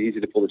sure it'll be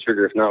easy to pull the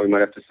trigger. If not, we might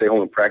have to stay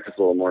home and practice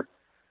a little more.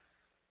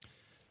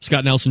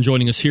 Scott Nelson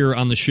joining us here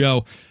on the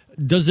show.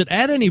 Does it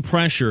add any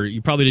pressure?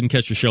 You probably didn't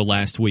catch the show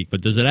last week,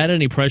 but does it add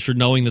any pressure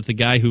knowing that the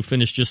guy who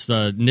finished just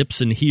nips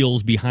and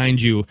heels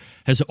behind you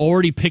has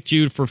already picked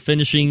you for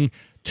finishing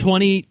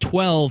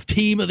 2012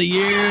 Team of the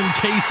Year in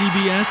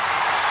KCBS?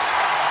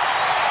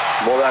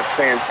 Well, that's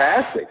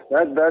fantastic.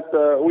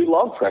 We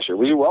love pressure.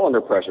 We do well under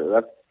pressure.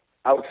 That's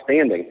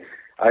outstanding.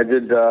 I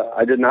did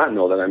not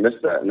know that. I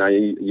missed that, and I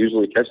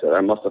usually catch that. I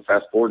must have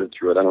fast-forwarded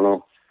through it. I don't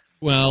know.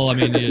 Well, I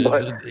mean,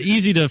 it's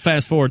easy to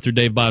fast forward through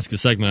Dave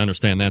Bosca's segment. I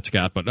understand that,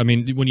 Scott. But, I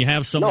mean, when you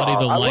have somebody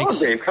that likes... I love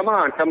Dave. Come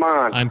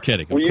on. I'm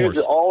kidding, We use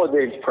all of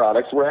Dave's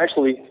products. We're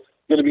actually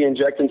going to be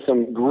injecting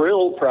some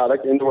grill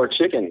product into our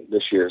chicken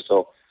this year.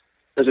 So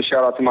there's a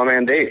shout-out to my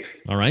man Dave.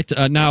 All right.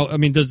 Now, I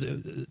mean,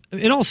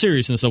 in all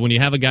seriousness, though, when you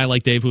have a guy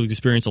like Dave who's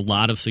experienced a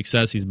lot of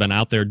success, he's been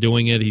out there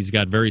doing it, he's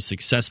got very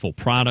successful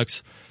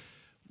products,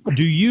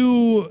 do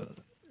you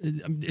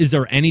Is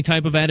there any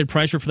type of added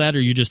pressure for that, or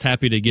are you just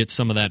happy to get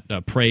some of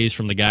that praise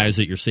from the guys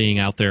that you're seeing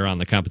out there on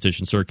the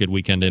competition circuit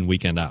weekend in,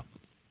 weekend out?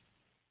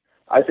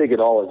 I think it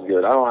all is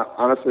good.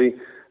 Honestly,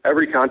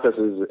 every contest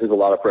is a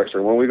lot of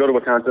pressure. When we go to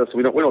a contest,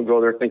 we don't go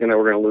there thinking that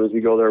we're going to lose.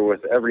 We go there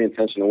with every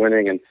intention of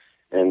winning,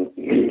 and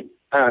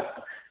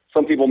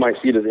some people might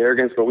see it as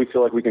arrogance, but we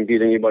feel like we can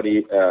beat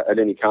anybody at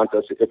any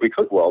contest if we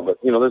cook well. But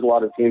there's a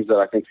lot of teams that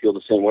I think feel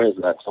the same way as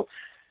that. So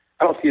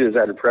I don't see it as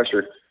added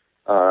pressure.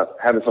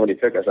 Having somebody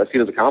pick us, I see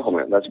it as a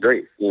compliment. That's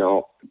great,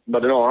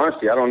 But in all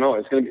honesty, I don't know.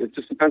 It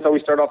just depends how we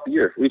start off the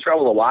year. We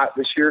traveled a lot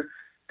this year,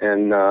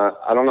 and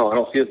I don't know. I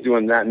don't see us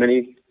doing that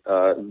many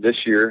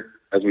this year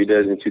as we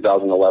did in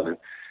 2011.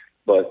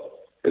 But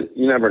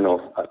you never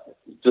know.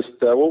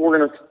 We're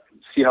going to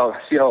see how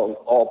it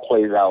all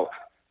plays out.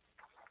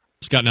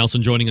 Scott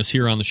Nelson joining us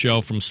here on the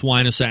show from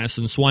Swine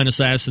Assassins,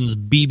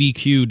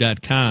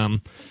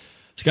 SwineAssassinsBBQ.com.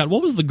 Scott,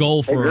 what was the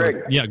goal for? Hey,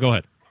 Greg. Yeah, go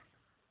ahead.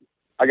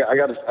 I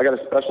got a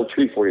special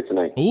treat for you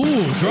tonight.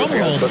 Ooh, drum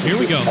roll! Here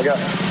we go.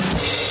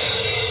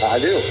 I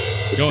do.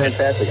 It's go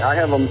fantastic. Ahead. I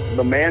have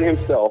the man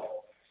himself,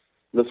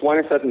 the Swine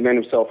Assassins man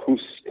himself, who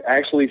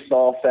actually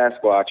saw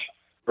Sasquatch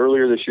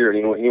earlier this year,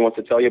 and he wants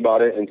to tell you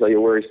about it and tell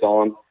you where he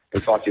saw him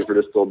and talk to you for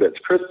just a little bit. It's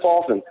Chris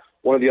Paulson,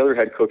 one of the other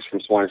head cooks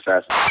from Swine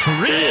Assassins.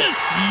 Chris,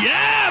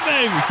 yeah,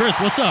 baby. Chris,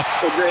 what's up?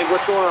 Hey, Greg,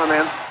 what's going on,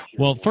 man?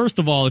 Well, first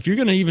of all, if you're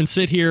going to even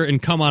sit here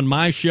and come on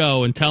my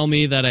show and tell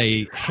me that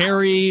a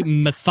hairy,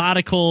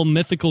 methodical,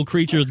 mythical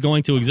creature is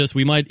going to exist,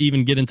 we might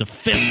even get into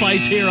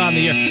fistfights here on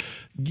the air.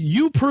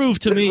 You prove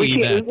to me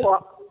that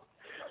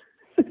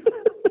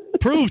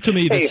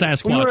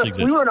Sasquatch exists.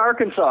 We were in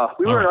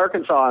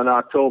Arkansas. In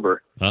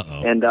October.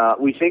 Uh-oh. And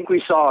we think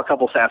we saw a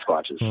couple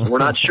Sasquatches. We're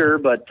not sure,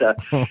 but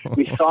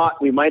we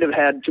thought we might have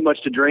had too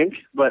much to drink,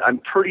 but I'm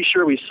pretty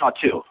sure we saw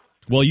two.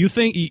 Well, you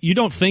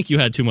don't think you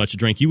had too much to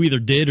drink. You either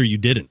did or you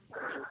didn't.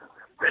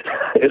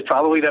 It's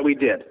probably that we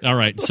did. All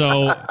right.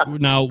 So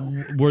now,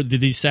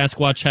 did these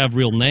Sasquatch have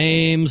real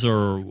names,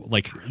 or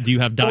do you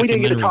have documentary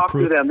we didn't get to talk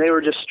proof? to them. They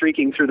were just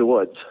streaking through the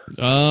woods.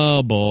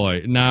 Oh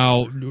boy!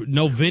 Now,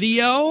 no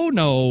video,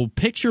 no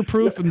picture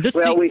proof. Not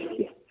that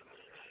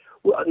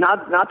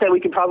we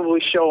can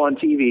probably show on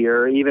TV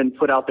or even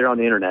put out there on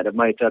the internet. It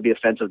might be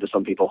offensive to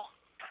some people.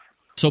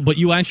 So, but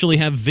you actually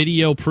have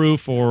video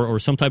proof or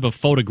some type of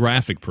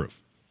photographic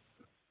proof?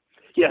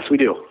 Yes, we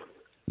do.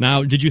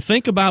 Now, did you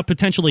think about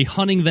potentially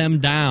hunting them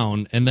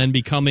down and then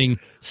becoming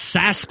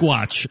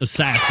Sasquatch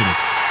assassins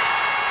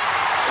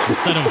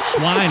instead of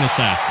swine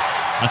assassins?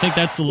 I think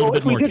that's a little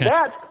bit more. If we did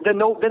that, then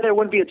there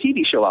wouldn't be a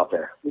TV show out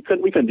there. We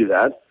couldn't do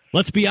that.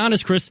 Let's be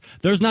honest, Chris.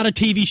 There's not a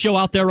TV show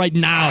out there right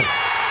now.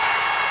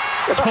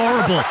 It's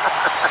horrible.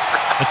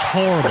 It's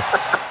horrible.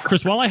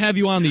 Chris, while I have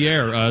you on the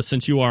air,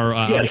 since you are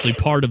obviously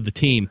part of the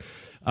team,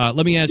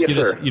 let me ask you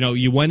this. Sir.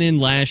 You went in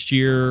last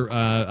year,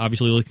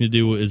 obviously looking to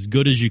do as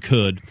good as you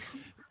could.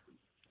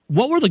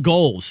 What were the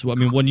goals? I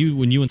mean, when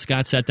you and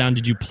Scott sat down,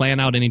 did you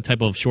plan out any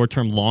type of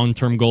short-term,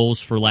 long-term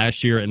goals for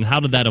last year, and how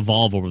did that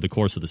evolve over the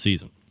course of the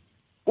season?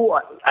 Well,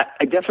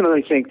 I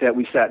definitely think that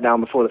we sat down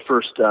before the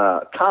first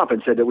comp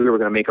and said that we were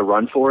going to make a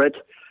run for it.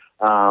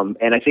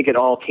 And I think it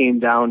all came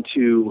down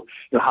to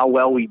how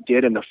well we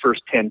did in the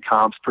first 10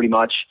 comps, pretty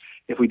much.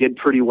 If we did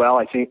pretty well,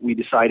 I think we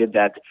decided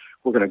that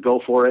we're going to go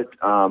for it.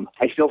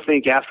 I still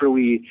think after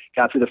we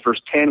got through the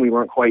first 10, we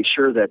weren't quite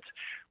sure that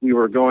we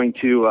were going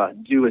to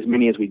do as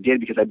many as we did,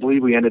 because I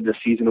believe we ended the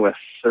season with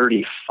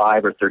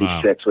 35 or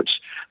 36, which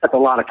that's a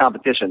lot of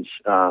competitions.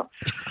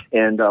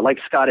 And like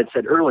Scott had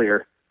said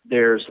earlier,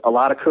 there's a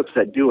lot of cooks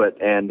that do it,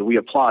 and we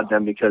applaud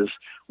them, because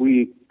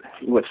even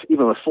with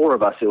four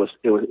of us, it was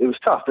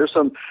tough. There's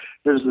some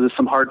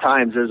hard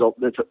times.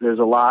 There's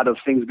a lot of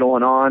things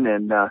going on,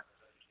 and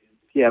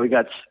we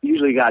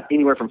usually got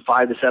anywhere from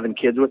 5 to 7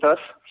 kids with us.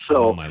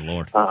 So, oh my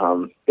Lord,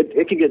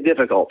 it can get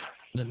difficult.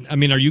 I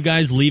mean, are you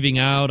guys leaving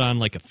out on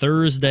like a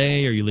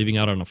Thursday? Are you leaving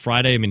out on a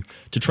Friday? I mean,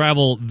 to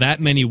travel that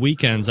many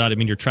weekends out, I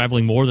mean, you're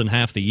traveling more than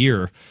half the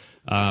year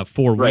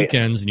for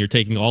weekends, and you're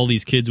taking all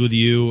these kids with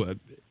you.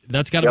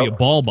 That's got to be a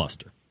ball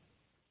buster.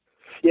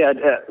 Yeah,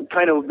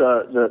 kind of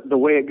the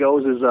way it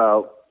goes is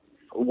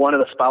one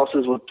of the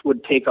spouses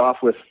would take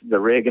off with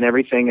the rig and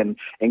everything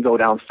and go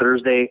down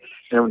Thursday.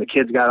 And when the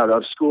kids got out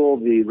of school,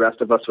 the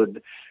rest of us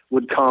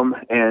would come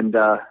and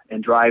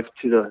drive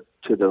to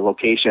the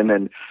location.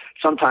 And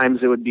sometimes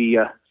it would be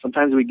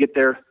sometimes we'd get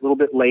there a little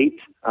bit late,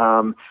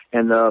 and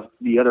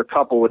the other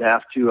couple would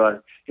have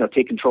to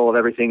take control of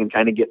everything and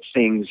kind of get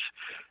things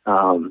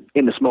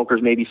in the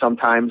smokers. Maybe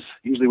sometimes,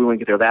 usually we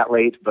wouldn't get there that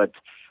late, but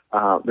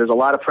there's a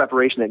lot of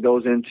preparation that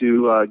goes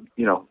into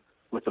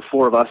with the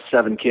four of us,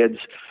 7 kids,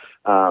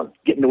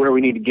 getting to where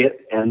we need to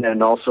get, and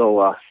then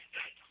also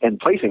and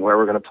placing where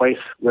we're going to place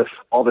with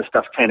all this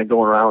stuff kind of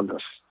going around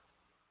us.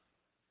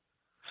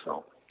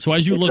 So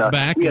as you look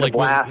back, we had a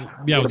blast.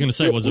 I was going to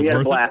say, was it worth it? We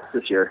had a blast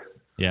this year.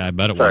 Yeah, I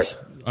bet it was.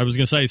 I was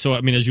going to say, so I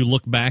mean, as you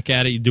look back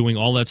at it, doing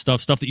all that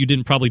stuff that you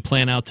didn't probably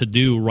plan out to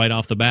do right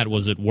off the bat,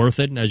 was it worth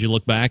it? As you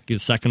look back,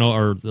 is second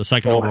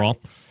overall?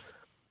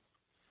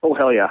 Oh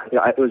hell yeah!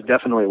 Yeah, it was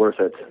definitely worth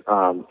it.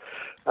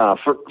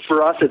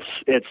 For us,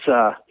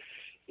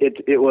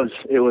 it was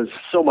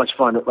so much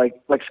fun. Like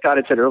Scott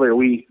had said earlier,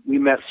 we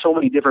met so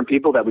many different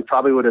people that we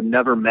probably would have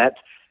never met.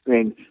 I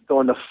mean,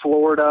 going to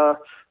Florida,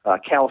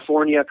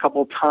 California a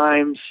couple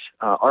times,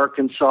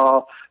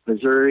 Arkansas,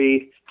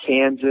 Missouri,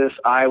 Kansas,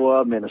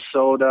 Iowa,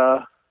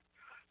 Minnesota.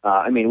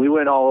 We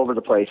went all over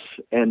the place,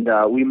 and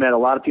we met a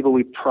lot of people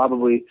we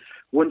probably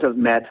wouldn't have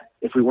met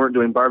if we weren't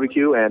doing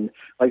barbecue. And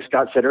like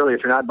Scott said earlier,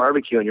 if you're not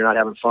barbecuing, you're not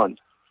having fun.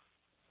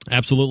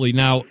 Absolutely.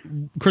 Now,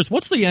 Chris,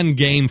 what's the end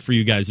game for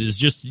you guys?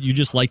 Is you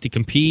just like to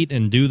compete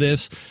and do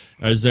this?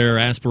 Is there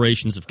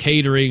aspirations of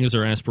catering? Is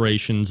there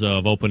aspirations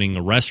of opening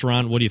a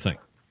restaurant? What do you think?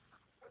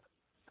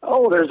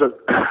 Oh,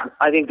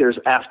 I think there's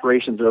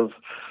aspirations of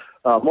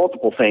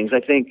multiple things. I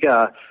think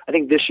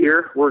this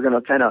year we're going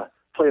to kind of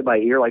play it by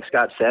ear, like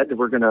Scott said.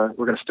 We're gonna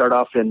start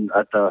off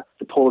at the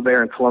Polar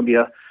Bear in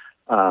Columbia,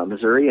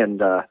 Missouri, and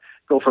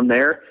go from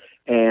there.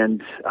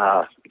 And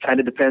it kind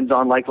of depends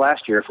on, like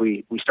last year, if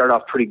we start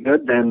off pretty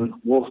good, then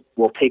we'll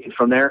take it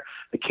from there.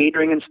 The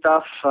catering and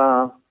stuff,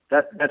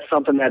 that's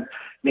something that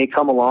may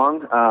come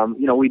along.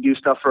 We do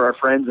stuff for our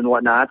friends and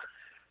whatnot,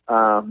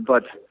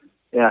 but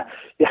yeah.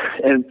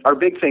 And our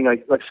big thing,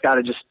 like Scott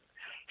had just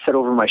said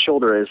over my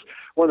shoulder, is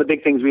one of the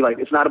big things we like.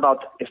 It's not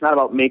about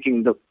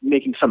making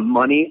some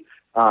money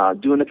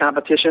doing the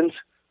competitions.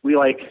 We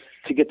like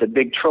to get the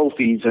big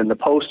trophies and the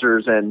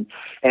posters and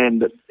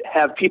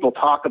have people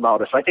talk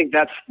about us. I think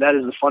that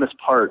is the funnest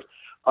part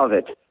of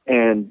it.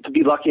 And to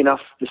be lucky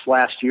enough this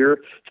last year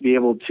to be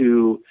able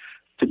to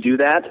do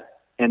that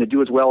and to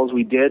do as well as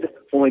we did,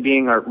 only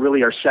being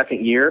our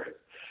second year,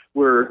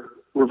 we're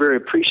very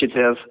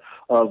appreciative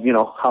of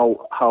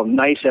how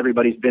nice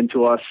everybody's been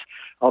to us,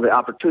 all the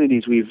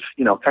opportunities we've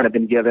kind of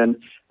been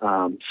given.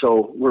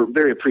 So we're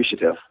very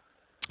appreciative.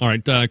 All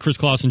right, Chris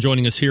Clausen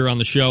joining us here on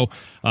the show.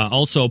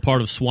 Also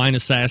part of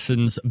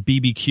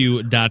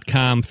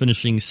SwineAssassinsBBQ.com,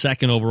 finishing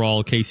second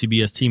overall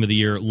KCBS Team of the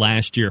Year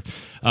last year.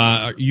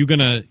 Are you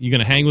gonna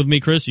hang with me,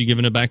 Chris? Are you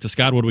giving it back to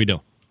Scott? What do we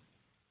do?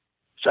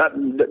 Scott,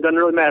 doesn't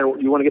really matter.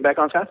 You want to get back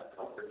on, Scott?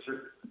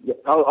 Sure. Yeah,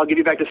 I'll give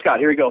you back to Scott.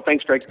 Here we go.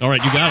 Thanks, Greg. All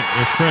right, you got it.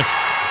 There's Chris.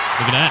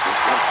 Look at that.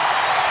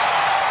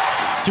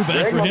 Too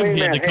bad for him.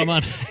 He had to come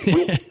on.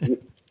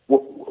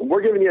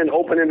 We're giving you an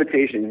open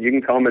invitation. You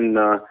can come and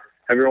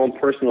have your own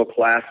personal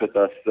class with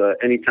us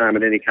anytime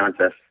at any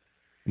contest.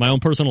 My own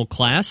personal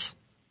class?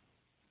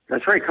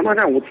 That's right. Come on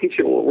down. We'll teach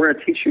you. We're going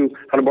to teach you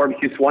how to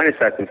barbecue swine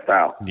assassin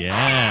style.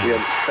 Yeah. We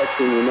have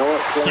section,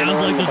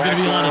 sounds like there's going to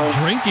be a lot of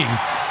drinking.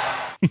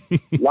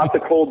 Lots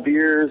of cold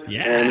beers.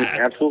 Yeah. And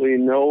absolutely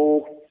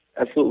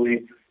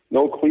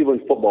no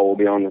Cleveland football will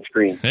be on the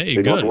screen. Hey, so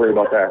you don't have to worry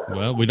about that.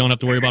 Well, we don't have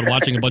to worry about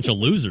watching a bunch of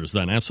losers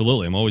then.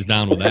 Absolutely. I'm always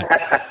down with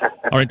that.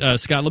 All right,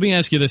 Scott, let me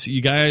ask you this.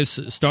 You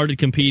guys started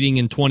competing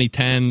in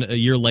 2010. A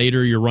year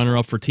later, you're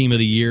runner-up for Team of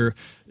the Year.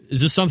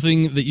 Is this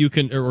something that you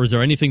can, or is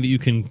there anything that you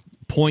can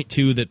point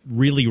to that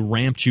really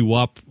ramped you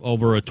up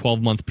over a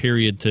 12-month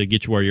period to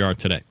get you where you are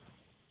today?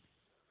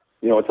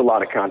 It's a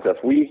lot of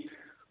contests. We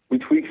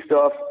tweak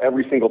stuff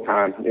every single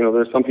time.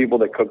 There's some people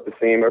that cook the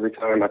same every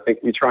time. I think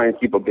we try and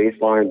keep a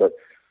baseline, but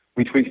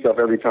we tweak stuff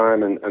every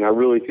time, and I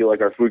really feel like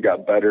our food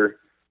got better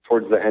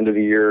towards the end of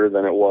the year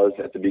than it was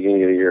at the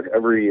beginning of the year.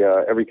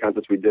 Every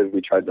contest we did,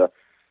 we tried to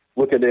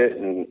look at it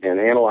and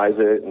analyze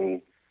it and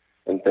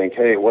think,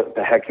 hey, what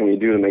the heck can we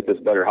do to make this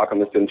better? How come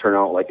this didn't turn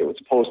out like it was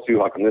supposed to?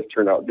 How come this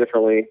turned out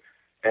differently?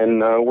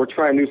 And we're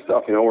trying new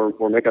stuff.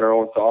 We're making our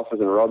own sauces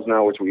and rubs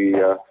now, which we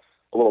a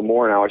little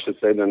more now, I should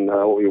say, than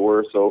what we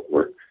were. So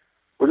we're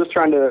just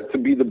trying to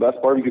be the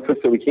best barbecue cooks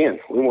that we can.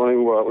 We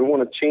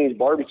want to change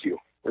barbecue.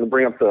 We're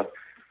going to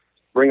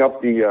bring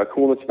up the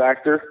coolness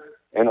factor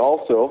and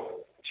also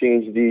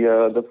change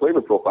the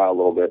flavor profile a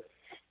little bit.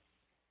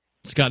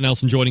 Scott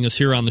Nelson joining us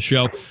here on the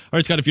show. All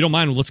right, Scott, if you don't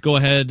mind, let's go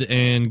ahead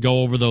and go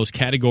over those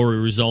category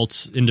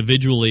results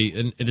individually.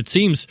 And it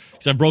seems,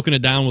 because I've broken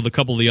it down with a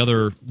couple of the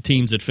other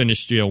teams that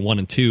finished 1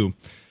 and 2,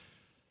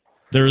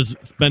 there's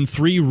been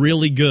 3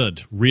 really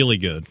good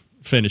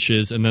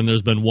finishes, and then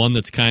there's been one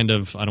that's kind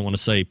of, I don't want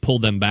to say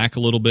pulled them back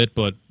a little bit,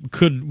 but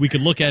we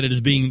could look at it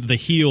as being the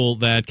heel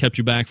that kept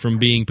you back from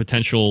being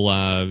potential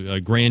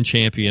grand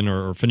champion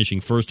or finishing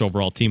first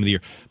overall Team of the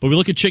Year. But we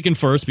look at chicken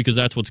first because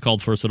that's what's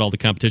called first at all the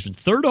competition.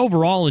 Third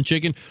overall in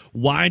chicken,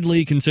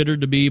 widely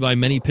considered to be by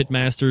many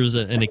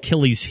pitmasters an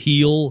Achilles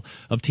heel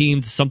of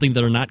teams, something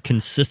that are not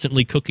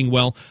consistently cooking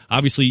well.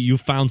 Obviously, you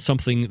found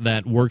something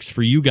that works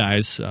for you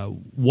guys.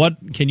 What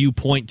can you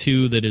point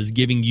to that is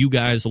giving you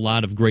guys a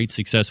lot of great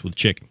success with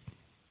chicken?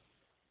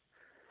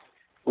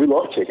 We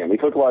love chicken. We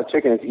cook a lot of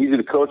chicken. It's easy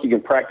to cook. You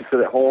can practice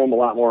it at home a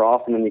lot more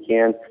often than you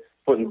can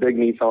putting big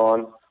meats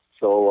on.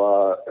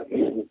 So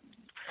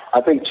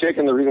I think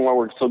chicken, the reason why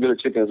we're so good at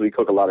chicken is we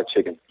cook a lot of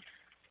chicken.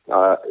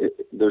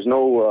 There's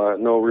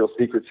no real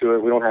secret to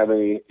it. We don't have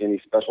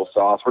any special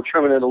sauce. We're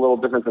trimming it a little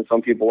different than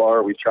some people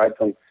are. We've tried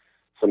some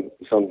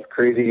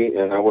crazy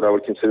and what I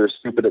would consider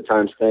stupid at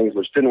times things,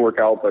 which didn't work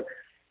out, but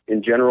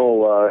in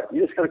general,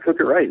 you just got to cook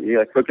it right. You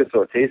got to cook it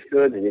so it tastes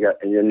good, and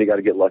then you got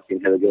to get lucky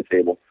and hit a good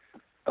table.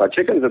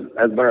 Chickens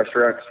has been our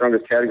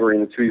strongest category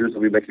in the 2 years that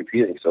we've been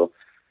competing. So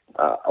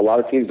a lot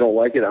of teams don't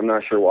like it. I'm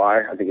not sure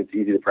why. I think it's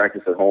easy to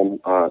practice at home.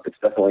 It's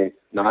definitely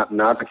not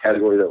the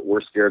category that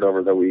we're scared of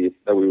or that we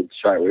would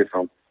shy away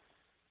from.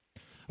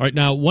 All right,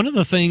 now, one of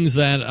the things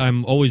that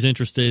I'm always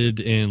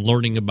interested in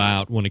learning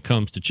about when it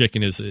comes to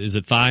chicken is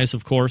it thighs,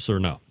 of course, or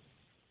no?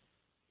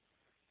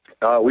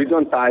 We've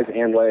done thighs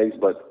and legs,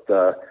 but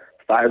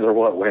thighs are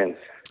what wins.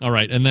 All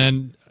right, and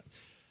then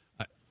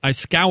I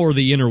scour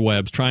the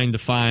interwebs trying to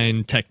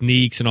find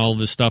techniques and all of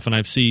this stuff, and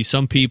I see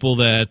some people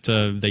that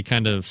they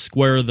kind of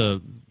square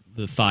the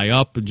thigh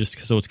up and just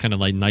so it's kind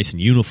of like nice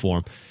and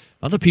uniform.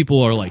 Other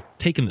people are like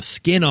taking the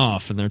skin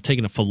off, and they're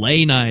taking a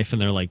fillet knife,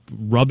 and they're like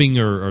rubbing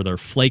or they're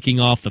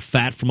flaking off the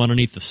fat from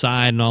underneath the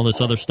side and all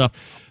this other stuff.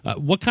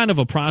 What kind of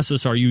a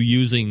process are you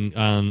using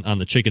on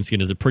the chicken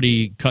skin? Is it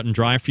pretty cut and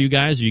dry for you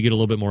guys, or you get a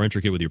little bit more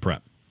intricate with your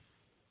prep?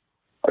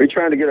 Are you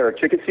trying to get our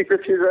chicken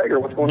secrets here, Greg,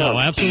 or what's going on? No,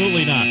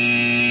 absolutely not.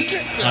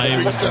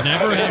 I would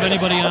never have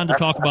anybody on to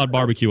talk about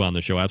barbecue on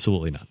the show.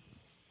 Absolutely not.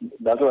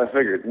 That's what I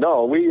figured.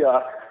 No, we've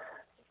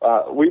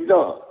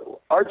done.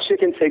 Our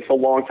chicken takes a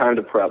long time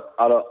to prep.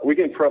 We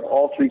can prep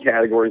all three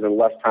categories in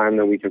less time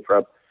than we can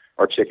prep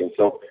our chicken.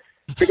 So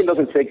chicken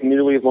doesn't take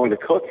nearly as long to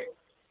cook,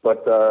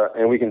 but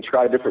and we can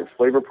try different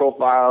flavor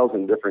profiles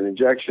and different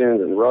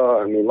injections and raw.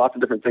 I mean, lots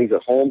of different things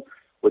at home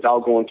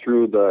without going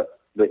through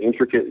the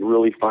intricate,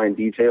 really fine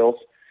details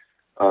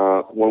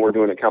when we're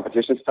doing it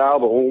competition style.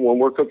 But when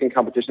we're cooking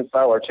competition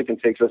style, our chicken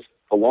takes us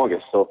the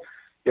longest. So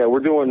yeah, we're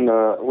doing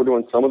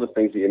some of the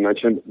things that you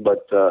mentioned,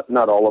 but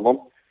not all of them.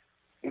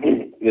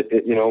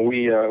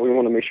 We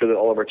want to make sure that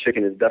all of our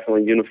chicken is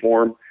definitely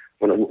uniform.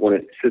 When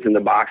it sits in the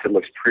box, it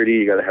looks pretty.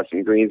 You got to have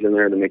some greens in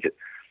there to make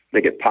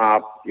it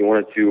pop. You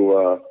want it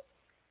to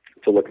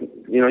look,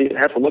 it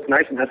has to look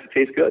nice and has to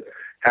taste good.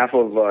 Half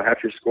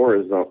your score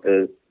is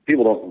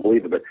people don't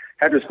believe it, but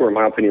half your score, in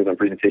my opinion, is on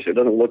presentation. It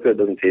doesn't look good, it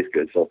doesn't taste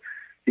good. So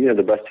you can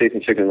have the best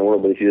tasting chicken in the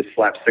world, but if you just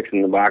slap 6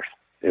 in the box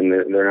and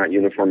they're not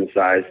uniform in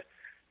size,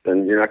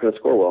 then you're not going to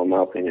score well, in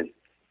my opinion.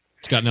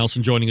 Scott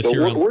Nelson joining us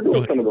here. We're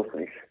doing some of those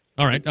things.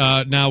 All right.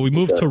 Now we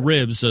move to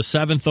ribs,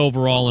 7th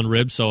overall in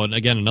ribs. So,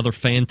 again, another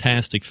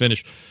fantastic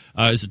finish.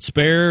 Is it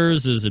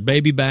spares? Is it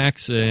baby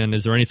backs? And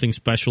is there anything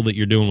special that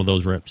you're doing with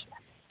those ribs?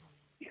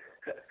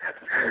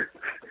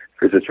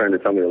 Chris is trying to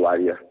tell me to lie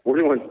to you. We're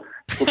doing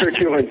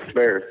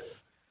spares.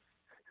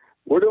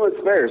 We're doing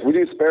spares. We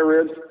do spare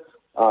ribs.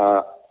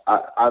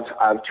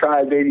 I've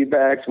tried baby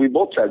backs. We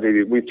both tried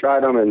baby. We've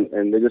tried them,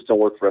 and they just don't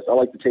work for us. I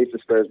like the taste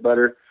of spares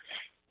better.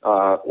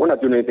 We're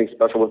not doing anything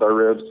special with our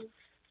ribs.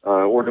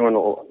 We're doing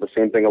the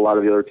same thing a lot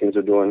of the other teams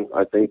are doing.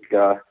 I think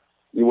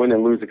you win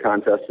and lose the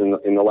contest in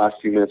the last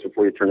few minutes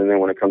before you turn it in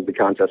when it comes to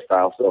contest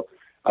style. So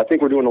I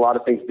think we're doing a lot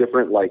of things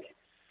different, like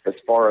as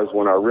far as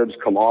when our ribs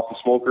come off the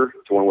smoker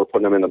to when we're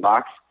putting them in the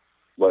box.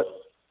 But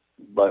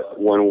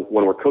when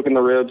we're cooking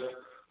the ribs,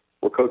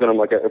 we're cooking them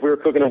like if we were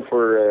cooking them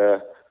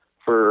for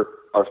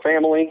our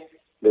family,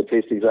 they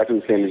taste exactly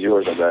the same as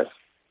yours, I bet.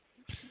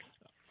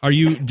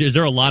 Is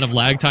there a lot of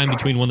lag time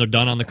between when they're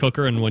done on the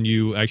cooker and when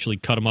you actually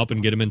cut them up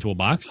and get them into a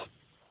box?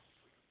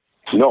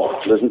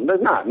 No, there's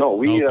not. No,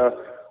 we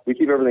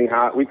keep everything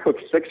hot. We cook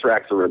 6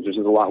 racks of ribs, which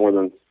is a lot more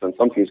than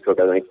some teams cook,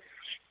 I think.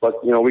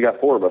 But, we got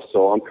 4 of us,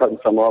 so I'm cutting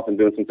some up and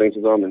doing some things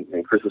with them,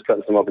 and Chris is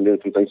cutting some up and doing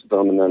some things with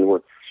them, and then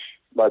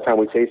by the time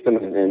we taste them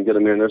and get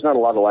them in, there's not a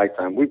lot of lag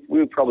time. We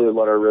would probably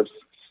let our ribs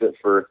sit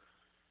for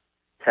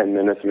 10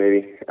 minutes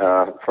maybe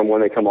from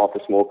when they come off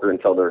the smoker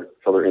until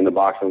they're in the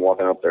box and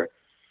walking up there.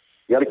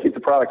 You got to keep the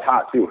product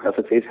hot, too.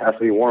 The taste has to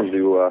be warm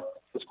to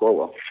score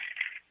well.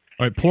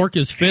 All right, pork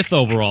is 5th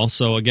overall,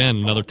 so, again,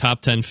 another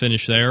top 10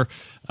 finish there.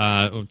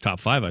 Top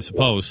 5, I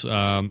suppose.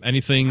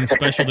 Anything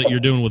special that you're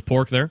doing with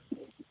pork there?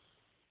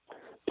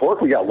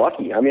 Pork, we got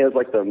lucky. I mean, it's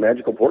like the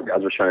magical pork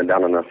guys were shining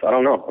down on us. I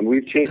don't know. I mean,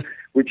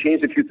 we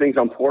changed a few things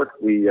on pork.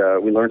 We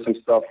learned some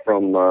stuff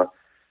from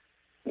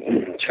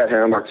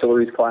Chatham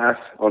Artillery's class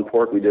on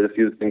pork. We did a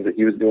few things that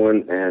he was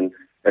doing, and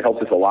it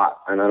helped us a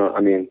lot.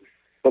 And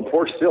but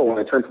pork still, when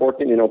I turn pork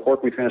in,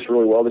 pork we finished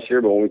really well this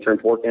year, but when we turn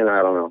pork in,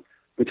 I don't know.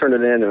 We turned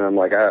it in, and I'm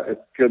like, it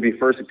could be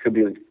first, it could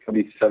be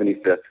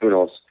 75th. Who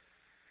knows?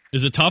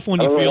 Is it tough when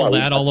you feel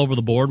that all over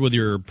the board with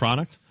your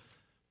product?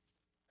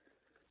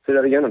 Say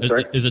that again, I'm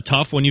sorry. Is it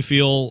tough when you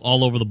feel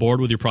all over the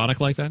board with your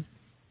product like that?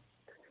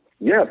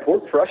 Yeah,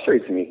 pork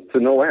frustrates me to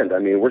no end. I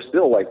mean, we're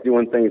still,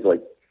 doing things,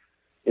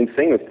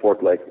 insane with pork.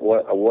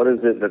 What is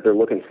it that they're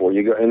looking for?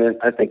 You go, and then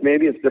I think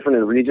maybe it's different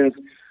in regions.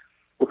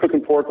 We're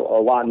cooking pork a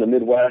lot in the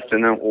Midwest,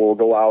 and then we'll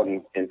go out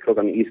and cook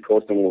on the East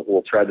Coast, and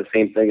we'll try the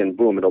same thing, and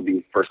boom, it'll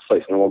be first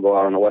place. And then we'll go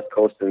out on the West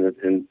Coast,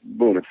 and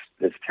boom,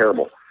 it's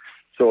terrible.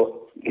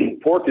 So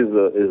pork is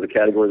the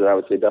category that I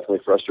would say definitely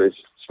frustrates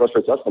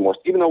us the most.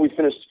 Even though we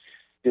finished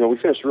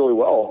really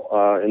well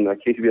in the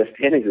KTBS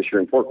standings this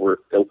year in pork, we're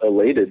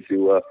elated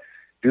to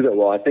do that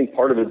well. I think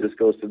part of it just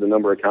goes to the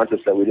number of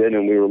contests that we did,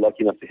 and we were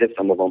lucky enough to hit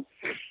some of them.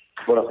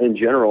 But in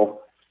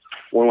general,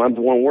 when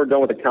we're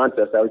done with the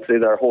contest, I would say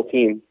that our whole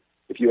team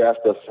if you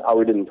asked us how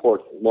we did in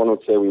pork, one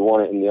would say we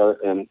won it, and the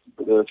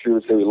other three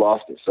would say we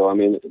lost it. So, I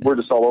mean, we're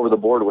just all over the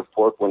board with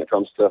pork when it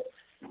comes to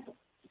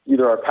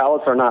either our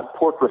palates are not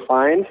pork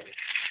refined,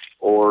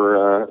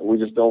 or we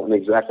just don't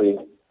exactly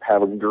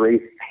have a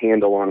great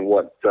handle on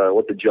what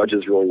the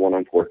judges really want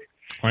on pork.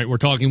 All right, we're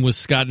talking with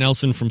Scott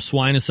Nelson from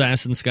Swine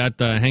Assassin. Scott,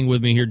 hang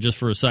with me here just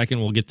for a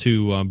second. We'll get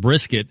to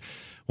brisket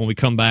when we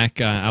come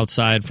back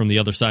outside from the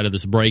other side of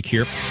this break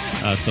here.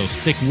 So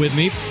stick with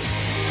me.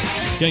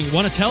 Okay, I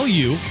want to tell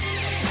you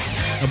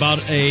about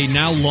a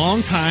now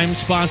longtime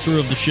sponsor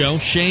of the show,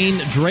 Shane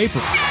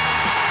Draper.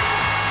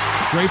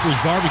 Draper's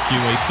Barbecue,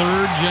 a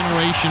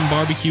third-generation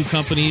barbecue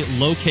company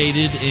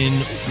located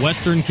in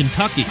western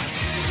Kentucky.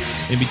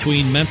 In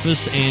between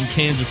Memphis and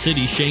Kansas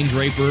City, Shane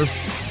Draper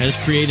has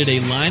created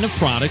a line of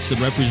products that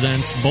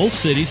represents both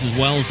cities as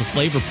well as the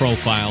flavor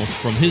profiles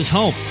from his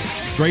home.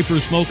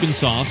 Draper's Smokin'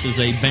 Sauce is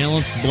a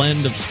balanced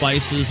blend of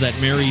spices that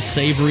marry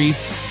savory,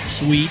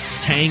 sweet,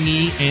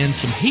 tangy, and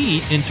some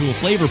heat into a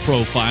flavor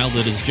profile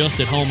that is just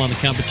at home on the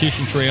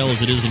competition trail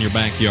as it is in your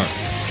backyard.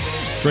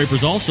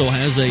 Draper's also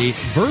has a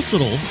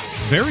versatile,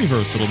 very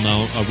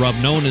versatile rub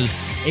known as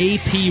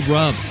AP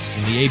Rub.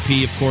 And the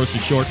AP, of course,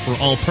 is short for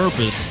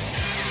all-purpose.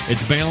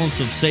 Its balance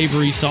of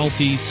savory,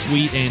 salty,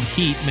 sweet, and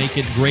heat make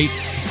it great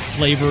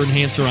flavor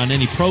enhancer on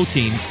any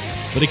protein,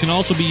 but it can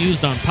also be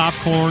used on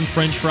popcorn,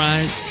 french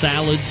fries,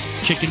 salads,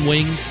 chicken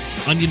wings,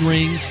 onion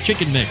rings,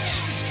 chicken mix,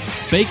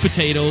 baked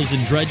potatoes,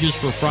 and dredges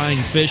for frying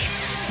fish.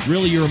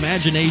 Really, your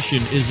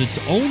imagination is its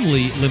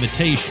only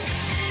limitation.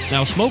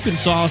 Now, Smokin'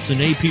 Sauce and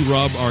AP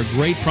Rub are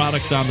great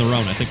products on their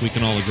own. I think we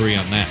can all agree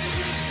on that.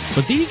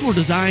 But these were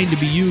designed to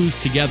be used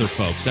together,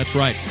 folks. That's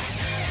right.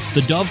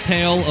 The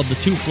dovetail of the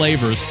two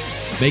flavors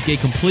make a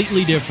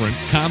completely different,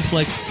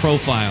 complex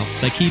profile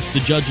that keeps the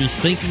judges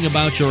thinking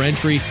about your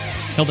entry.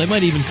 Hell, they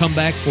might even come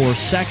back for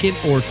second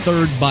or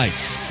third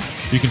bites.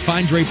 You can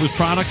find Draper's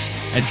products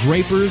at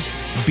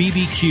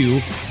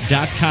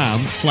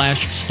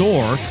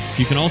drapersbbq.com/store.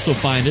 You can also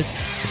find it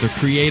at the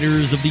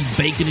creators of the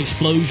Bacon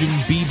Explosion,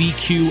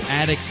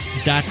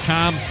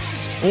 bbqaddicts.com,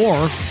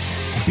 or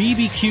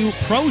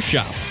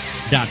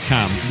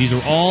bbqproshop.com. These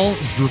are all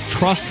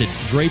trusted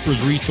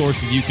Draper's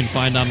resources you can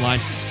find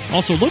online.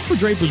 Also, look for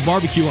Draper's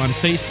Barbecue on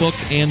Facebook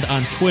and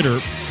on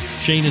Twitter.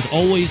 Shane is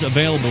always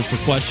available for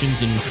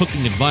questions and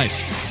cooking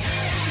advice.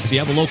 If you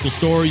have a local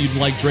store you'd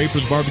like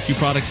Draper's Barbecue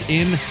products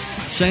in,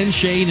 send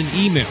Shane an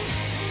email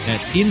at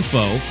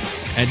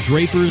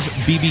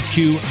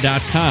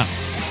info@drapersbbq.com.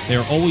 They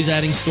are always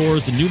adding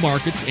stores in new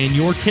markets, and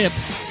your tip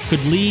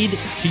could lead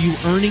to you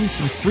earning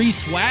some free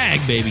swag,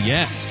 baby,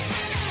 yeah.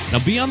 Now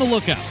be on the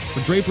lookout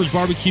for Draper's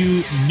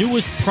Barbecue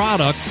newest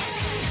product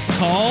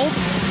called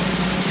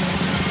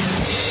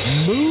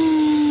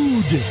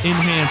Mood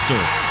Enhancer.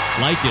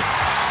 Like it.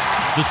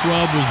 This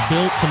rub was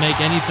built to make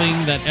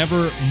anything that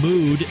ever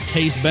mood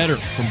taste better.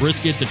 From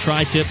brisket to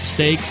tri-tip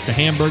steaks to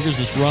hamburgers,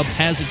 this rub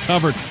has it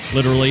covered,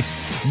 literally.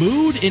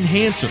 Mood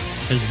Enhancer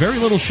has very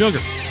little sugar.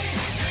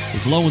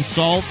 It's low in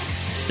salt,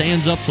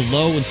 stands up to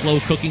low and slow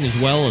cooking as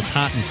well as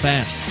hot and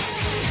fast.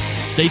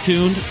 Stay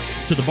tuned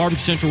to the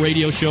Barbecue Central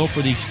radio show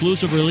for the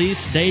exclusive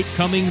release date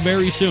coming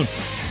very soon.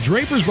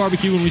 Draper's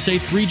Barbecue, when we say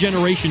 3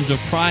 generations of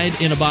pride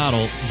in a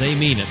bottle, they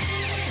mean it.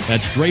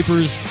 That's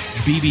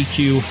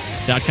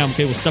drapersbbq.com.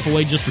 Okay, we'll step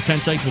away just for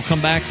 10 seconds. We'll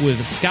come back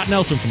with Scott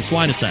Nelson from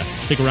Swine Assassin.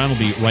 Stick around. We'll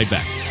be right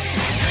back.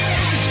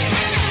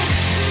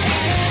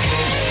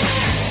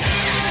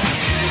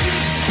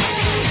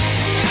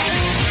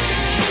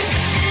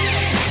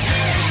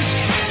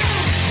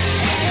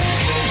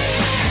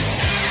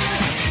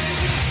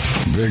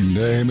 Big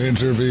name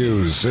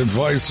interviews,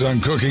 advice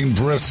on cooking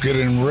brisket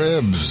and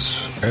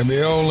ribs, and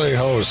the only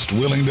host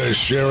willing to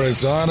share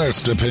his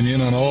honest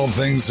opinion on all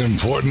things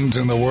important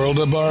in the world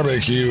of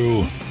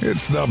barbecue.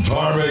 It's the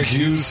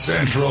Barbecue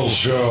Central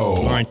Show.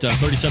 All right,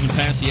 37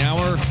 past the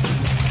hour,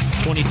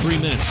 23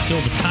 minutes till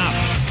the top.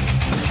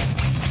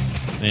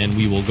 And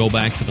we will go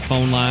back to the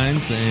phone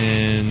lines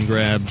and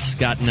grab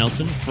Scott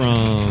Nelson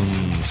from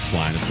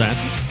Swine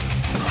Assassins.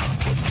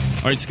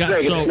 All right, Scott,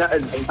 Greg,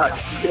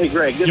 hey,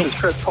 Greg, this is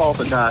Chris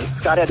Paulson.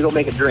 Scott had to go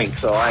make a drink,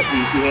 so he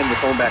handed the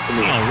phone back to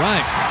me. All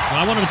right.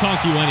 Well, I wanted to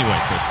talk to you anyway,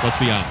 Chris. Let's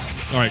be honest.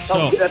 All right,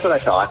 so that's what I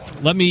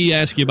thought. Let me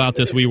ask you about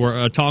this. We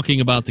were talking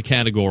about the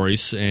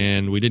categories,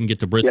 and we didn't get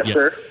to brisket yet.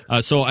 Sir.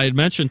 So I had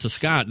mentioned to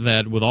Scott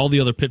that with all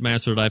the other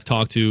pitmasters that I've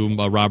talked to,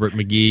 Robert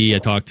McGee, I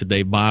talked to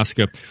Dave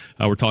Bosca,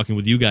 we're talking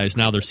with you guys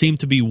now. There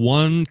seemed to be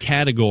one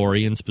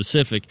category in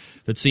specific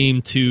that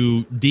seemed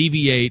to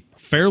deviate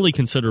fairly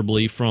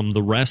considerably from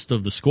the rest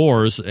of the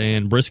scores,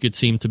 and brisket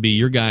seemed to be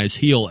your guys'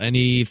 heel.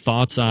 Any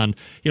thoughts on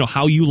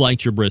how you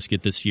liked your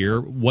brisket this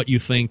year? What you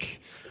think?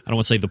 I don't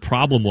want to say the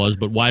problem was,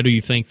 but why do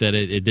you think that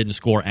it didn't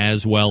score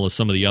as well as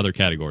some of the other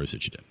categories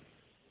that you did?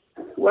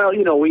 Well,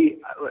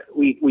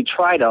 we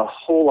tried a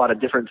whole lot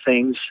of different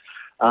things,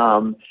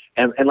 and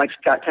like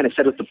Scott kind of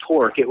said with the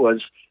pork, it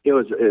was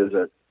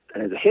a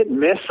hit and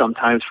miss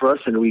sometimes for us,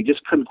 and we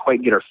just couldn't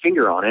quite get our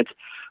finger on it.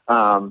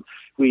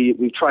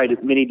 We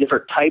tried many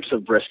different types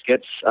of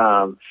briskets.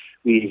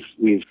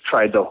 we've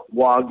tried the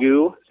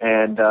Wagyu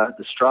and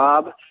the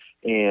Straub,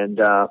 and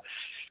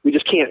we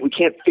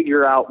can't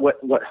figure out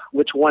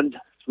which one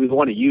we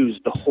want to use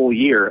the whole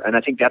year, and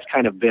I think that's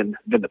kind of been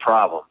the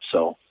problem.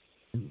 So,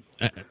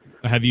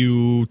 have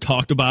you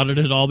talked about it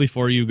at all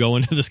before you go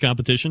into this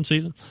competition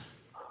season?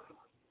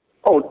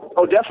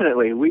 Oh,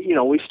 definitely.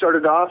 We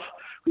started off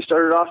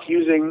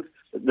using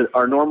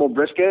our normal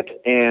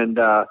brisket, and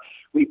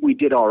we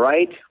did all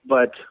right.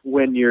 But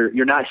when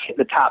you're not hitting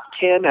the top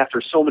 10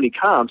 after so many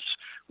comps,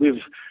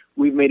 we've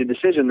made a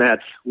decision that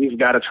we've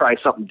got to try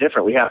something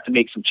different. We have to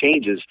make some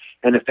changes,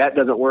 and if that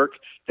doesn't work,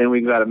 then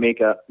we've got to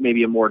make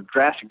maybe a more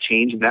drastic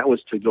change, and that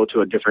was to go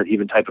to a different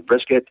even type of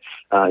brisket,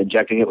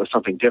 injecting it with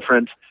something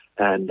different.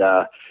 And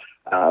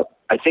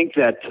I think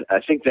that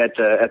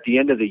at the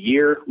end of the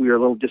year, we were a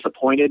little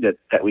disappointed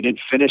that we didn't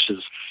finish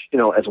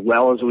as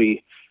well as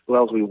we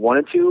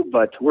wanted to,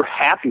 but we're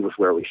happy with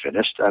where we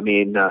finished. I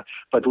mean,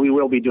 but we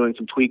will be doing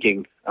some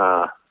tweaking.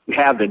 We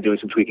have been doing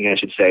some tweaking, I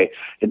should say,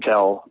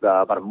 until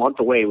about a month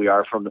away we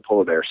are from the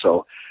polar bear.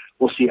 So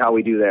we'll see how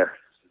we do there.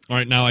 All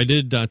right. Now, I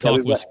did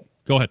talk with...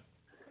 Go ahead.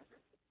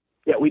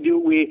 Yeah, we do.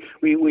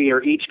 We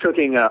are each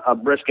cooking a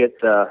brisket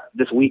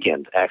this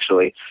weekend,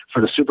 actually, for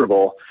the Super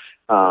Bowl.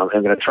 I'm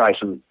going to try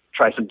some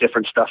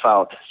different stuff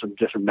out, some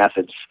different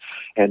methods,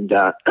 and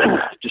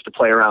just to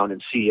play around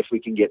and see if we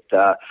can get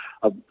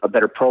a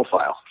better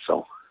profile.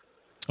 So,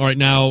 all right.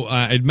 Now,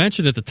 I'd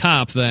mentioned at the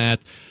top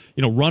that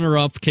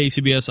runner-up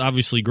KCBS,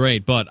 obviously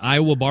great, but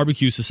Iowa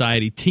Barbecue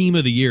Society Team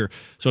of the Year.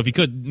 So, if you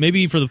could,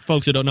 maybe for the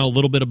folks that don't know a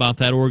little bit about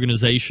that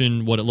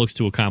organization, what it looks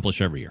to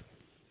accomplish every year.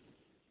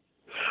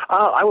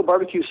 Iowa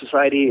Barbecue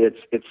Society,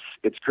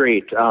 it's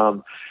great.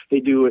 They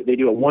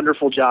do a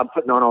wonderful job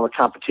putting on all the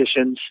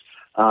competitions.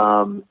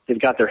 They've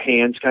got their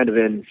hands kind of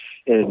in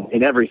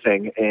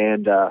everything,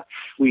 and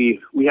we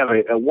have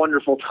a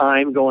wonderful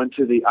time going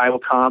to the Iowa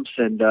comps,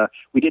 and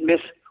we did miss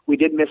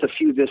a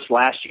few this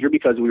last year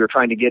because we were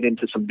trying to get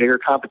into some bigger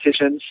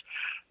competitions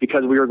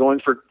because we were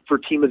going for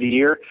Team of the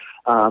Year.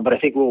 But I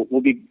think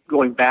we'll be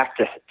going back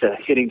to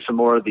hitting some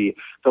more of the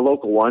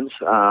local ones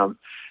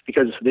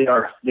because they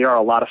are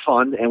a lot of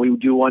fun, and we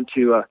do want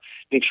to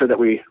make sure that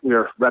we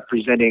are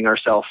representing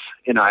ourselves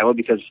in Iowa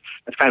because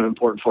that's kind of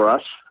important for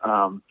us.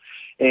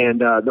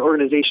 And the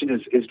organization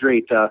is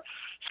great.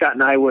 Scott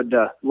and I would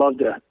love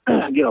to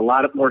get a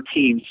lot of more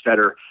teams that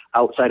are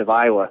outside of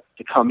Iowa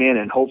to come in,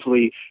 and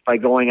hopefully by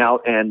going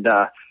out and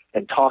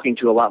talking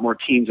to a lot more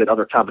teams at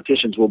other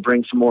competitions, we'll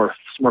bring some more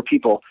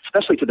people,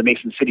 especially to the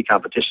Mason City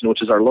competition,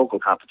 which is our local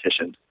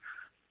competition.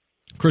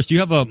 Chris, do you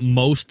have a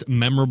most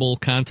memorable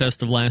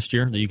contest of last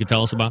year that you could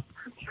tell us about?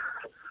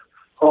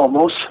 Oh,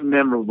 most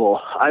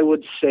memorable. I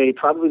would say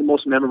probably the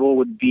most memorable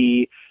would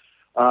be,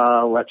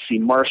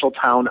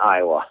 Marshalltown,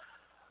 Iowa.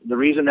 The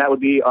reason that would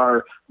be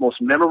our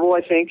most memorable,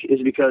 I think, is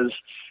because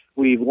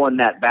we've won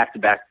that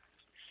back-to-back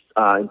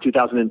in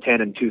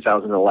 2010 and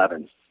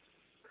 2011.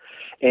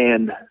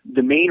 And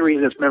the main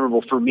reason it's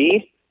memorable for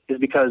me is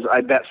because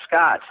I bet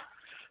Scott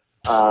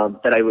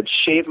that I would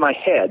shave my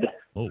head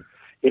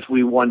if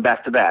we won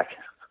back-to-back.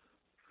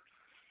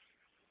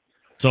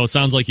 So it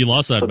sounds like you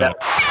lost that bet.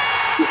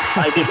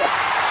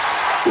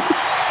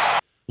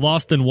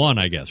 Lost and won,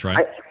 I guess,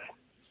 right?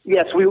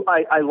 Yes,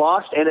 I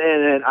lost,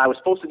 and I was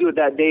supposed to do it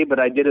that day, but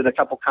I did it a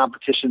couple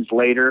competitions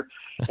later,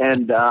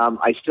 and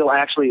I still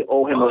actually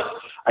owe him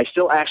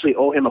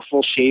a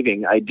full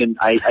shaving. I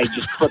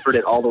just clippered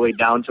it all the way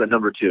down to a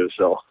number 2.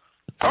 So.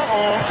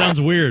 It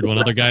sounds weird when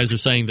other guys are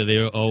saying that they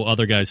owe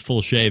other guys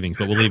full shavings,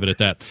 but we'll leave it at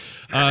that.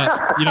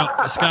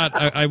 Scott,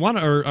 I want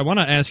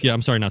to ask you.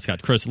 I'm sorry, not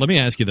Scott. Chris, let me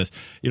ask you this.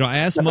 I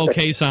asked Mo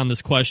Case on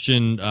this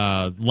question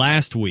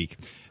last week,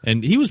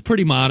 and he was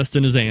pretty modest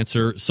in his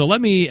answer. So let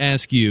me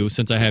ask you,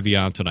 since I have you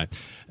on tonight.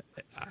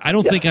 I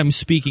don't think I'm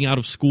speaking out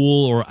of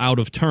school or out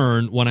of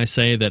turn when I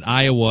say that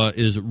Iowa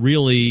is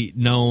really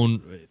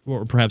known,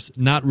 or perhaps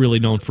not really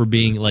known, for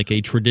being like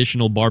a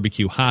traditional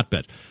barbecue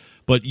hotbed.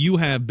 But you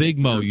have Big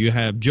Mo, you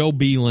have Joe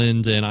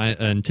Beeland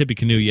and Tippy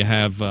Canoe, you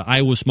have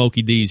Iowa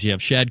Smoky D's, you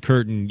have Shad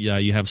Curtin,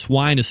 you have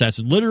Swine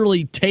Assassins,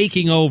 literally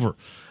taking over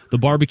the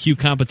barbecue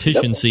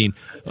competition scene.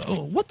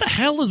 What the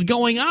hell is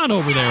going on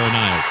over there in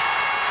Iowa?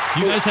 Do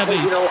you guys have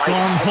a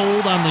strong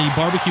hold on the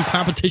barbecue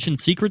competition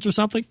secrets or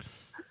something?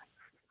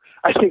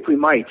 I think we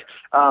might.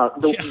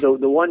 The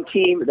one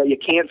team that you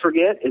can't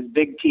forget is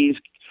Big T's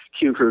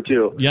Q Crew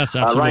too. Yes,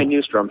 absolutely. Ryan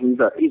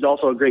Newstrom, he's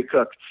also a great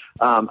cook.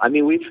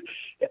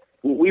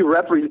 We've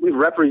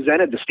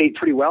represented the state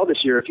pretty well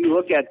this year. If you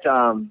look at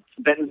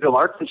Bentonville,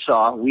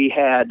 Arkansas, we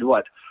had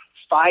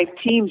 5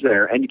 teams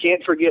there, and you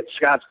can't forget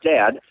Scott's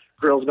dad,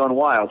 Girls Gone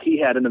Wild. He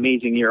had an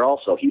amazing year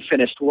also. He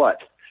finished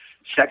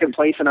second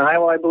place in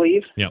Iowa, I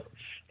believe. Yep.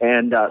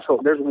 And so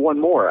there's one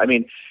more. I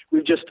mean,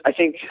 I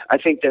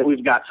think that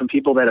we've got some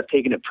people that have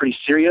taken it pretty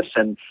serious,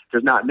 and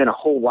there's not been a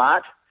whole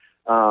lot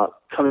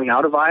coming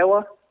out of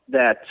Iowa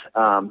that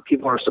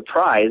people are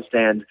surprised.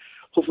 And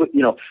hopefully,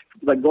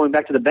 like going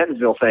back to the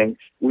Bentonville thing,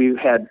 we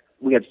had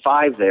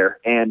 5 there,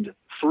 and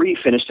 3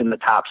 finished in the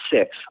top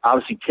 6.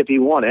 Obviously, Tippy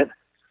won it,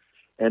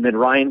 and then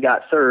Ryan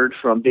got third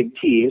from Big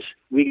T's.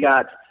 We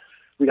got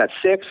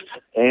sixth,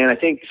 and I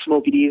think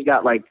Smokey D's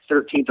got like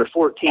 13th or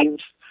 14th.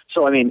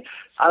 So, I mean,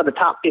 out of the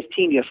top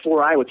 15, you have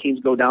 4 Iowa teams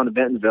go down to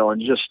Bentonville,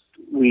 and just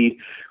we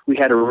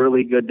had a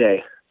really good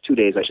day. 2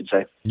 days, I should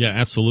say. Yeah,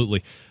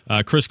 absolutely.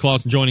 Chris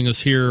Clausen joining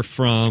us here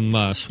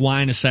from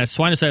Swine Assassins.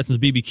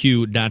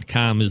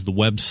 SwineAssassinsBBQ.com is the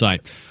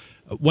website.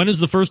 When is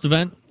the first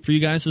event for you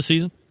guys this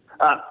season?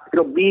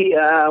 It'll be,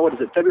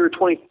 February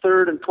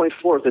 23rd and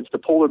 24th. It's the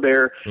Polar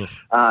Bear.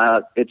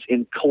 It's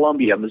in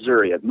Columbia,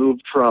 Missouri. It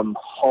moved from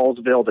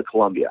Hallsville to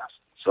Columbia.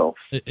 So,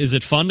 is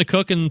it fun to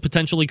cook in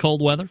potentially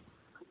cold weather?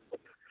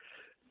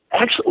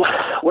 Actually,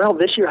 well,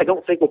 this year I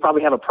don't think we'll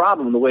probably have a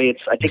problem. The way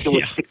I think it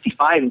was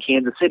 65 in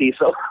Kansas City,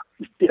 so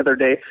the other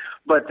day.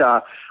 But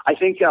I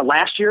think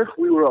last year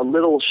we were a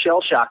little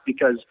shell shocked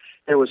because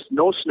there was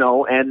no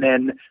snow, and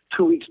then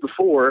 2 weeks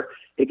before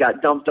it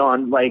got dumped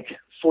on like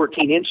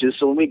 14 inches.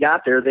 So when we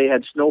got there, they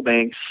had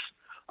snowbanks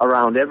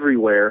around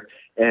everywhere,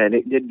 and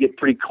it did get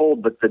pretty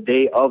cold. But the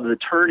day of the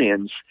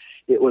turn-ins,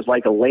 it was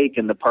like a lake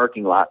in the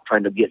parking lot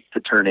trying to get to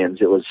turn-ins.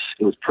 It was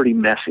pretty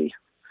messy.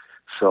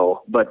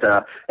 So, but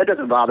that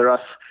doesn't bother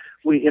us.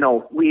 We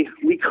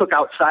cook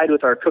outside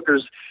with our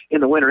cookers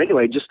in the winter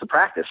anyway, just to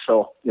practice.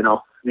 So,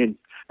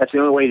 that's the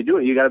only way to do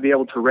it. You got to be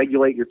able to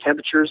regulate your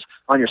temperatures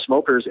on your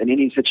smokers in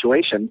any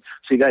situation.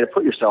 So you got to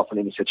put yourself in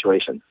any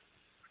situation.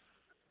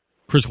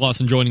 Chris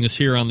Clausen joining us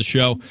here on the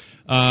show.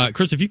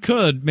 Chris, if you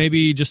could,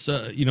 maybe just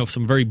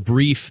some very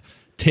brief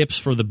tips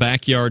for the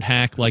backyard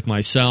hack like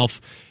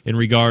myself in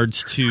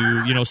regards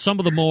to some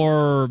of the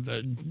more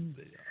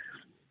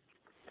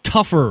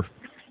tougher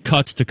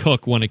cuts to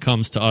cook when it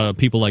comes to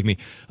people like me.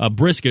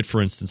 Brisket,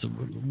 for instance.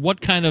 What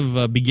kind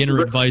of beginner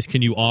advice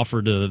can you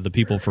offer to the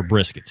people for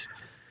briskets?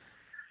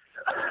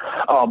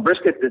 Oh,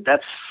 brisket,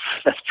 that's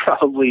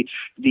probably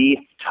the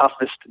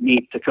toughest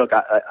meat to cook.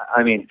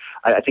 I mean,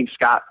 I think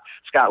Scott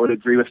would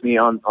agree with me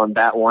on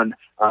that one.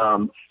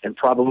 And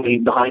probably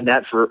behind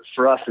that for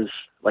us is,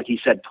 like he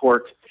said,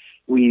 pork.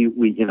 We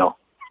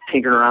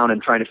tinkering around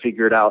and trying to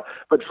figure it out.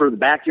 But for the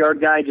backyard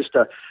guy, just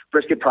a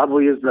brisket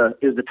probably is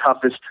the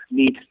toughest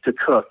meat to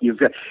cook.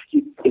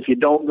 If you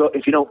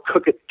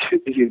cook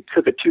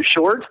it too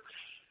short,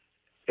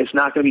 it's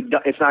not going to be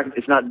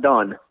it's not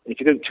done. If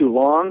you cook it too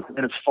long,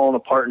 then it's falling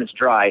apart and it's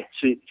dry.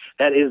 So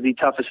that is the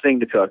toughest thing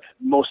to cook,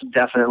 most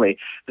definitely.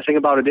 The thing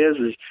about it is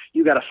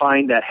you got to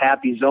find that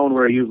happy zone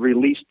where you've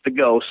released the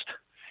ghost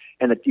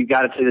and that you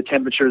got it to the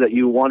temperature that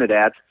you want it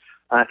at.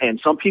 And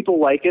some people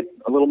like it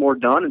a little more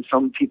done, and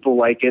some people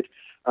like it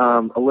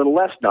a little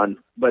less done.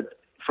 But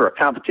for a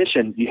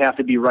competition, you have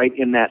to be right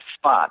in that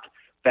spot.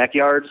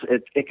 Backyards,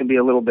 it can be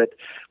a little bit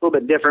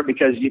different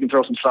because you can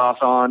throw some sauce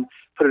on,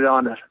 put it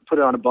on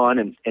a bun,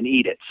 and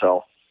eat it. So,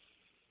 all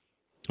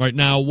right,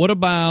 now what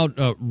about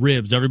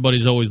ribs?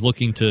 Everybody's always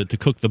looking to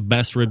cook the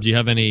best ribs. Do you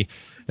have any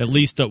at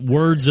least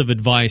words of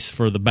advice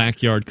for the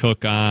backyard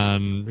cook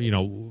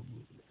on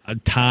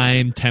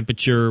time,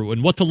 temperature,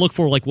 and what to look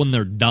for like when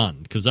they're done?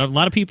 Because a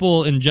lot of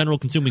people in general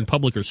consuming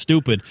public are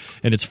stupid,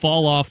 and it's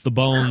fall off the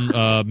bone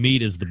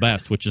meat is the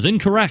best, which is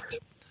incorrect.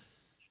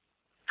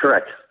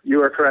 Correct.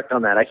 You are correct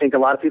on that. I think a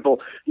lot of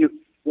people,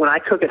 when I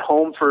cook at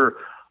home for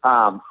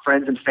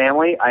friends and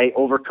family, I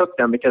overcook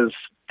them because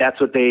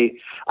that's what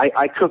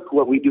I cook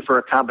what we do for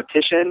a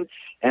competition,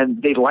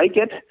 and they like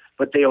it,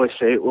 but they always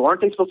say, well,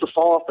 aren't they supposed to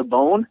fall off the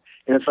bone?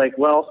 And it's like,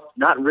 well,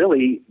 not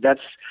really. That's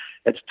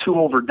too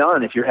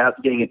overdone if you're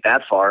getting it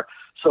that far.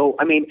 So,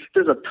 I mean,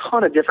 there's a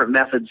ton of different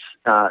methods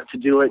to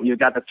do it. You've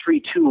got the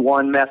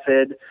 3-2-1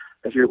 method.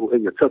 If you're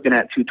cooking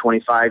at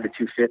 225 to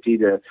 250,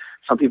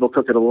 some people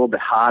cook it a little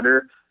bit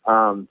hotter.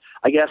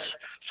 I guess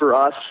for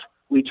us,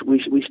 we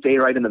stay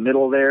right in the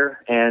middle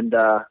there and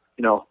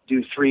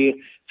do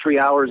 3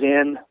 hours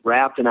in,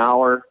 wrapped an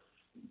hour,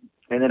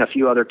 and then a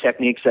few other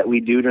techniques that we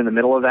do during the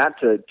middle of that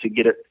to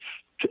get it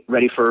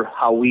ready for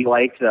how we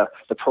like the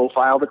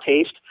profile to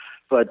taste.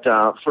 But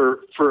for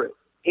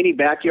any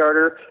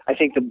backyarder, I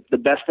think the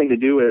best thing to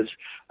do is,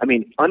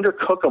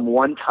 undercook them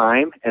one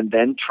time and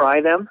then try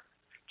them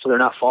so they're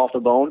not fall off the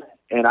bone.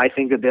 And I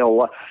think that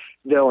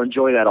they'll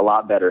enjoy that a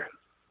lot better.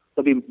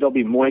 They'll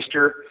be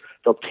moisture.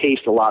 They'll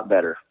taste a lot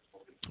better.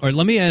 All right,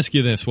 let me ask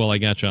you this while I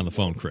got you on the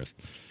phone, Chris.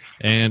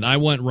 And I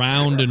went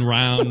round and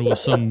round with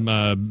some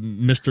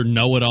Mr.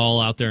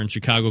 Know-It-All out there in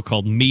Chicago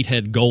called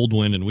Meathead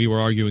Goldwyn, and we were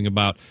arguing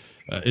about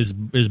is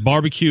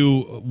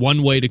barbecue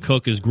one way to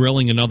cook, is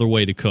grilling another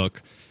way to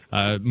cook.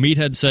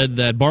 Meathead said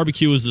that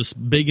barbecue is this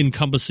big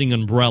encompassing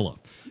umbrella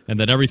and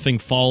that everything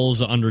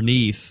falls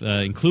underneath,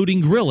 including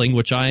grilling,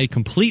 which I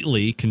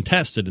completely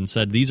contested and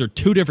said these are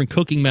two different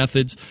cooking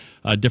methods,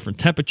 different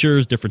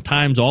temperatures, different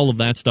times, all of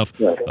that stuff.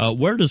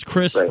 Where does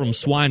Chris from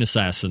Swine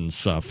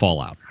Assassins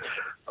fall out?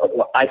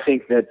 Well, I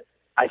think that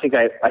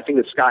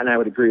Scott and I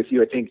would agree with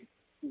you. I think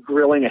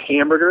grilling a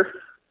hamburger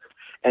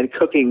and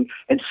cooking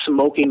and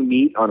smoking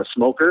meat on a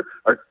smoker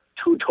are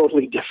two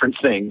totally different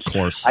things. Of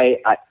course. I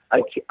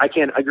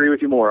can't agree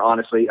with you more,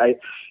 honestly.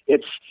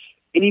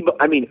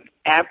 Anybody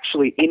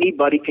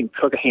can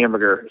cook a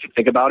hamburger if you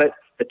think about it.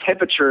 The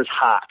temperature is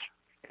hot,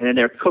 and then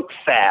they're cooked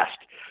fast.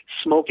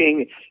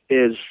 smoking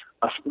is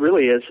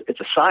it's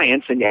a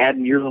science, and you add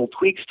your little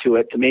tweaks to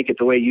it to make it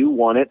the way you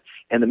want it,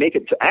 and to make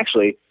it to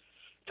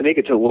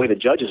the way the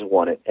judges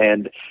want it.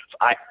 And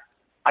I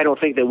don't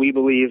think that we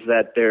believe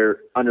that they're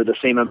under the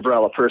same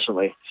umbrella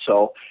personally.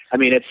 So I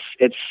mean,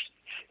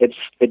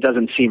 it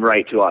doesn't seem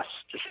right to us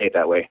to say it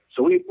that way.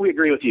 So we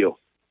agree with you.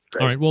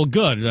 All right, well,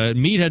 good.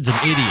 Meathead's an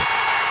idiot.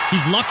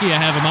 He's lucky I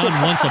have him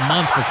on once a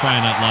month, for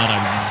crying out loud.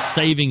 I'm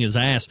saving his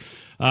ass.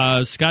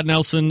 Scott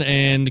Nelson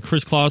and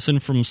Chris Clausen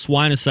from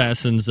Swine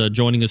Assassins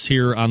joining us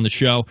here on the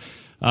show.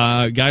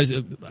 Guys,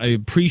 I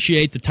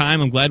appreciate the time.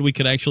 I'm glad we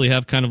could actually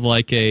have kind of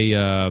like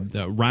a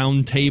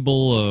round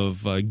table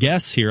of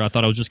guests here. I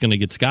thought I was just going to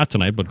get Scott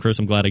tonight, but Chris,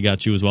 I'm glad I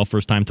got you as well.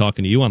 First time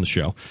talking to you on the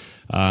show.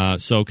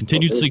 So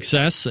continued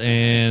success,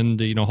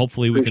 and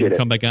hopefully we can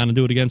come back on and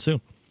do it again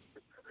soon.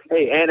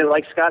 Hey, and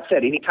like Scott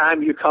said,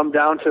 anytime you come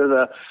down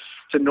to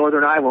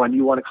Northern Iowa and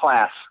you want a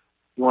class,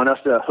 you want us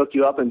to hook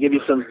you up and give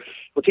you some.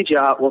 We'll teach you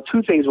how. Well,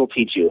 two things we'll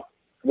teach you.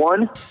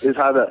 One is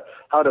how to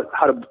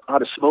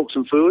smoke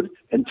some food,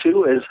 and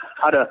two is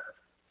how to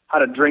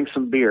drink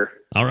some beer.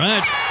 All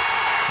right,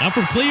 I'm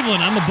from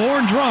Cleveland. I'm a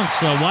born drunk,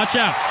 so watch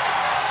out.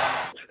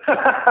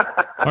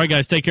 All right,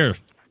 guys, take care.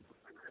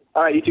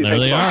 All right, you too. There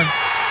they are,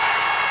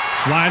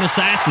 Swine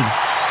Assassins.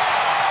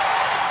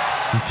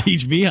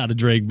 Teach me how to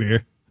drink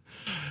beer.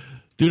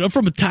 Dude, I'm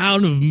from a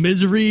town of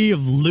misery,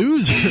 of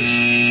losers.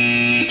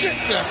 Get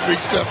that big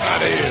stuff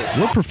out of here.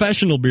 We're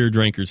professional beer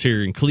drinkers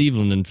here in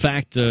Cleveland. In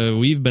fact,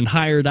 we've been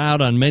hired out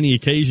on many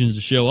occasions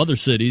to show other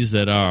cities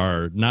that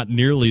are not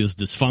nearly as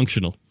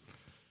dysfunctional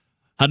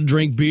how to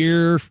drink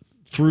beer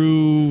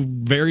through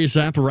various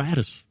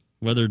apparatus,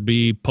 whether it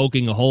be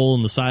poking a hole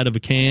in the side of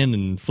a can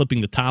and flipping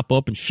the top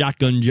up and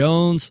Shotgun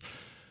Jones,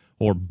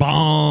 or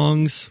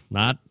bongs,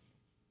 not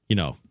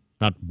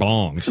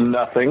bongs.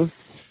 Nothing.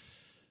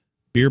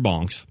 Beer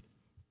bongs.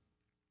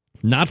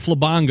 Not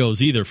flabongos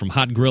either from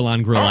Hot Grill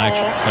on Grill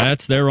Action.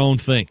 That's their own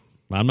thing.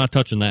 I'm not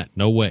touching that.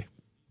 No way.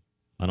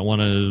 I don't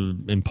want to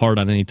impart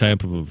on any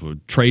type of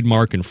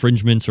trademark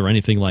infringements or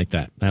anything like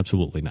that.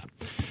 Absolutely not.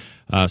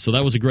 So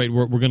that was a great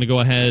work. We're going to go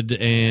ahead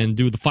and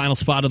do the final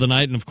spot of the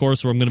night. And, of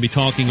course, I'm going to be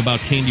talking about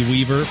Candy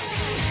Weaver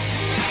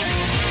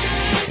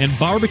and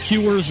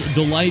Barbecuer's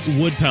Delight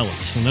Wood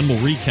Pellets. And then we'll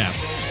recap.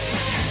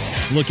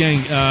 Look,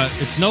 gang,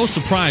 it's no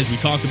surprise we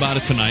talked about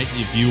it tonight.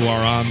 If you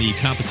are on the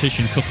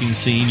competition cooking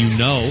scene, you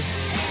know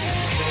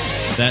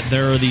that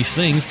there are these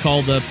things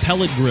called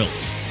pellet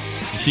grills.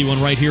 You see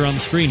one right here on the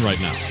screen right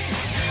now.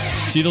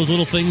 See those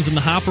little things in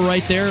the hopper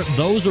right there?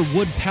 Those are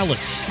wood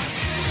pellets.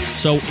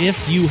 So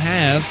if you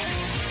have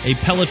a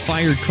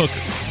pellet-fired cooker,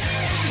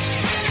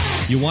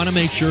 you want to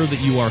make sure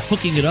that you are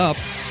hooking it up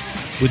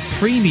with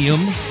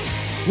premium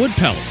wood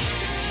pellets,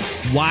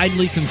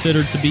 widely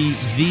considered to be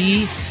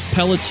the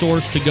pellet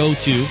source to go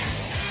to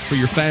for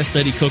your Fast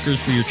Eddie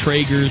cookers, for your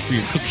Traegers, for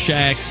your Cook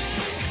Shacks,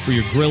 for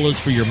your Grillas,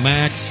 for your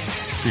Macs,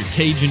 for your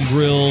Cajun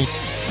grills.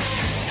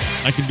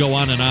 I could go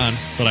on,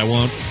 but I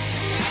won't.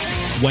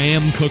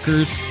 Wham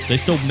cookers. They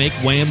still make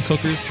Wham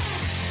cookers.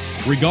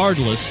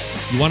 Regardless,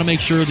 you want to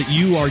make sure that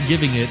you are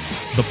giving it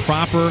the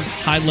proper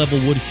high-level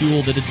wood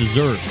fuel that it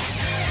deserves.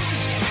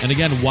 And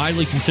again,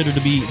 widely considered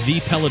to be the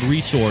pellet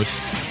resource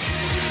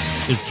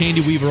is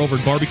Candy Weaver over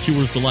at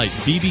Barbecuer's Delight.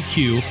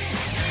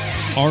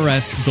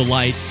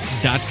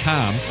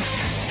 BBQRSDelight.com.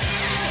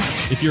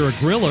 If you're a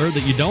griller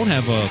that you don't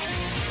have a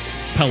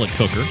pellet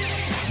cooker,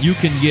 you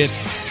can get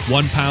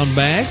 1-pound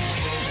bags.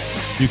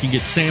 You can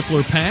get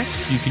sampler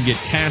packs. You can get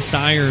cast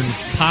iron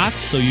pots,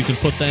 so you can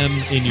put them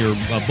in your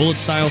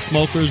bullet-style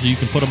smokers, or you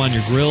can put them on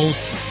your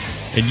grills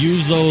and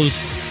use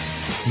those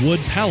wood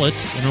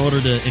pellets in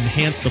order to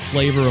enhance the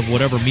flavor of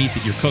whatever meat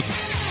that you're cooking.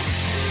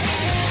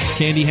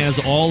 Candy has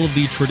all of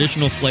the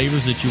traditional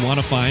flavors that you want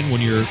to find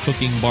when you're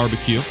cooking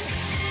barbecue.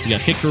 You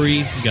got hickory,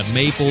 you got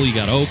maple, you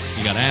got oak,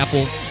 you got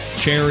apple,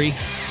 cherry,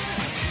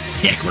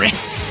 hickory.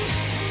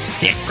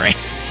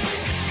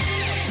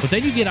 But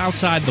then you get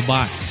outside the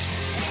box.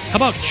 How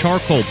about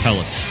charcoal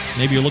pellets?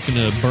 Maybe you're looking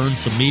to burn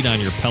some meat on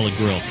your pellet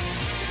grill.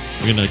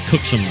 You're going to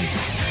cook some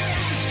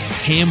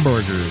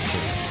hamburgers or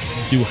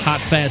do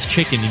hot, fast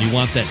chicken, and you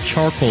want that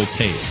charcoal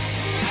taste.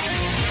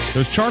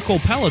 There's charcoal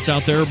pellets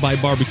out there by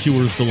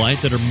Barbecuer's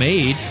Delight that are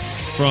made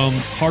from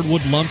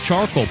hardwood lump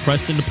charcoal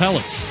pressed into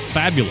pellets.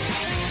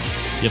 Fabulous.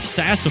 You have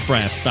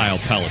sassafras-style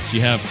pellets.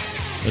 You have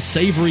a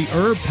savory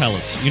herb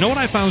pellets. You know what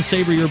I found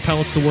savory herb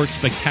pellets to work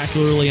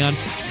spectacularly on?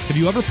 Have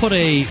you ever put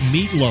a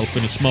meatloaf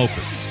in a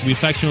smoker? We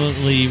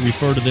affectionately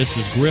refer to this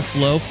as griff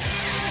loaf.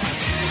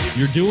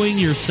 You're doing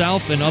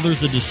yourself and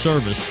others a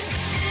disservice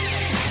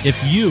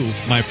if you,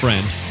 my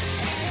friend,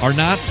 are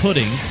not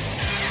putting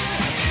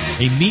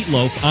a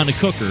meatloaf on a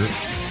cooker,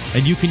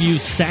 and you can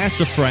use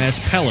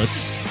sassafras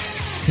pellets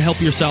to help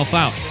yourself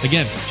out.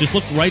 Again, just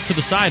look right to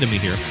the side of me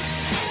here.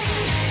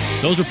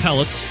 Those are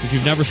pellets, if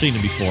you've never seen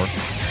them before.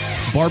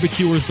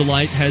 Barbecuer's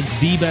Delight has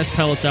the best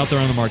pellets out there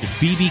on the market.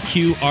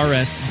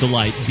 BBQRS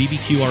Delight,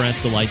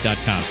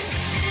 BBQRSDelight.com.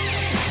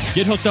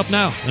 Get hooked up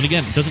now. And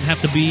again, it doesn't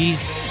have to be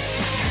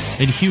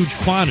in huge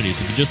quantities.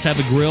 If you just have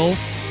a grill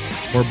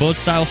or a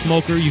boat-style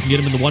smoker. You can get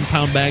them in the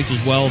 1-pound bags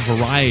as well.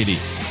 Variety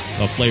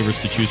of flavors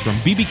to choose from.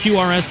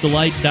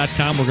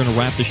 BBQRSDelight.com. We're going to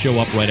wrap the show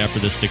up right after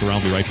this. Stick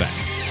around. We'll be right back.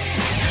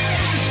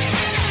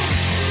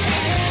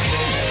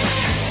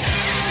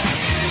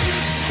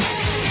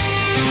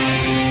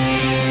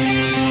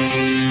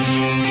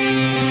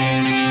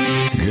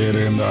 Get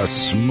in the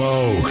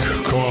smoke.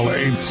 Call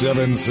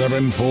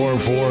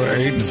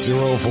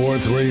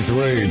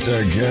 877-448-0433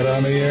 to get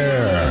on the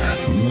air.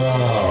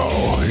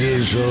 Now,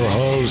 here's your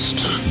host,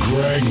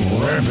 Greg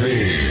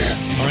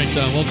Rempe. All right,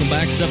 welcome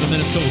back. 7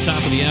 minutes till the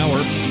top of the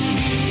hour.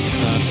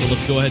 So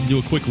let's go ahead and do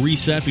a quick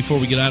reset before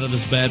we get out of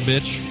this bad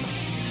bitch.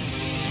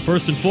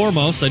 First and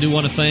foremost, I do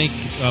want to thank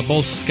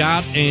both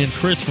Scott and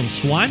Chris from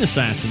Swine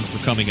Assassins for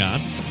coming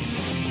on.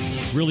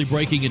 Really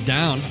breaking it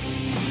down.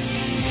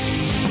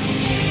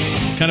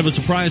 Kind of a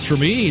surprise for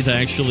me to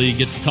actually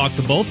get to talk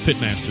to both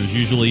pitmasters.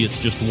 Usually it's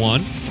just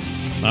one.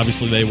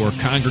 Obviously they were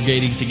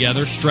congregating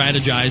together,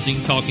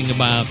 strategizing, talking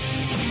about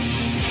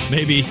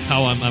maybe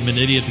how I'm an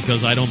idiot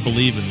because I don't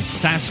believe in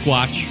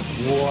Sasquatch.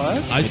 What?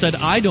 I said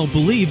I don't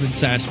believe in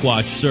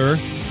Sasquatch, sir.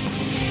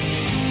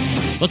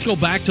 Let's go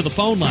back to the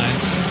phone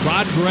lines.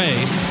 Rod Gray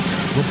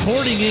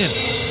reporting in.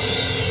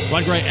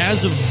 Rod Gray,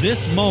 as of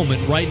this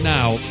moment right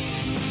now,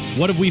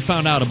 what have we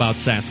found out about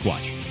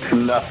Sasquatch?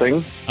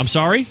 Nothing. I'm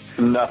sorry?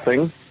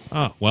 Nothing.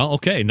 Oh, well,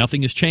 okay.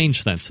 Nothing has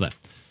changed since then.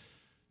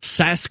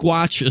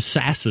 Sasquatch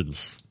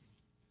Assassins.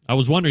 I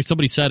was wondering,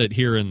 somebody said it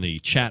here in the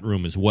chat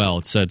room as well.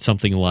 It said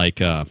something like,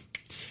 when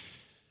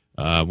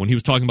he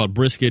was talking about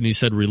brisket and he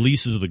said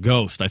releases of the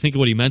ghost, I think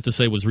what he meant to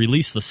say was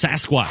release the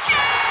Sasquatch.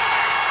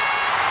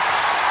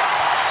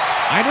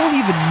 I don't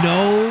even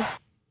know.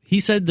 He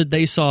said that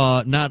they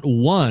saw not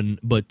one,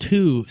 but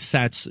two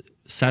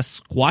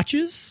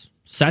Sasquatches?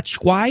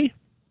 Sasquai?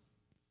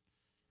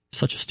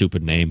 Such a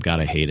stupid name.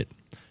 God, I hate it.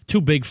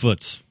 2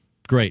 Bigfoots.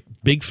 Great.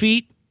 Big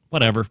feet?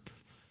 Whatever.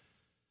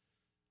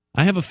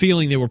 I have a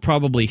feeling they were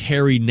probably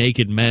hairy,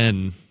 naked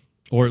men,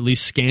 or at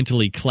least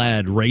scantily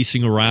clad,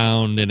 racing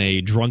around in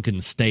a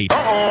drunken state.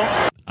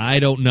 I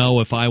don't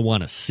know if I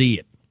want to see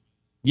it.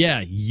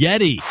 Yeah,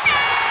 Yeti.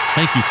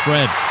 Thank you,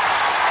 Fred.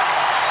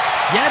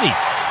 Yeti.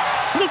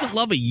 Who doesn't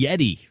love a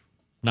Yeti?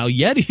 Now,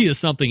 Yeti is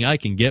something I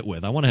can get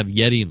with. I want to have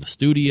Yeti in the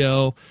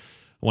studio.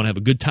 I want to have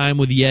a good time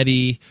with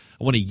Yeti.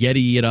 I want to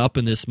Yeti it up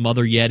in this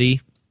Mother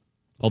Yeti.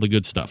 All the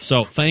good stuff.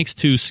 So thanks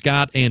to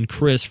Scott and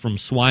Chris from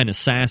Swine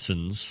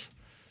Assassins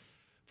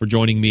for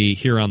joining me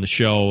here on the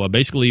show.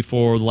 Basically,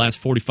 for the last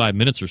 45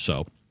 minutes or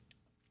so,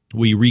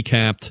 we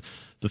recapped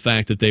the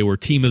fact that they were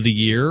Team of the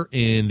Year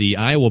in the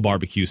Iowa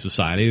Barbecue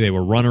Society. They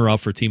were runner-up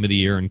for Team of the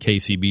Year in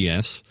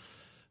KCBS.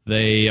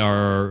 They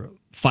are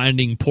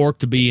finding pork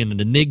to be an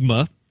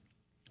enigma,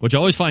 which I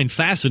always find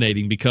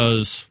fascinating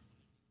because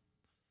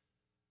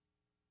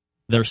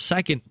they're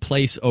second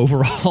place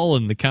overall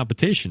in the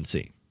competition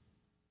scene.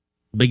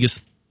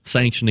 Biggest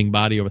sanctioning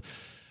body over.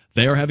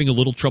 They are having a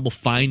little trouble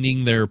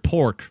finding their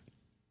pork.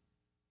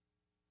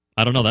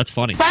 I don't know. That's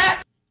funny.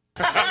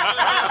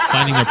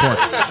 Finding their pork.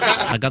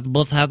 I got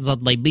both hands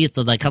on my meat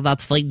and I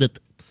cannot find it.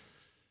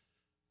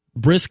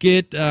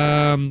 Brisket,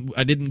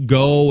 I didn't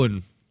go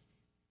and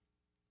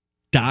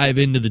dive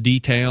into the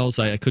details.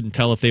 I couldn't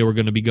tell if they were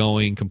going to be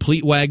going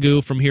complete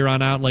Wagyu from here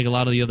on out like a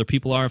lot of the other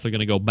people are. If they're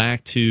going to go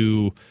back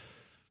to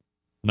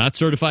not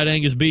certified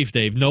Angus beef,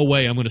 Dave. No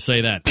way I'm going to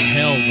say that.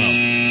 Hell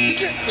no.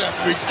 Get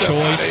that big stuff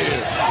out of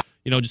here.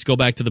 You know, just go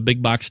back to the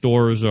big box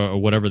stores or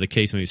whatever the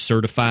case may be,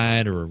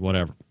 certified or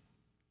whatever.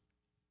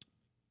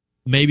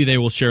 Maybe they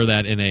will share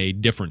that in a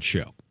different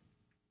show.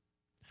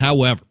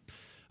 However,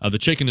 the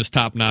chicken is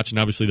top-notch, and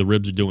obviously the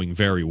ribs are doing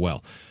very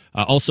well.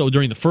 Also,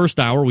 during the first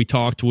hour, we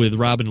talked with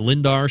Robyn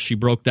Lindars. She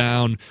broke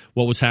down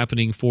what was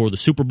happening for the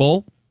Super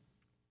Bowl.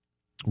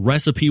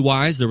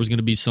 Recipe-wise, there was going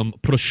to be some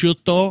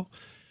prosciutto.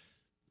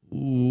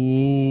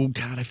 Ooh,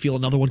 God, I feel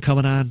another one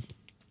coming on.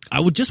 I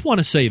would just want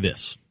to say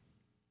this.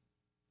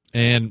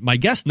 And my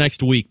guest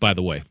next week, by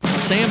the way,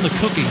 Sam the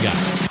Cooking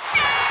Guy.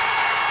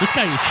 This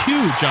guy is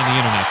huge on the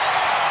internet.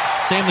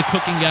 Sam the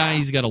Cooking Guy,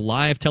 he's got a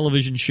live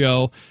television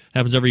show.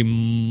 Happens every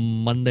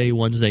Monday,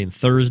 Wednesday, and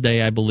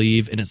Thursday, I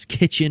believe, in his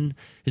kitchen.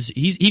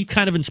 He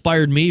kind of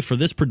inspired me for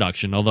this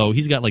production, although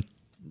he's got like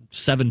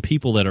 7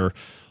 people that are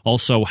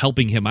also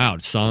helping him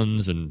out,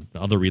 sons and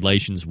other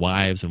relations,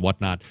 wives and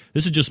whatnot.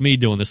 This is just me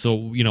doing this.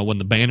 So, you know, when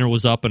the banner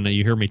was up and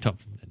you hear me talk,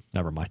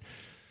 never mind.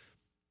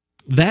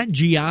 That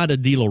Giada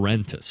De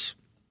Laurentiis,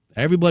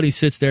 everybody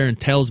sits there and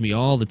tells me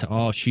all the time,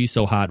 oh, she's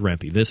so hot,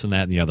 Rempe, this and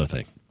that and the other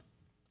thing.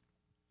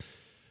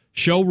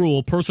 Show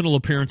rule, personal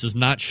appearance is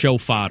not show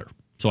fodder.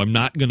 So I'm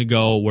not going to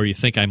go where you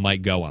think I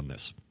might go on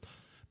this.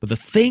 But the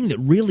thing that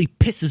really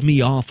pisses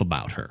me off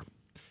about her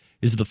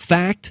is the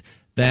fact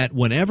that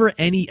whenever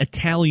any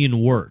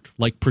Italian word,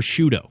 like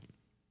prosciutto,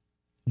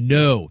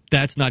 no,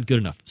 that's not good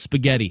enough.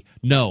 Spaghetti,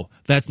 no,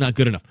 that's not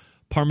good enough.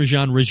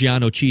 Parmesan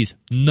Reggiano cheese,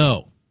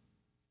 no.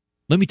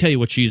 Let me tell you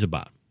what she's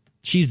about.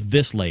 She's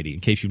this lady, in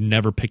case you've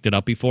never picked it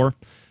up before.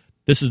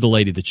 This is the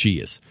lady that she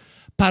is.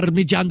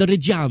 Parmigiano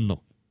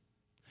Reggiano.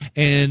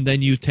 And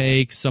then you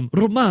take some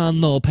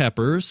Romano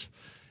peppers,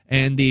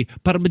 and the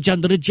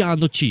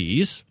Parmigiano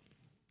cheese.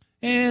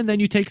 And then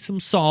you take some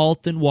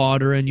salt and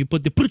water and you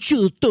put the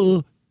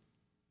prosciutto.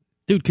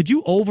 Dude, could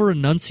you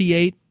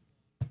over-enunciate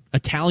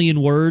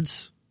Italian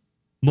words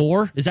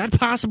more? Is that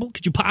possible?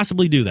 Could you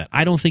possibly do that?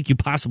 I don't think you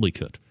possibly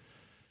could.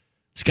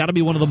 It's got to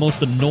be one of the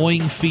most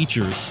annoying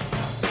features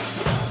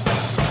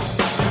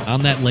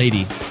on that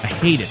lady. I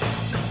hate it.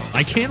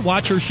 I can't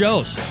watch her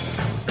shows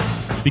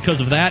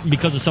because of that and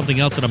because of something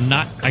else that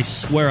I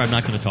swear I'm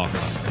not going to talk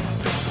about.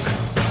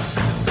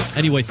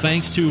 Anyway,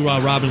 thanks to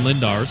Robyn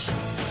Lindars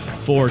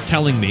for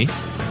telling me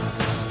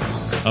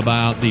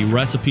about the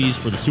recipes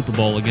for the Super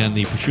Bowl. Again,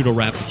 the prosciutto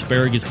wrapped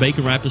asparagus,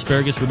 bacon wrapped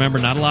asparagus. Remember,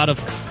 not a lot of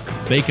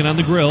bacon on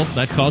the grill.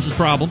 That causes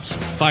problems,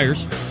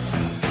 fires.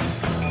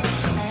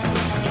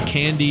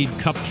 Candied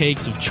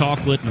cupcakes of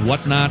chocolate and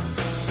whatnot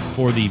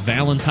for the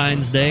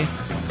Valentine's Day.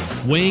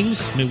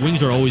 Wings. I mean,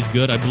 wings are always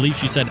good. I believe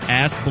she said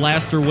ass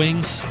blaster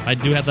wings. I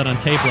do have that on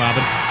tape,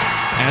 Robyn.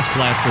 Ass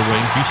blaster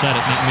wings. You said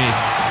it, not me.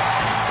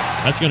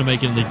 That's going to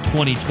make it in the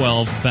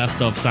 2012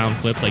 best of sound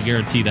clips. I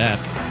guarantee that.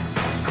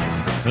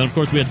 And then, of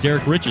course, we had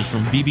Derrick Riches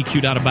from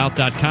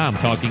bbq.about.com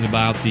talking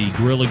about the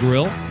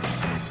Grill-A-Grill,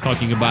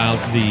 talking about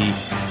the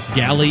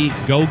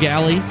Go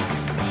Galley,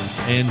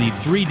 and the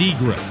 3D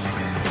Grill.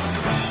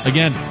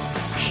 Again,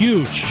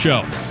 huge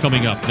show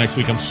coming up next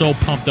week. I'm so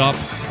pumped up.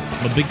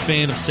 I'm a big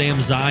fan of Sam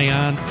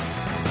Zion,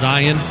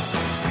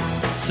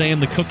 Sam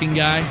the cooking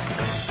guy,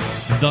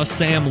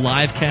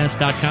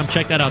 thesamlivecast.com.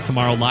 Check that out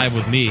tomorrow live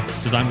with me,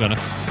 because I'm going to.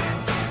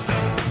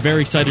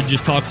 Very excited to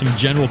just talk some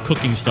general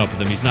cooking stuff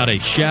with him. He's not a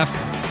chef,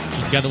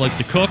 just a guy that likes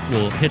to cook.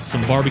 We'll hit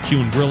some barbecue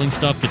and grilling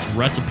stuff, get some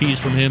recipes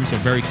from him, so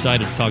I'm very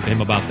excited to talk to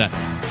him about that.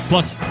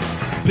 Plus,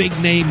 big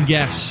name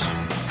guests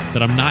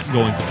that I'm not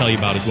going to tell you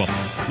about as well.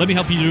 Let me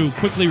help you to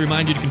quickly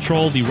remind you to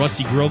control the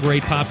rusty grill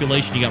grate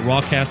population. You got raw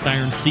cast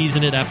iron,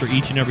 season it after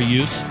each and every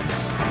use.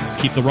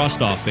 Keep the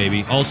rust off,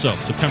 baby. Also,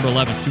 September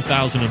 11th,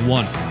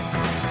 2001.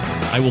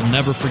 I will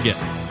never forget.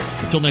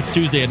 Until next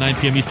Tuesday at 9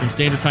 p.m. Eastern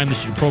Standard Time, this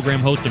is your program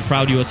host and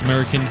proud U.S.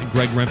 American,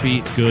 Greg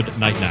Rempe. Good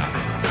night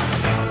now.